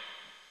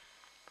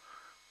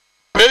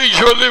 பேய்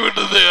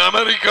சொல்லிவிட்டது.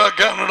 அமெரிக்கா,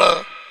 கனடா,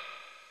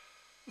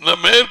 இந்த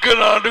மேற்கு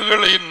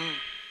நாடுகளின்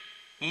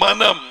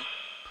மனம்,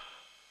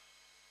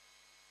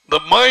 the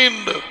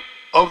mind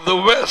of the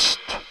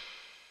west,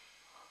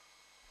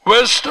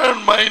 western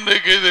mind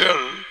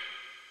இதுகள்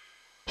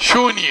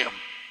சூன்யம்.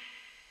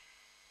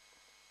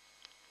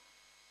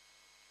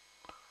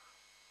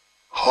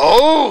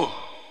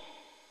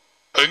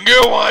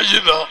 எங்கேயோ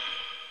வாசிதான்.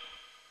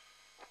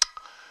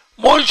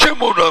 மோச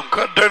மூலம்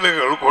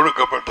கட்டளைகள்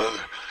கொடுக்கப்பட்டது.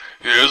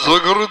 இயேசு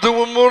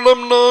கிறிஸ்துவின்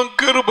மூலம் நாம்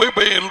கிருபை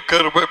மேல்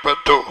கிருபை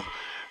பெற்றோம்.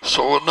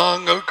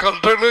 நாங்கள்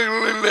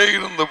கட்டளைகளிலே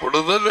இருந்து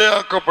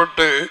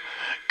விடுதலையாக்கப்பட்டு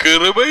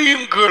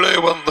கிருபையின் கீழே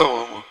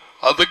வந்தோம்.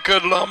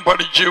 அதுக்கெல்லாம்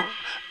படிச்சு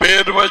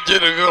பேர்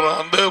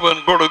வச்சிருக்கிறான்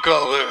தேவன்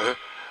கொடுக்காத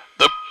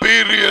the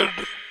period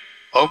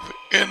of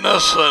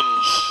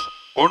innocence,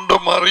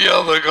 ஒன்றும்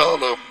அறியாத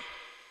காலம்.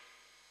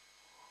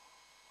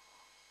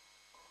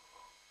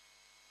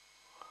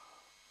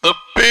 The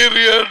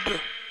period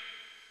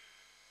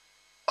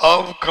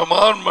of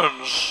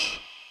commandments.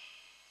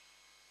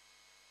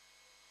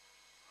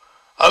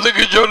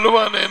 அதுக்கு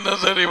சொல்லுவான் என்ன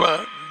தெரியுமா,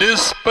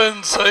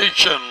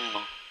 dispensation.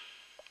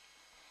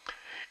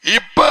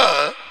 இப்ப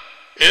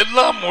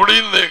எல்லாம்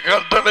முடிந்து,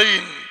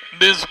 கட்டளையின்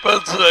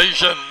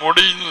dispensation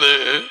முடிந்து,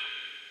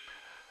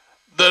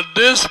 the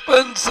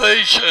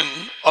dispensation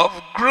of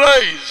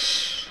grace.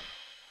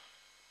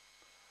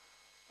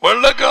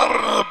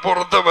 வெள்ளக்காரனை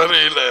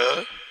பொறுத்தவரையில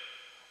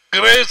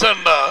கிரேஸ்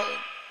அண்டா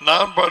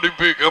நான்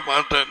படிப்பிக்க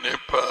மாட்டேன்.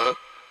 இப்ப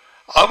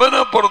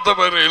அவனை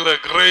பொறுத்தவரையில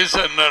கிரேஸ்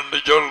என்னன்னு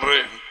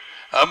சொல்றேன்.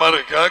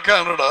 அமெரிக்கா,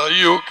 கனடா,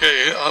 யூகே,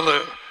 அது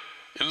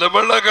இந்த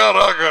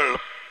வெள்ளக்காரர்கள்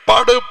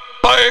படு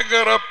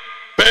பயங்கர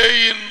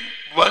பேயின்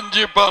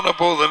வஞ்சிப்பான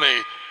போதனை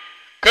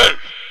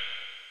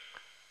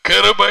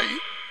கிருபை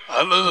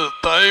அல்லது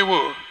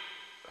தயவு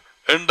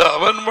என்று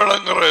அவன்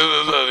வழங்குறது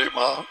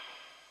தெரியுமா?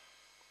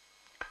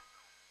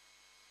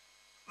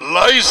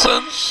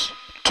 லைசன்ஸ்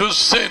டு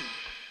சின்.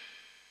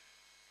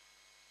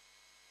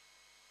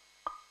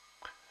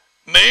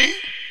 நீ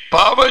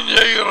பாவம்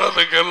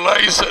செய்கிறதுக்கு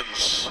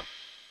லைசன்ஸ்,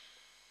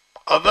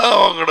 அதான்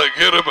அவங்களோட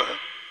கிருபை.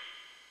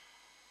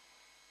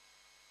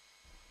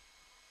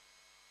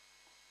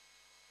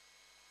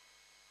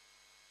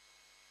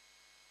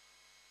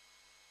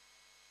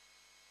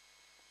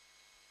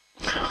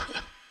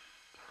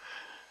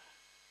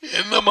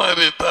 என்ன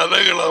மாதிரி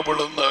தலைகளா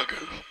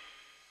விழுந்தார்கள்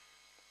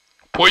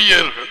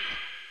பொய்யர்கள்,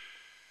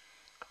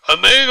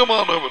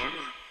 அநேகமானவர்கள்.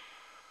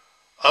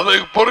 அதை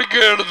பொறுக்க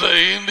எடுத்த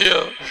இந்தியா,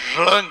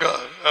 ஸ்ரீலங்கா,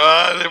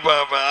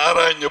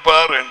 ஆராய்ஞ்சு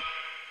பாரு.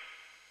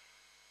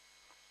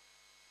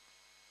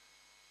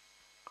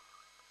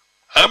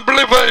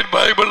 ஆம்பிளிஃபைட்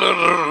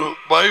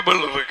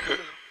பைபிள் இருக்கு.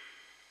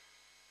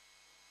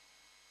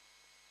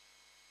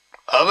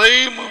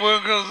 அதையும்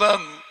இவர்கள்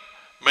தான்,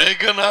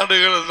 மேற்க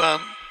நாடுகள்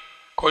தான்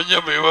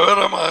கொஞ்சம்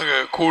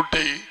விவரமாக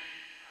கூட்டி,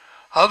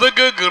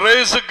 அதுக்கு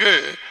கிரேஸுக்கு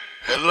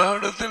எல்லா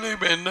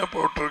இடத்திலையும் என்ன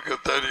போட்டிருக்கு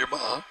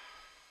தெரியுமா?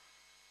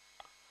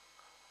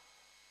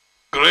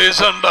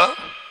 கிரேஸ் அண்டா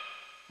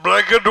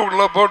பிராக்கெட்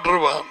உள்ள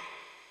போட்டுருவான்,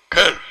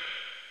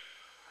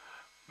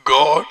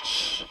 God's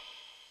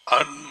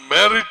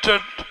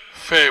unmerited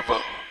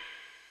favor.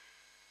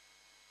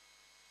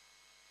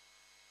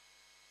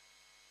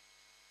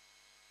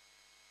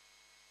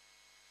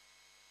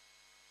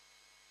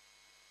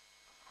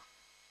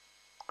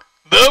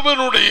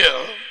 தேவனுடைய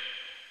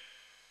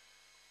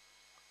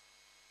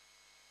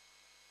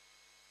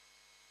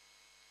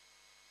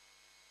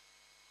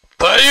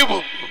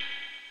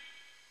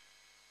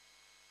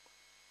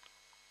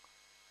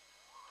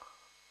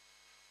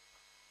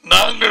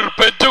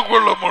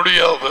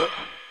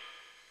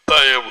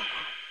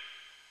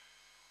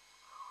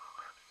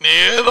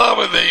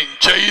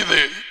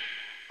செய்து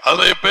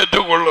அதை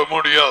பெற்றுக்கொள்ள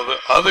முடியாது.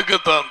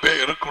 அதுக்குத்தான்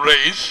பேர்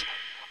கிரேஸ்,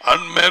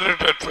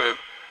 அன்மெரிட்டட்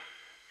ஃபேவர்.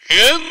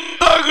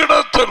 எந்த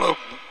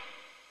இடத்திலும்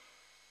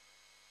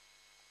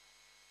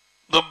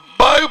the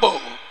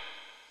Bible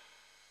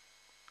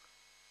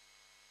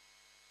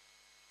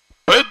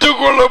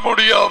பெற்றுக்கொள்ள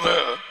முடியாத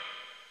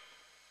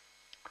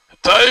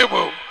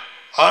தயவு,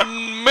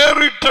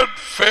 unmerited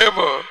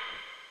favor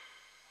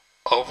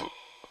of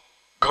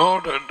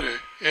God என்று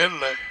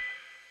இல்லை.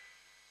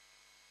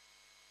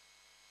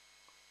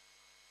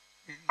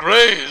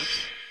 Grace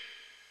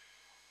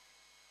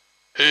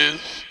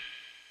is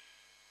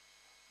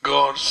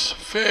God's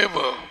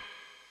favor.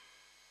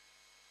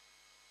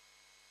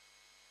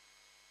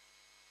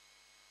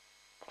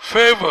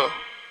 Favor,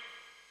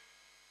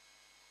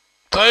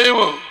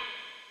 தயவு.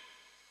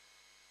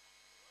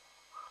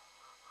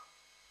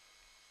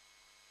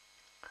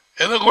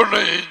 எனக்கு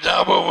ஒன்று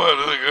ஞாபகம்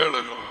வருது,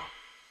 கேளுங்க.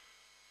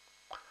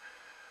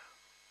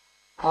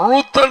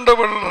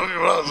 ரூத்தண்டவள்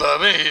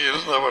இருக்கிறாரே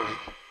இருந்தவள்.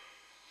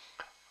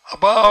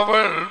 அப்ப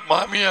அவள்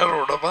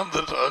மாமியாரோட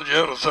வந்துட்டாள்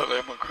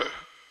எருசலேமுக்கு.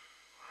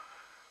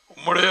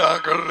 உம்முடைய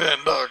ஆக்கள்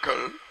என்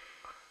ஆக்கள்,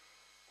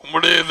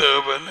 உம்முடைய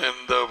தேவன்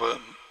என்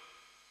தேவன்,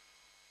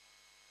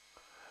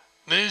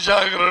 நீ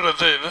சாகிற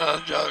இடத்தை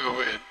நான்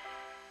சாகுவேன்.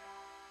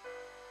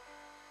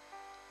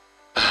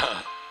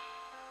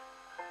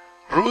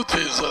 Ruth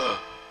is a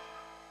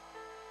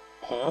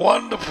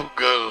wonderful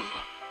girl.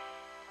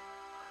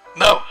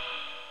 Now,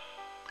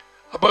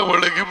 அப்ப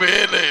அவளுக்கு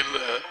வேலை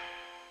இல்லை.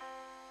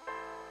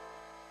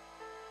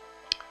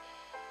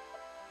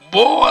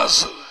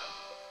 போவாஸ்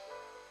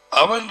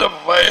அவன்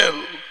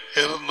வயல்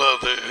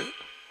இருந்தது.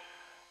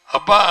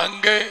 அப்ப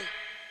அங்கே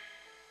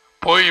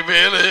போய்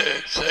வேலை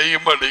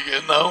செய்யும்படி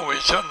நான்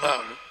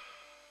சொன்னாள்.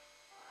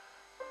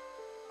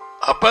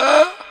 அப்ப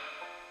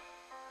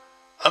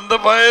அந்த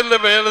வயல்ல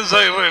வேலை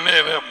செய்கிற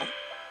நேரம்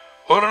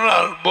ஒரு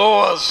நாள்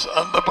போவாஸ்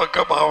அந்த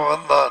பக்கமாக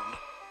வந்தான்.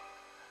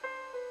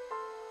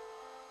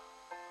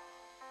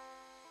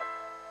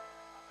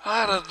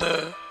 யார் அந்த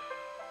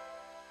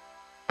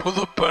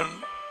புதுப்பெண்?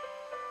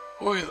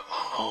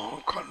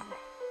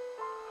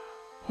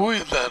 Who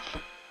is that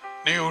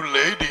new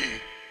lady?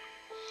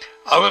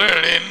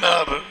 அவர்கள்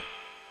என்னார்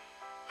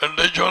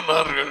என்று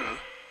சொன்னார்கள்.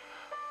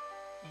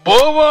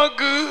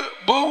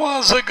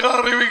 போவாசுக்கு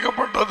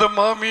அறிவிக்கப்பட்டது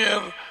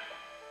மாமியார்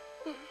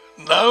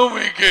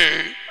நகோமிக்கு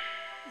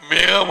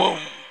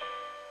மிகவும்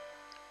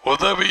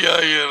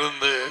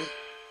உதவியாயிருந்து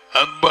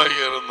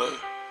அன்பாயிருந்து.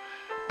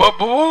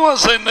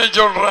 போவாஸ் என்ன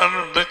சொல்றான்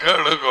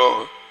கேளுங்கோ.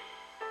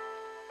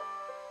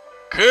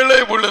 கீழே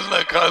விழுந்த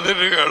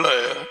கதிர்களை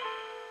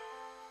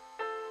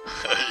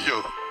ஐயோ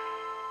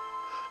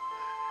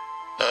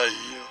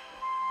ஐயோ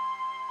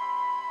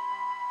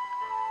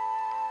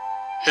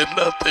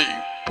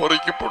எல்லாத்தையும்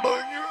பொறுக்கி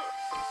போடாங்க.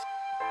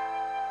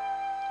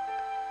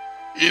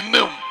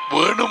 இன்னும்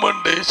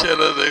வேணுமண்டே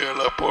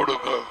சிலதைகளை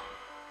போடுங்க.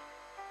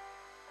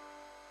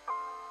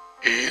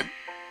 ஏன்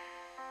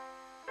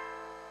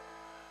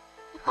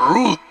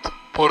ரூத்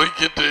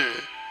பொறுக்கிட்டு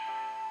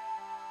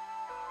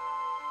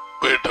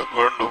வீட்டை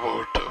கொண்டு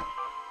போகட்டும்.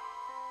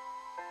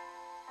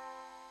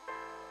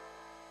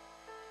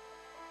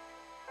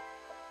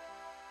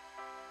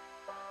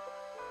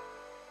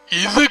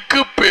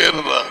 இதுக்கு பேர்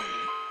தான்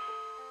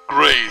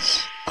கிரேஸ்,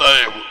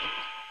 தயவு.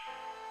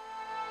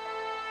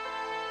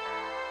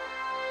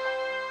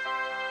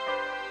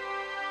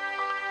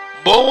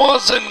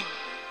 போவாசின்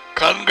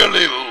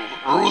கண்களில்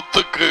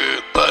ரூத்துக்கு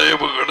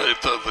தயவு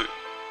கிடைத்தது.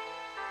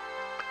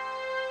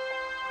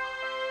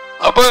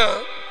 அப்ப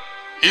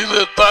இது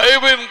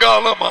தயவின்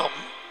காலமாம்.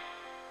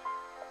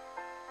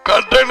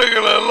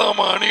 கட்டளைகள்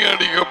எல்லாம் அணி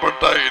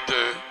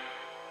அடிக்கப்பட்டாயிட்டு.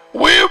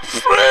 We are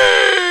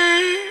free.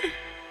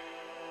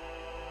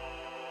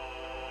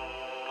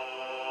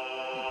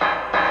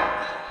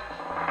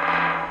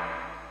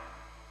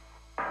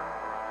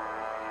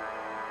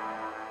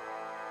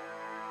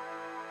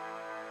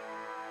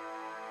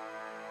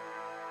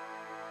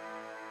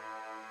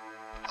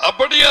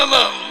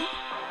 அப்படியானால்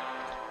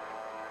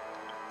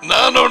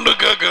நான் ஒன்று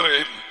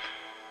கேட்கிறேன்.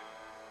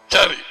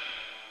 சரி,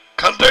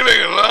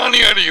 கட்டளைகள் ஆணி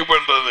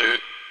அடிக்கப்பட்டது.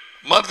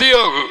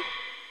 மத்தியாகு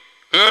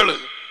 7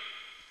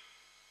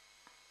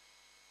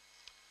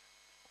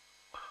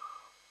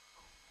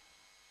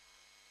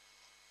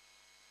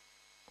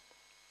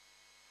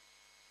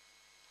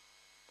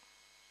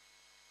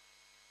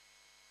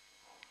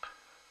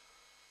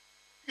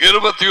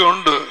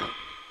 21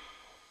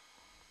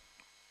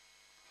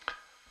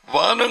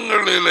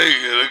 வானங்களிலே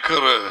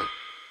இருக்கிற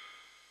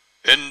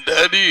என்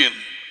டேடியின்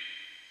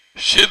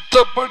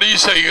சித்தப்படி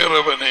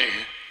செய்கிறவனே.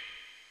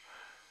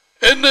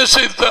 என்ன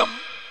சித்தம்?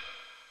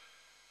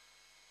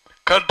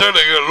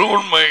 கட்டளைகள்,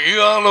 உண்மை,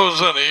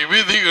 ஆலோசனை,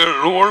 விதிகள்,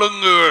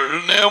 ஒழுங்குகள்,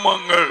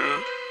 நியமங்கள்,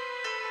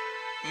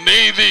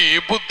 நீதி,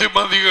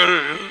 புத்திமதிகள்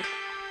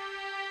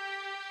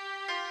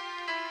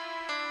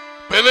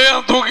பிழையா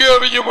தூக்கி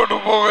அறிஞ்சப்பட்டு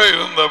போக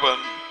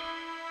இருந்தவன்.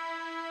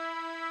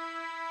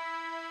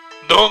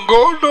 Don't go,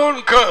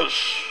 don't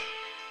curse.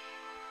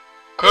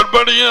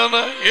 கற்படியான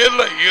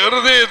இல்லை,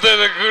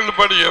 இருதயத்தை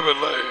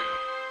கீழ்படியவில்லை.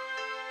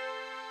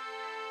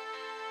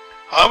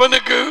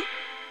 அவனுக்கு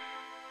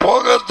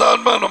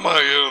போகத்தான்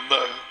மனமாக இருந்த.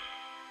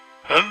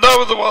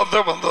 இரண்டாவது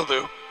வார்த்தை வந்தது,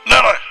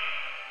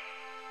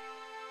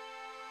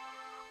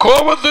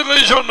 கோபத்திலே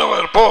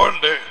சொன்னவர்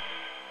போகண்டு.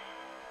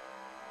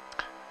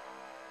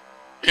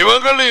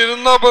 இவங்கள்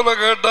இருந்தா போல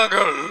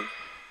கேட்டார்கள்.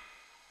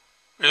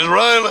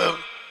 இஸ்ராயலர்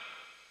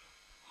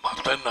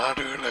மற்ற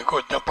நாடுகளை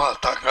கொஞ்சம்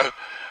பார்த்தாங்க.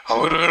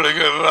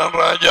 அவர்களுக்கு எல்லாம்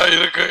ராஜா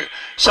இருக்கு.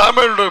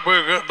 சாமுவேல்ட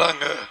போய்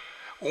கேட்டாங்க,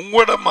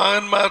 உங்களோட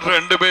மகன்மார்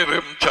 2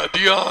 பேரும்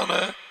சரியான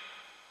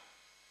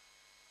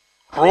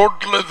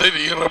ரோட்ல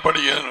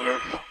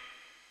தெரிகிறபடியார்கள்,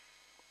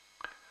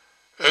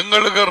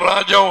 எங்களுக்கு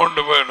ராஜா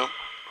ஒன்று வேணும்,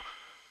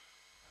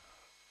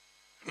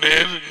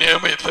 நேர்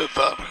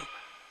நியமித்தார்.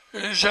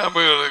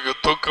 சாமுவேலுக்கு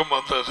துக்கம்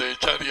வந்தது.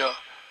 சரியா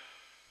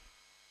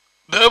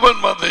தேவன்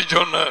வந்து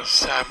சொன்னார்,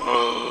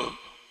 சாமுவேல்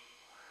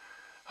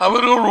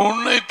அவர்கள்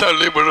உன்னை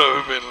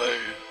தள்ளிவிடவில்லை,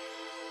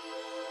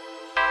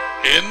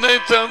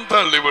 என்னைத்தான்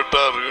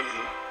தள்ளிவிட்டார்கள்.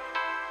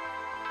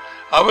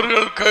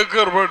 அவர்கள்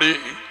கேட்கிறபடி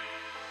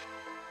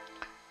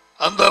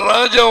அந்த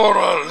ராஜா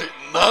ஒரு ஆளை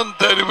நான்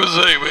தெரிவு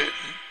செய்வேன்,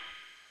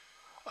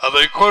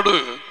 அதை கொடு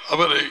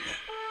அவரை.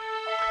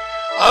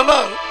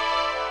 ஆனால்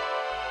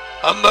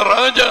அந்த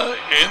ராஜா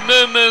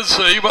என்னென்ன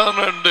செய்வான்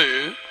என்று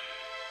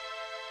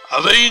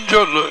அதையும்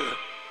சொல்லு.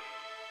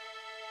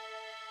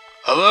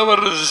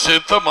 அதாவது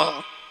சித்தமா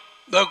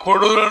நான்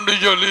கொடுறேன்னு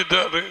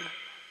சொல்லிட்டாரு.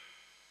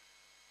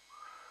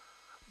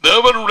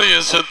 தேவனுடைய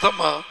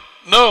சித்தமா?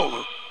 நோ.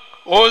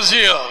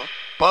 ஓசியா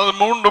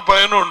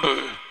 13:11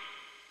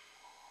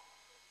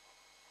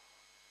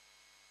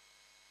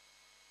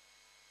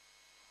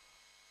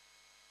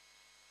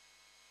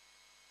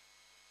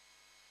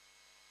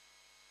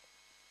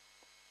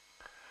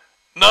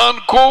 நான்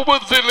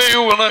கோபத்திலே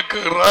உனக்கு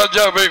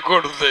ராஜாவை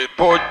கொடுத்தேன்.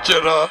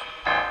 போச்சரா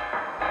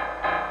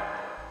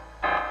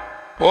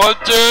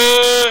போச்சு.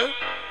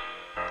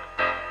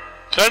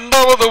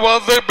 இரண்டாவது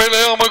வார்த்தை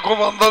பிழையாமக்கு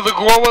வந்தது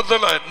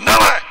கோபத்தில்.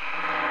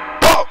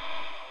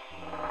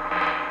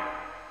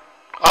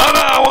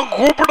 ஆனா அவன்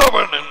கூப்பிட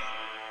வேணும்.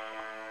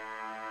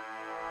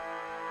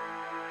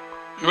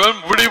 இவன்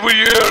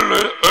விடிவிய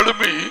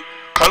எழுப்பி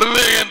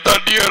கழுதையன்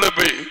தட்டி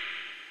எழுப்பி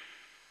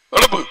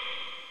எழுப்பு,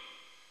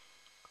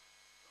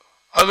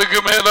 அதுக்கு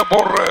மேல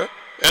போடுற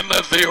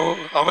என்னத்தையோ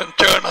அவன்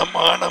சேனம்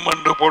ஆனம்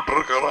என்று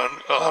போட்டிருக்கிறான்.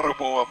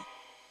 ஆறுமுகம்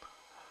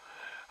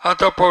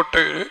அதை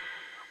போட்டு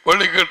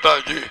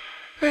வெளிக்கிட்டாச்சு.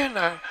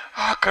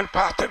 ஆக்கள்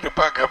பார்த்துட்டு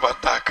பார்க்க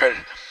வந்தாக்கள்.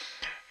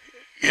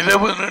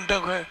 இரவு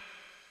நின்றவங்க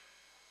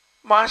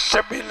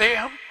மாஸ்டர்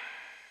பிள்ளையம்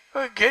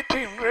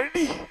கெட்டிங்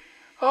ரெடி.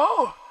 ஓ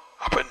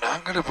அப்ப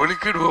நாங்களும்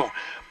வெளிக்கிடுவோம்.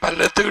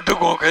 பல்ல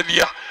தூட்டுக்குவோம்,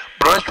 கரியா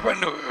பிரஷ்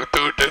பண்ணி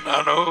தூட்டு.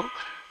 நானும்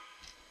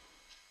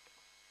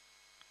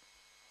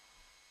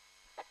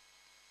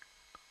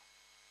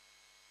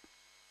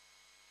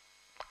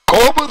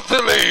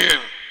கோபத்திலேயே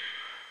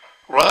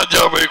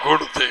ராஜாவை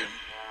கொடுத்தேன்.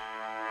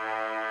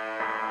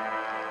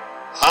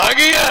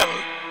 ஆகையால்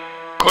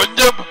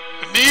கொஞ்சம்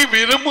நீ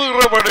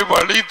விரும்புகிறபடி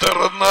வழி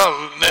திறந்தால்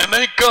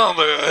நினைக்காத,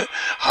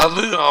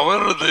 அது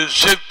அவரது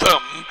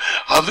சித்தம்,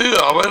 அது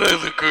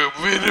அவரதுக்கு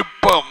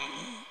விருப்பம்.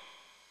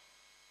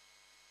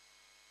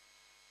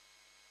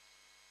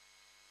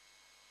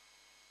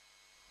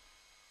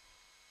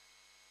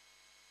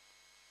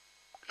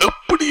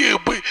 எப்படி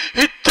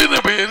எத்தனை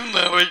பேர்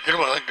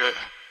நினைக்கிறாங்க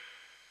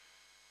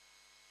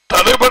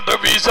தடைப்பட்ட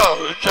வீசா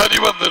சரி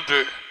வந்துட்டு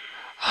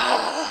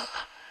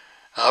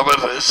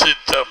அவர்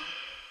சித்தம்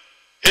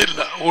இல்ல,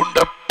 உண்ட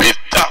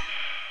பித்தம்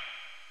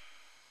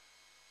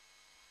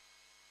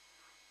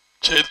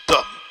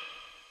சித்தம்.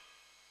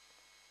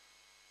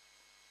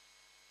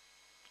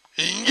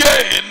 இங்க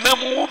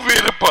என்னமோ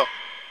விருப்பம்,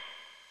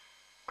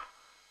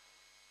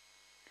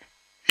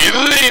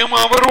 இருதயம்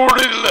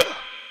அவரோடு இல்லை.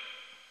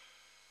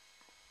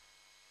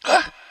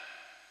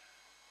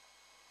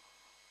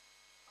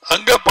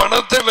 அங்க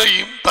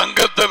பணத்திலையும்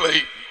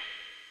தங்கத்திலையும்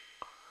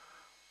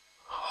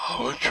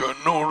அவன்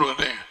சொன்ன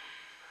உடனே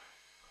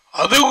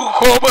அது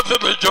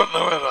கோபத்தில்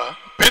சொன்னவரா?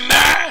 பின்ன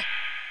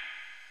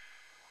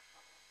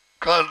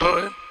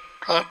காட்டுறேன்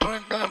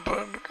காட்டுறேன்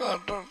காட்டுறேன்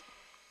காட்டுறேன்.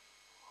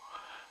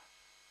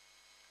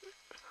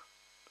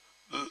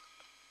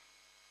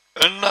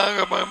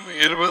 எண்ணாகமம்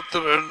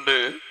 22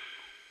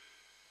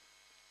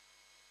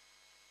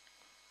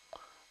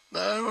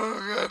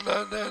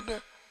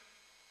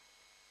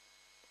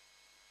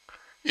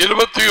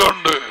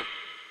 21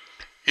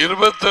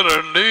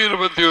 22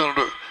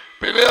 21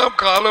 பிழையாம்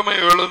காலமை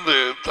எழுந்து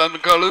தன்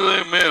கழுதை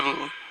மேல்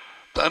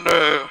தன்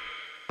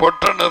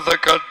பொட்டணத்தை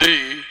கட்டி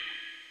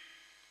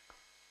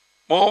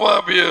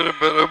மோவாபியர்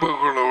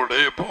பிரபுகளோட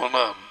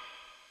போனான்.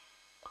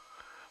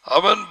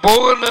 அவன்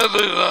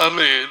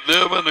போனதுனாலே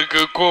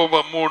தேவனுக்கு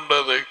கோபம்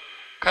உண்டதை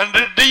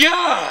கண்டுட்டியா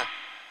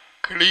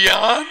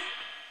கிளியான்?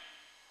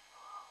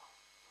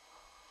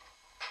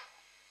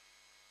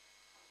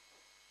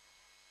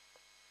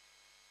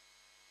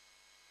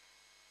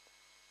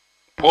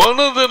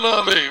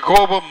 போனதுனாலே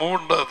கோபம்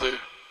உண்டது.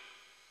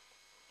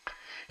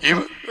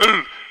 இவர்கள்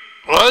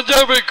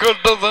ராஜாவை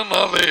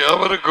கேட்டதனாலே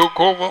அவருக்கு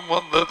கோபம்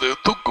வந்தது,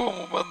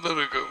 துக்கமும்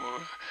வந்திருக்கும்.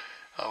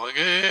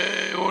 அவங்க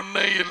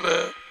உன்னை இல்லை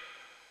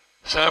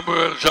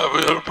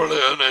சாமுவேல்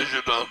பழைய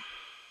நினைச்சுட்டான்.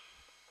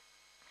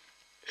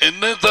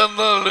 என்ன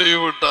தந்தால்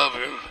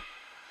விட்டார்கள்.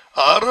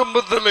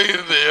 ஆரம்பத்தில்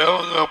இருந்தே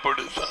அவங்க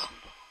அப்படித்தான்.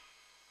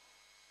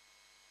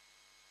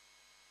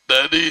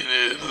 டேடியின்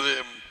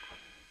இருதயம்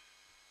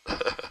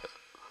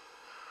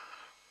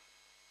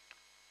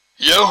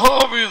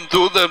யெகோவாவின்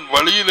தூதன்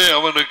வழியிலே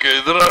அவனுக்கு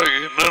எதிராக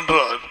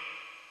நின்றார்.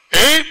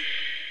 ஏன்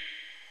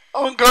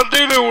அவன்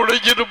கட்டையில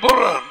உடைச்சிட்டு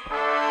போறான்.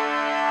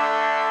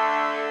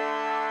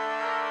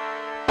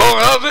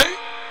 போகாதே,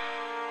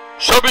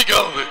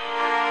 சபிக்காது.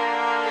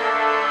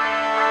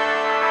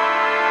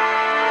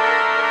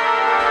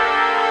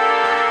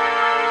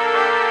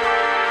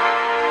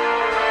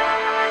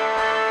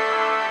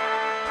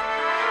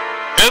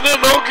 என்ன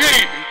நோக்கி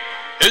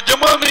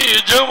எஜமானி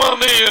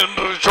எஜமானி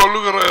என்று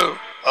சொல்லுகிற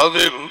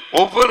அதில்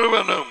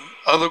ஒவ்வொருவனும்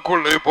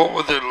அதுக்குள்ளே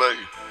போவதில்லை.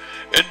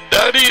 என்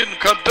டாடியின்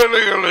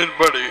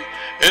கட்டளைகளின்படி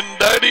என்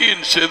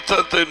டாடியின்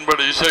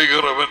சித்தத்தின்படி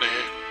செய்கிறவனே.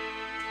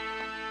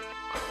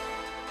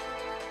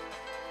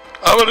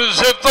 அவர்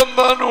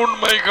சித்தம்தான்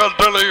உண்மை.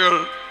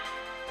 கட்டளைகள்,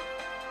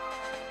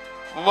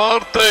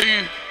 வார்த்தை,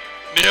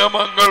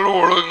 நியமங்கள்,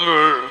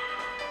 ஒழுங்குகள்.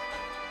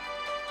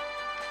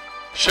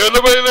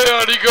 சிலுவையிலே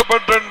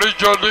அடிக்கப்பட்டு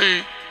சொல்லி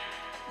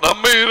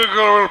நம்ம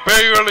இருக்கிறவர்கள்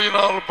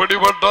பேய்களினால்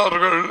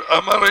பிடிபட்டார்கள்.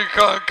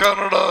 அமெரிக்கா,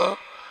 கனடா,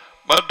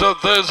 மற்ற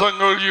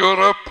தேசங்கள்,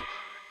 யூரோப்,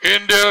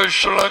 இந்தியா,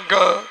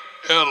 ஸ்ரீலங்கா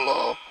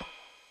எல்லாம்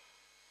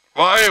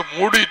வாயை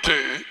மூடிட்டு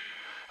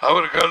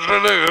அவர்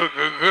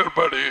கட்டளைகளுக்கு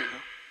கீழ்படி.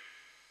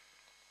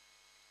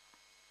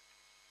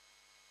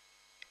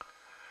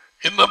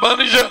 இந்த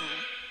மனுஷன்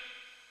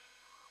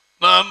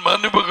நான்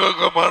மன்னிப்பு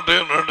கேட்க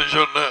மாட்டேன் என்று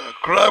சொன்ன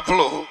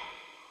கிராப்லோ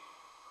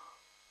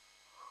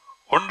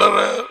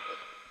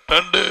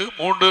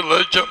 1.5-2-3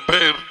 லட்சம்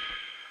பேர்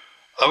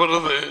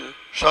அவரது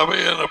சபை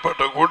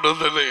எனப்பட்ட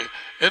கூட்டத்திலே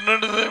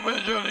என்னென்ன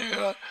சொன்னீங்க?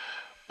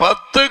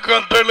 10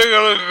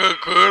 கட்டளைகளுக்கு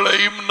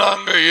கீழையும்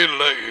நாங்க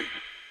இல்லை.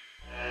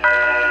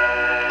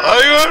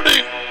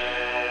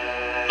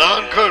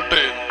 நான்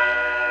கேட்டேன்,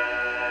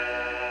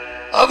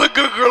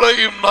 அதுக்கு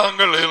கீழையும்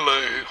நாங்கள்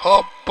இல்லை.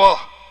 அப்பா,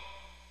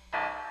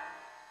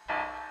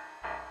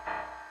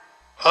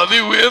 அதி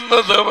உயர்ந்த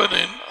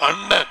தேவனின்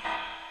அண்ணன்.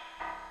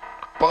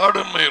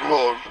 Pardon me,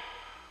 Lord.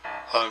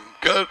 I'm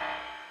good.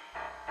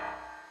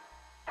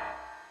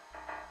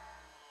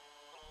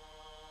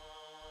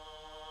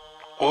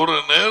 ஒரு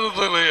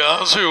நேரத்தில்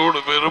ஆசையோடு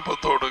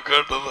விருப்பத்தோடு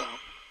கேட்டதான்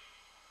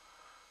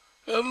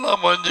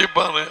எல்லாம்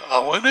மஞ்சிப்பானே.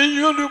 அவனை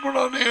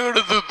சொல்லிப்படானே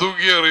எடுத்து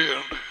தூக்கி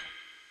அறியாண்டு.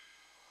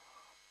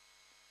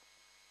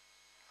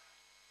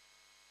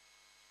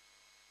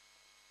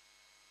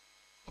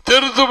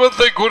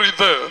 திருத்துவத்தை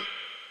குறித்த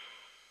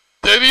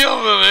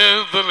தெரியாத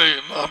நேரத்தில்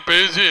நான்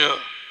பேசிய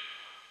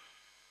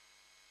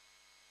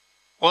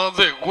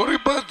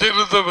குறிப்பா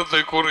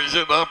திருத்தவத்தை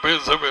குறித்து நான்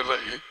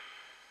பேசவில்லை.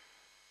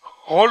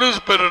 ஹோலி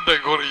ஸ்பிரிட்டை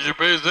குறித்து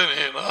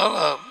பேசினேன்.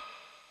 ஆனால்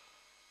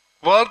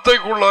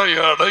வார்த்தைக்குள்ளாய்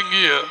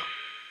அடங்கிய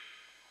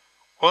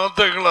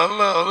வார்த்தைகள்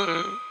அல்ல அது.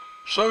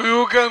 So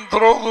you can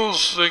throw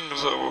those things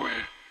away.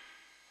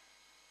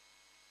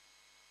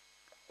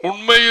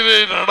 உண்மையிலே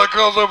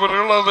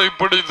நடக்காதவர்கள் அதை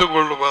பிடித்துக்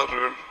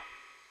கொள்வார்கள்.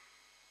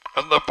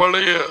 அந்த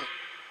பழைய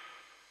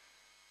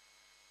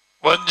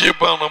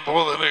வஞ்சிப்பான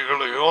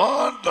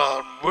போதனைகளையும்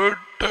நான்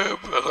விட்டு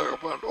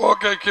விலகமாட்டேன்.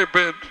 Okay, keep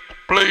it.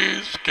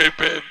 Please keep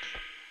it.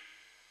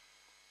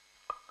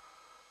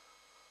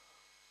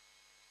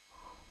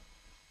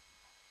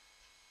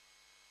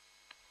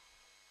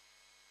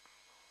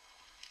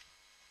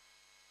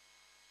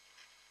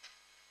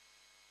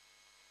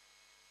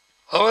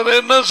 அவர்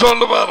என்ன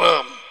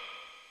சொல்லுவாராம்?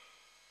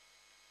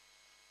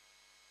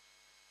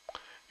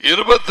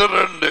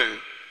 22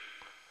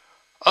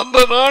 அந்த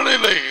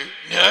நாளிலே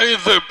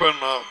நியாயத்தை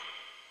பண்ண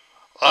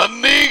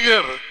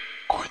அநேகர்,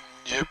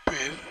 கொஞ்ச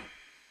பேர்,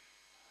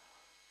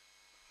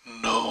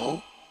 நோ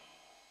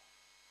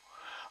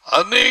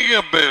அநேக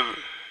பேர்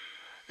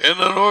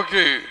என்ன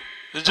நோக்கி,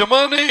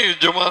 எஜமானே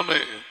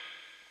எஜமானே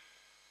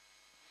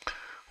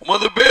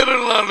உமது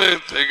பேரினாலே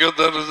திக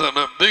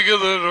தரிசனம்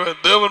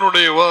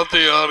தேவனுடைய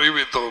வார்த்தையை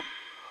அறிவித்தோம்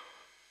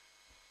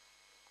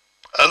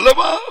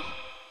அல்லவா?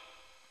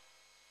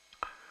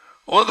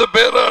 உமது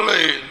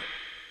பேராலே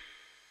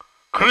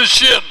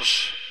கிறிஸ்டியன்ஸ்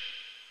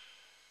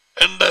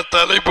என்ற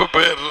தலைப்பு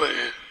பெயர்ல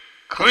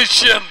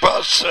கிறிஸ்டியன்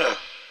பாஸ்டர்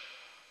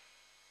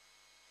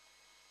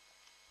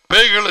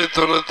பேய்களை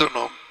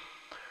துரத்தினோம்.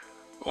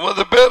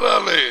 உமது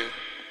பேராலே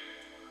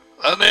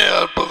அநேக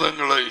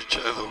அற்புதங்களை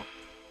செய்தோம்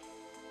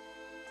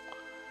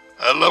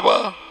அல்லவா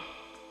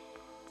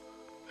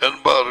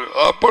என்பார்.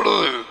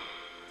 அப்பொழுது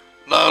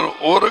நான்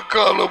ஒரு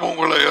காலம்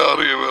உங்களை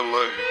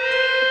அறியவில்லை.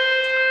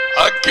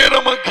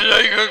 அக்கிரம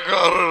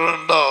செய்கைக்காரர்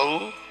என்றால்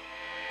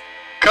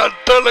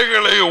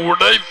கட்டளைகளை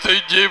உடைத்து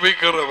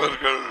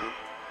ஜீவிக்கிறவர்கள்.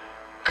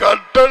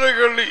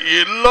 கட்டளைகள்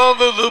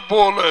இல்லாதது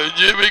போல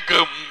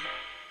ஜீவிக்கும்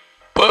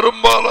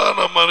பெரும்பாலான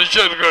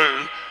மனுஷர்கள்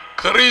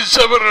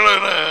கிறிஸ்தவர்கள்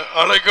என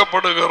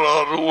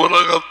அழைக்கப்படுகிறார்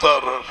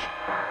உலகத்தாரர்.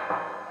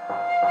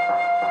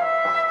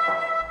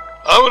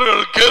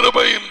 அவர்கள்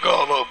கிருபையின்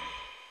காலம்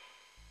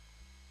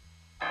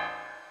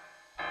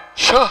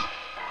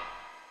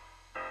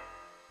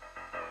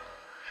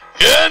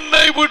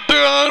என்னை விட்டு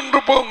ஆண்டு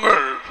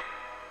போங்கள்.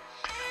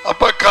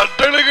 அப்ப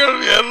கட்டளைகள்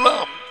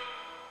எல்லாம்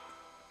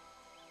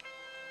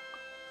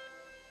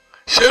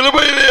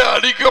சிலுவையிலே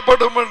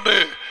அடிக்கப்படும் என்று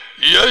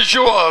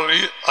இயேசுவா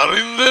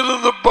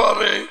அறிந்திருந்து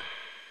பாரு.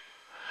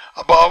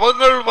 அப்ப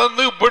அவங்கள்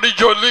வந்து இப்படி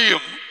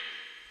சொல்லியும்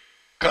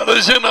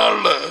கடைசி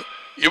நாள்ல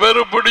இவர்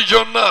இப்படி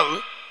சொன்னால்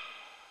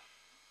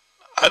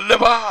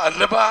அல்லவா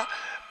அல்லவா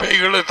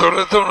பேய்களை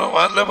துரத்தணும்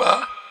அல்லவா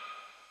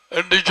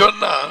என்று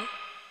சொன்னால்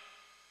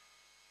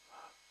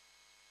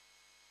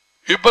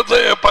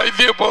இப்பத்தைய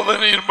பைத்திய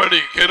போதனையின்படி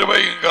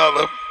கிருபையின்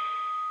காலம்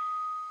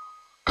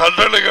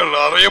கட்டளைகள்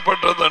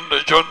அறையப்பட்டது என்று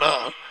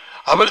சொன்னார்.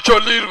 அவர்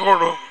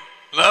சொல்லியிருக்கணும்,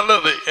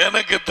 நல்லது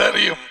எனக்கு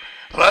தெரியும்,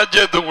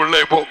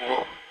 ராஜ்யத்துக்குள்ளே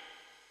போகும்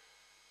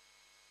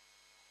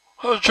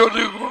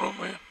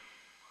சொல்லிருக்கணுமே.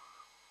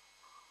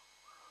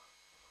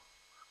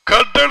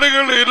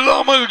 கட்டளைகள்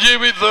இல்லாமல்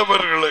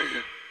ஜீவித்தவர்களை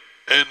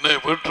என்னை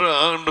விட்டு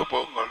ஆண்டு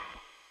போங்கள்.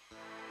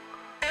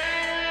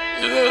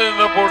 இதை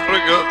என்ன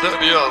போட்டிருக்க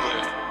தெரியாது.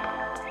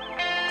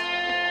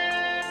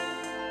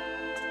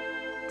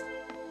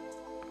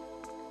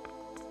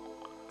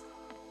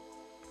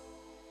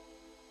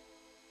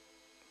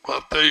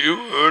 மத்தேயு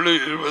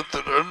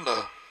 7:22.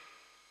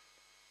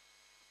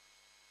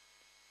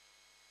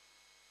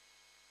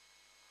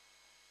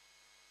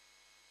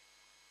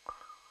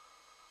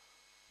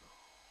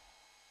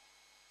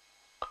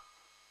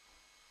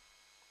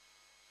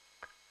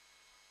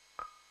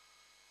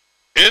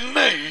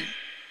 என்னை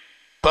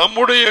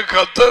தம்முடைய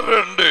கர்த்தர்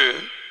என்று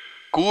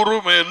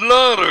கூறும்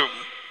எல்லாரும்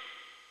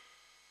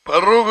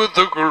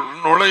பரலோகத்துக்குள்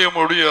நுழைய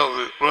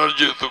முடியாது.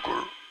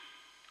 ராஜ்யத்துக்குள்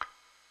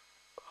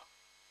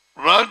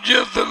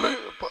ராஜ்யத்தில்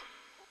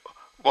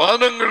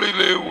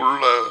வானங்களிலே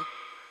உள்ள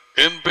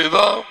என்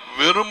பிதா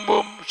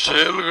விரும்பும்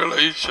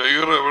செயல்களை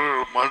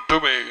செய்கிறவர்கள்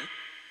மட்டுமே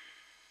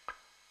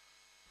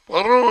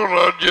பரலோக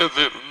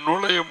ராஜ்யத்தில்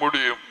நுழைய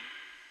முடியும்.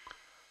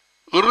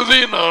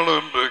 இறுதி நாள்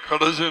என்று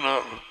கடைசி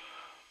நாள்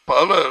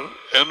பலர்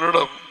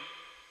என்னிடம்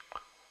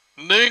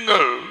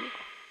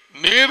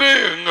நீரே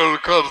எங்கள்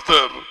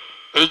கர்த்தர்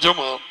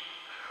எஜமான்,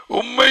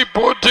 உம்மை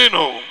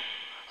போற்றினோம்,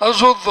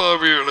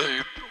 அசுத்தாவிகளை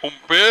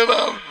உம்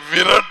பேரால்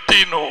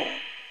விரட்டினோம்,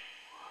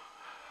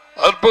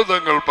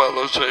 அற்புதங்கள்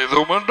பல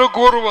செய்தோம் என்று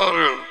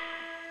கூறுவார்கள்.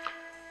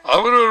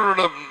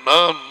 அவர்களிடம்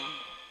நான்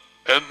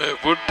என்னை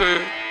விட்டு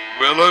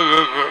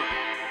விலகுங்கள்,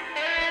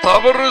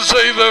 தவறு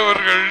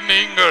செய்தவர்கள்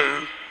நீங்கள்,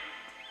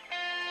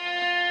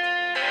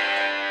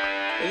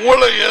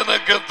 உங்களை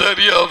எனக்கு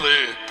தெரியாது.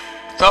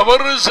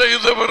 தவறு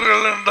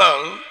செய்தவர்கள்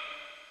என்றால்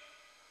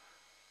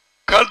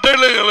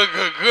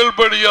கட்டளைகளுக்கு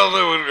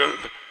கீழ்ப்படியாதவர்கள்.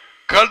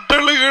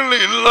 கட்டளைகள்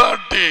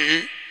இல்லாட்டி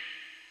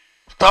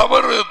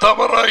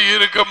தவறாய்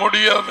இருக்க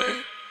முடியாது.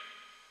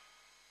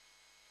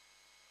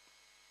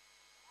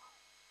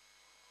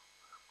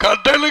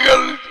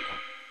 கட்டளைகள்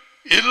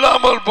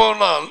இல்லாமல்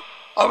போனால்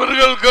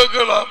அவர்கள்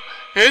கேட்கலாம்,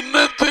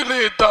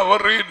 என்னத்திலே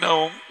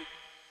தவறினோம்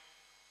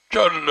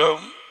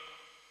சொல்லும்.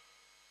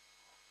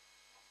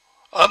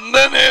 அந்த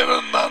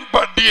நேரம் தான்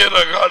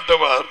பட்டியலை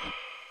காட்டுவார்.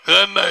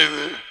 என்ன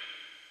இது?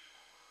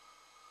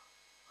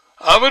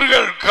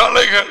 அவர்கள்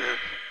கலைகள்,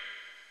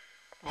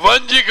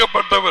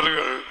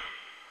 வஞ்சிக்கப்பட்டவர்கள்,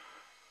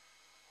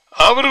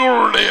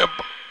 அவர்களுடைய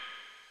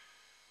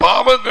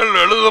பாவங்கள்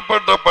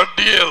எழுதப்பட்ட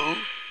பட்டியல்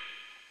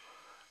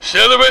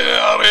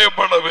சிலுவையில்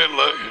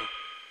அறையப்படவில்லை.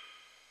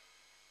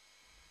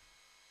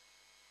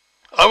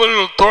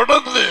 அவர்கள்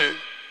தொடர்ந்து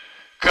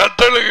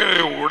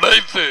கட்டளைகளை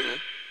உடைத்து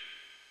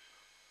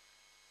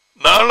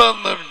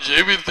நாளாந்தம்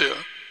ஜீவித்து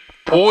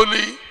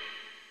போலி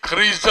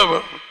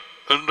கிறிஸ்தவர்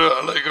என்று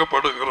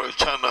அழைக்கப்படுகிற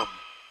சனம்.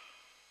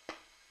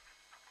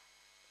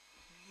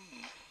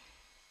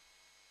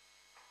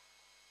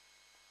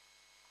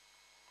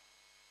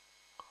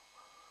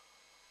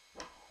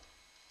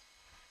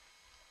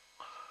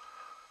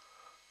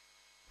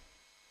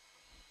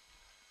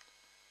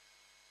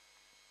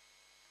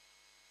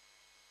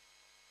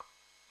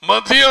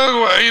 மத்தியாக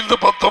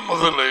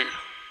 5:19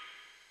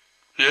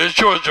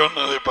 இயேசுவா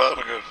சொன்னதை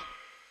பாருங்கள்.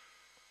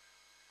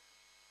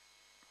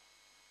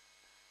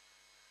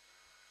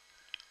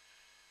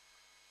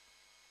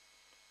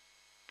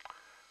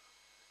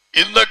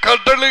 இந்த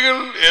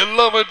கட்டளைகள்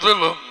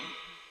எல்லாவற்றிலும்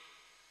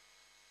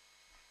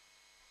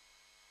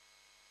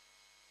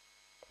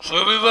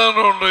சரிதான்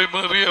ஒன்றை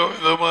மறிய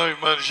விதமாய்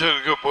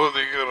மனுஷருக்கு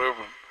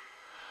போதிக்கிறவன்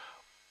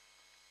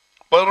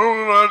பரலோக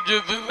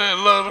ராஜ்யத்தில்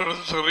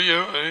எல்லாரும் சரியா,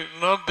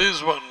 not this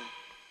one,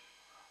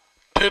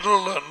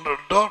 tittle and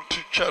dot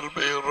shall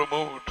be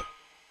removed.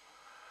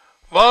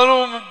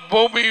 வானம்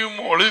பூமியும்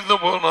ஒளிந்து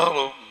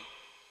போனாலும்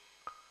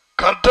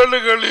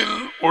கட்டளைகளில்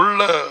உள்ள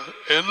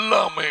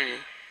எல்லாமே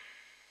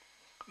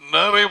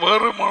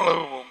நிறைவேறும்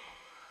அளவும்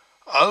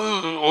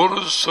அது ஒரு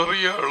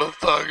சிறிய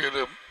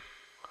எழுத்தாகிலும்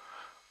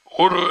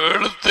ஒரு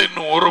எழுத்தின்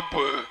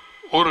உறுப்பு,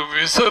 ஒரு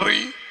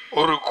விசறி,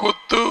 ஒரு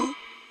குத்து,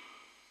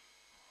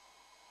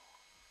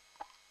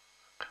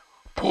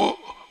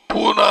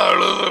 பூனா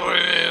எழுதுற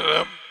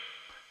நேரம்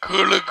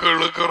கீழுக்கு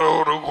இழுக்கிற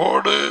ஒரு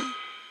கோடு,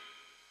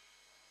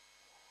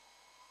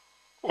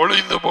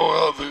 ஒளிந்து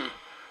போகாது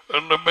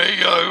என்று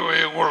மெய்யாகவே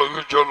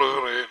உங்களுக்கு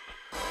சொல்லுகிறேன்.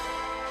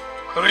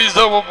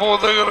 கிறிஸ்தவ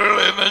போதகர்கள்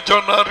என்ன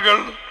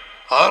சொன்னார்கள்?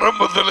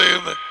 ஆரம்பத்தில்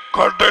இருந்து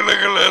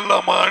கட்டளைகள்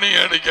எல்லாம் ஆணி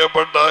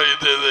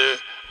அடிக்கப்பட்டாயிது.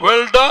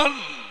 Well done,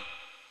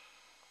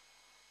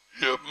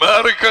 you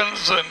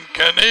Americans and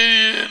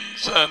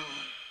Canadians and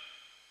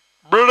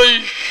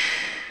British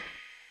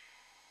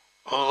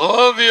and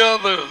all the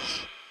others.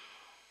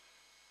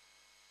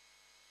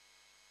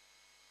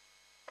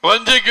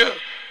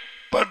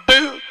 வஞ்சிக்கப்பட்டு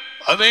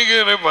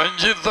அநேகரை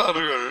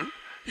வஞ்சித்தார்கள்.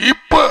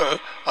 இப்ப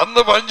அந்த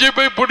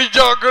வஞ்சிப்பை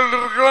பிடிச்சாக்கள்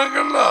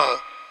இருக்கிறாங்கல்ல,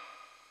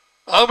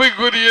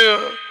 அவைக்குரிய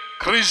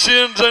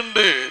கிறிஸ்டியன்ஸ்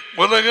அண்டு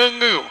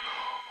உலகங்கு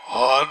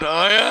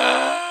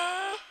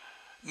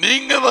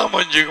நீங்க தான்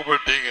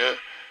வஞ்சிக்கப்பட்டீங்க.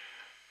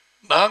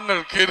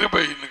 நாங்கள்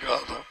கிருபையின்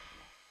காலம்,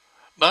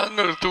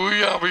 நாங்கள்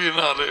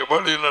தூயாவியினாலே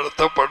வழி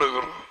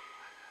நடத்தப்படுகிறோம்.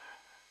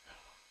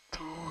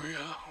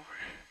 தூயாவி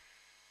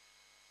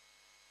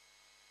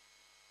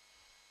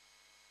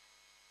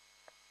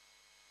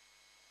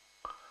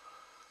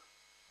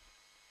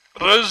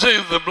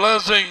receive the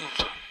blessings.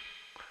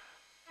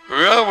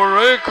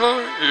 Yavareka,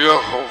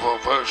 Yehovah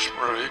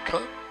Vashmareka,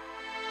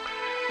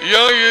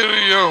 Yair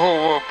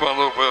Yehovah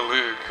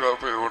Palavelika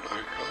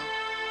Beunaka,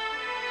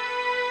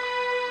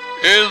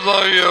 Eza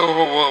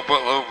Yehovah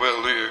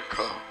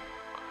Palavelika,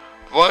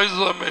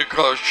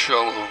 Vaizamika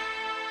Shalom.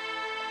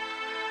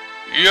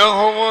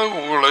 Yehovah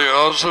உங்களை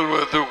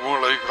ஆசீர்வதித்து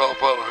உங்களை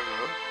காப்பாராக.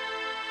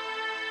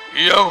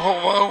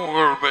 யெகோவா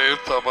உங்கள்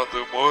மேல் தமது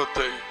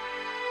முகத்தை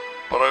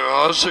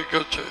பிரகாசிக்க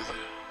செய்து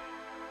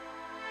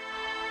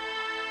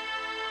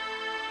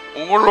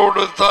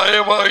உங்களோடு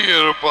தயவாய்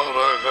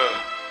இருப்பாராக.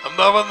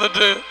 அந்த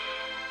வந்துட்டு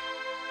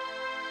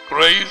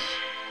கிரைஸ்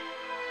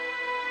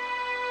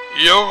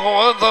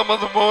யெகோவா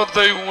தமது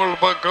முகத்தை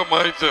உங்கள்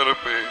பக்கமாய்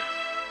திருப்பி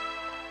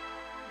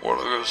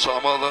உங்களுக்கு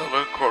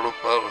சமாதானம்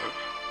கொடுப்பார்கள்.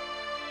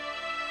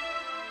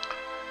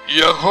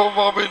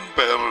 யெகோவாவின்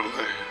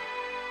பெயரிலே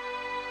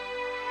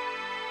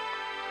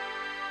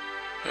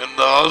இந்த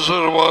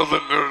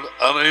ஆசீர்வாதங்கள்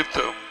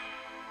அனைத்தும்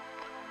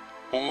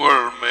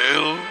உங்கள்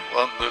மேல்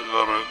வந்து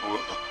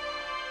இறங்குவது.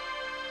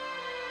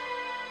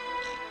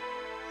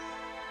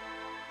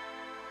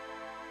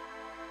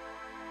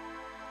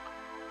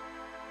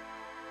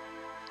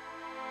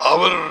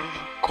 அவர்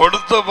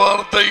கொடுத்த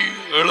வார்த்தை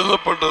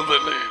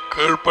எழுதப்பட்டதில்லை,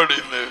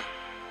 கீழ்ப்படிந்து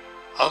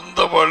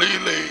அந்த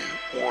வழியிலே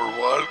உங்கள்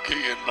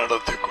வாழ்க்கையை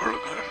நடத்திக்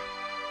கொள்ளுங்கள்.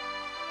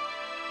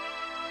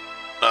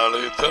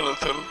 நாளை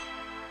தினத்தில்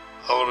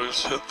அவரை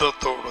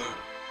சித்தத்தோடு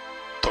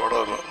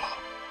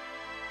தொடரலாம்.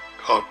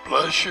 God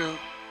bless you.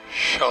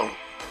 Shalom.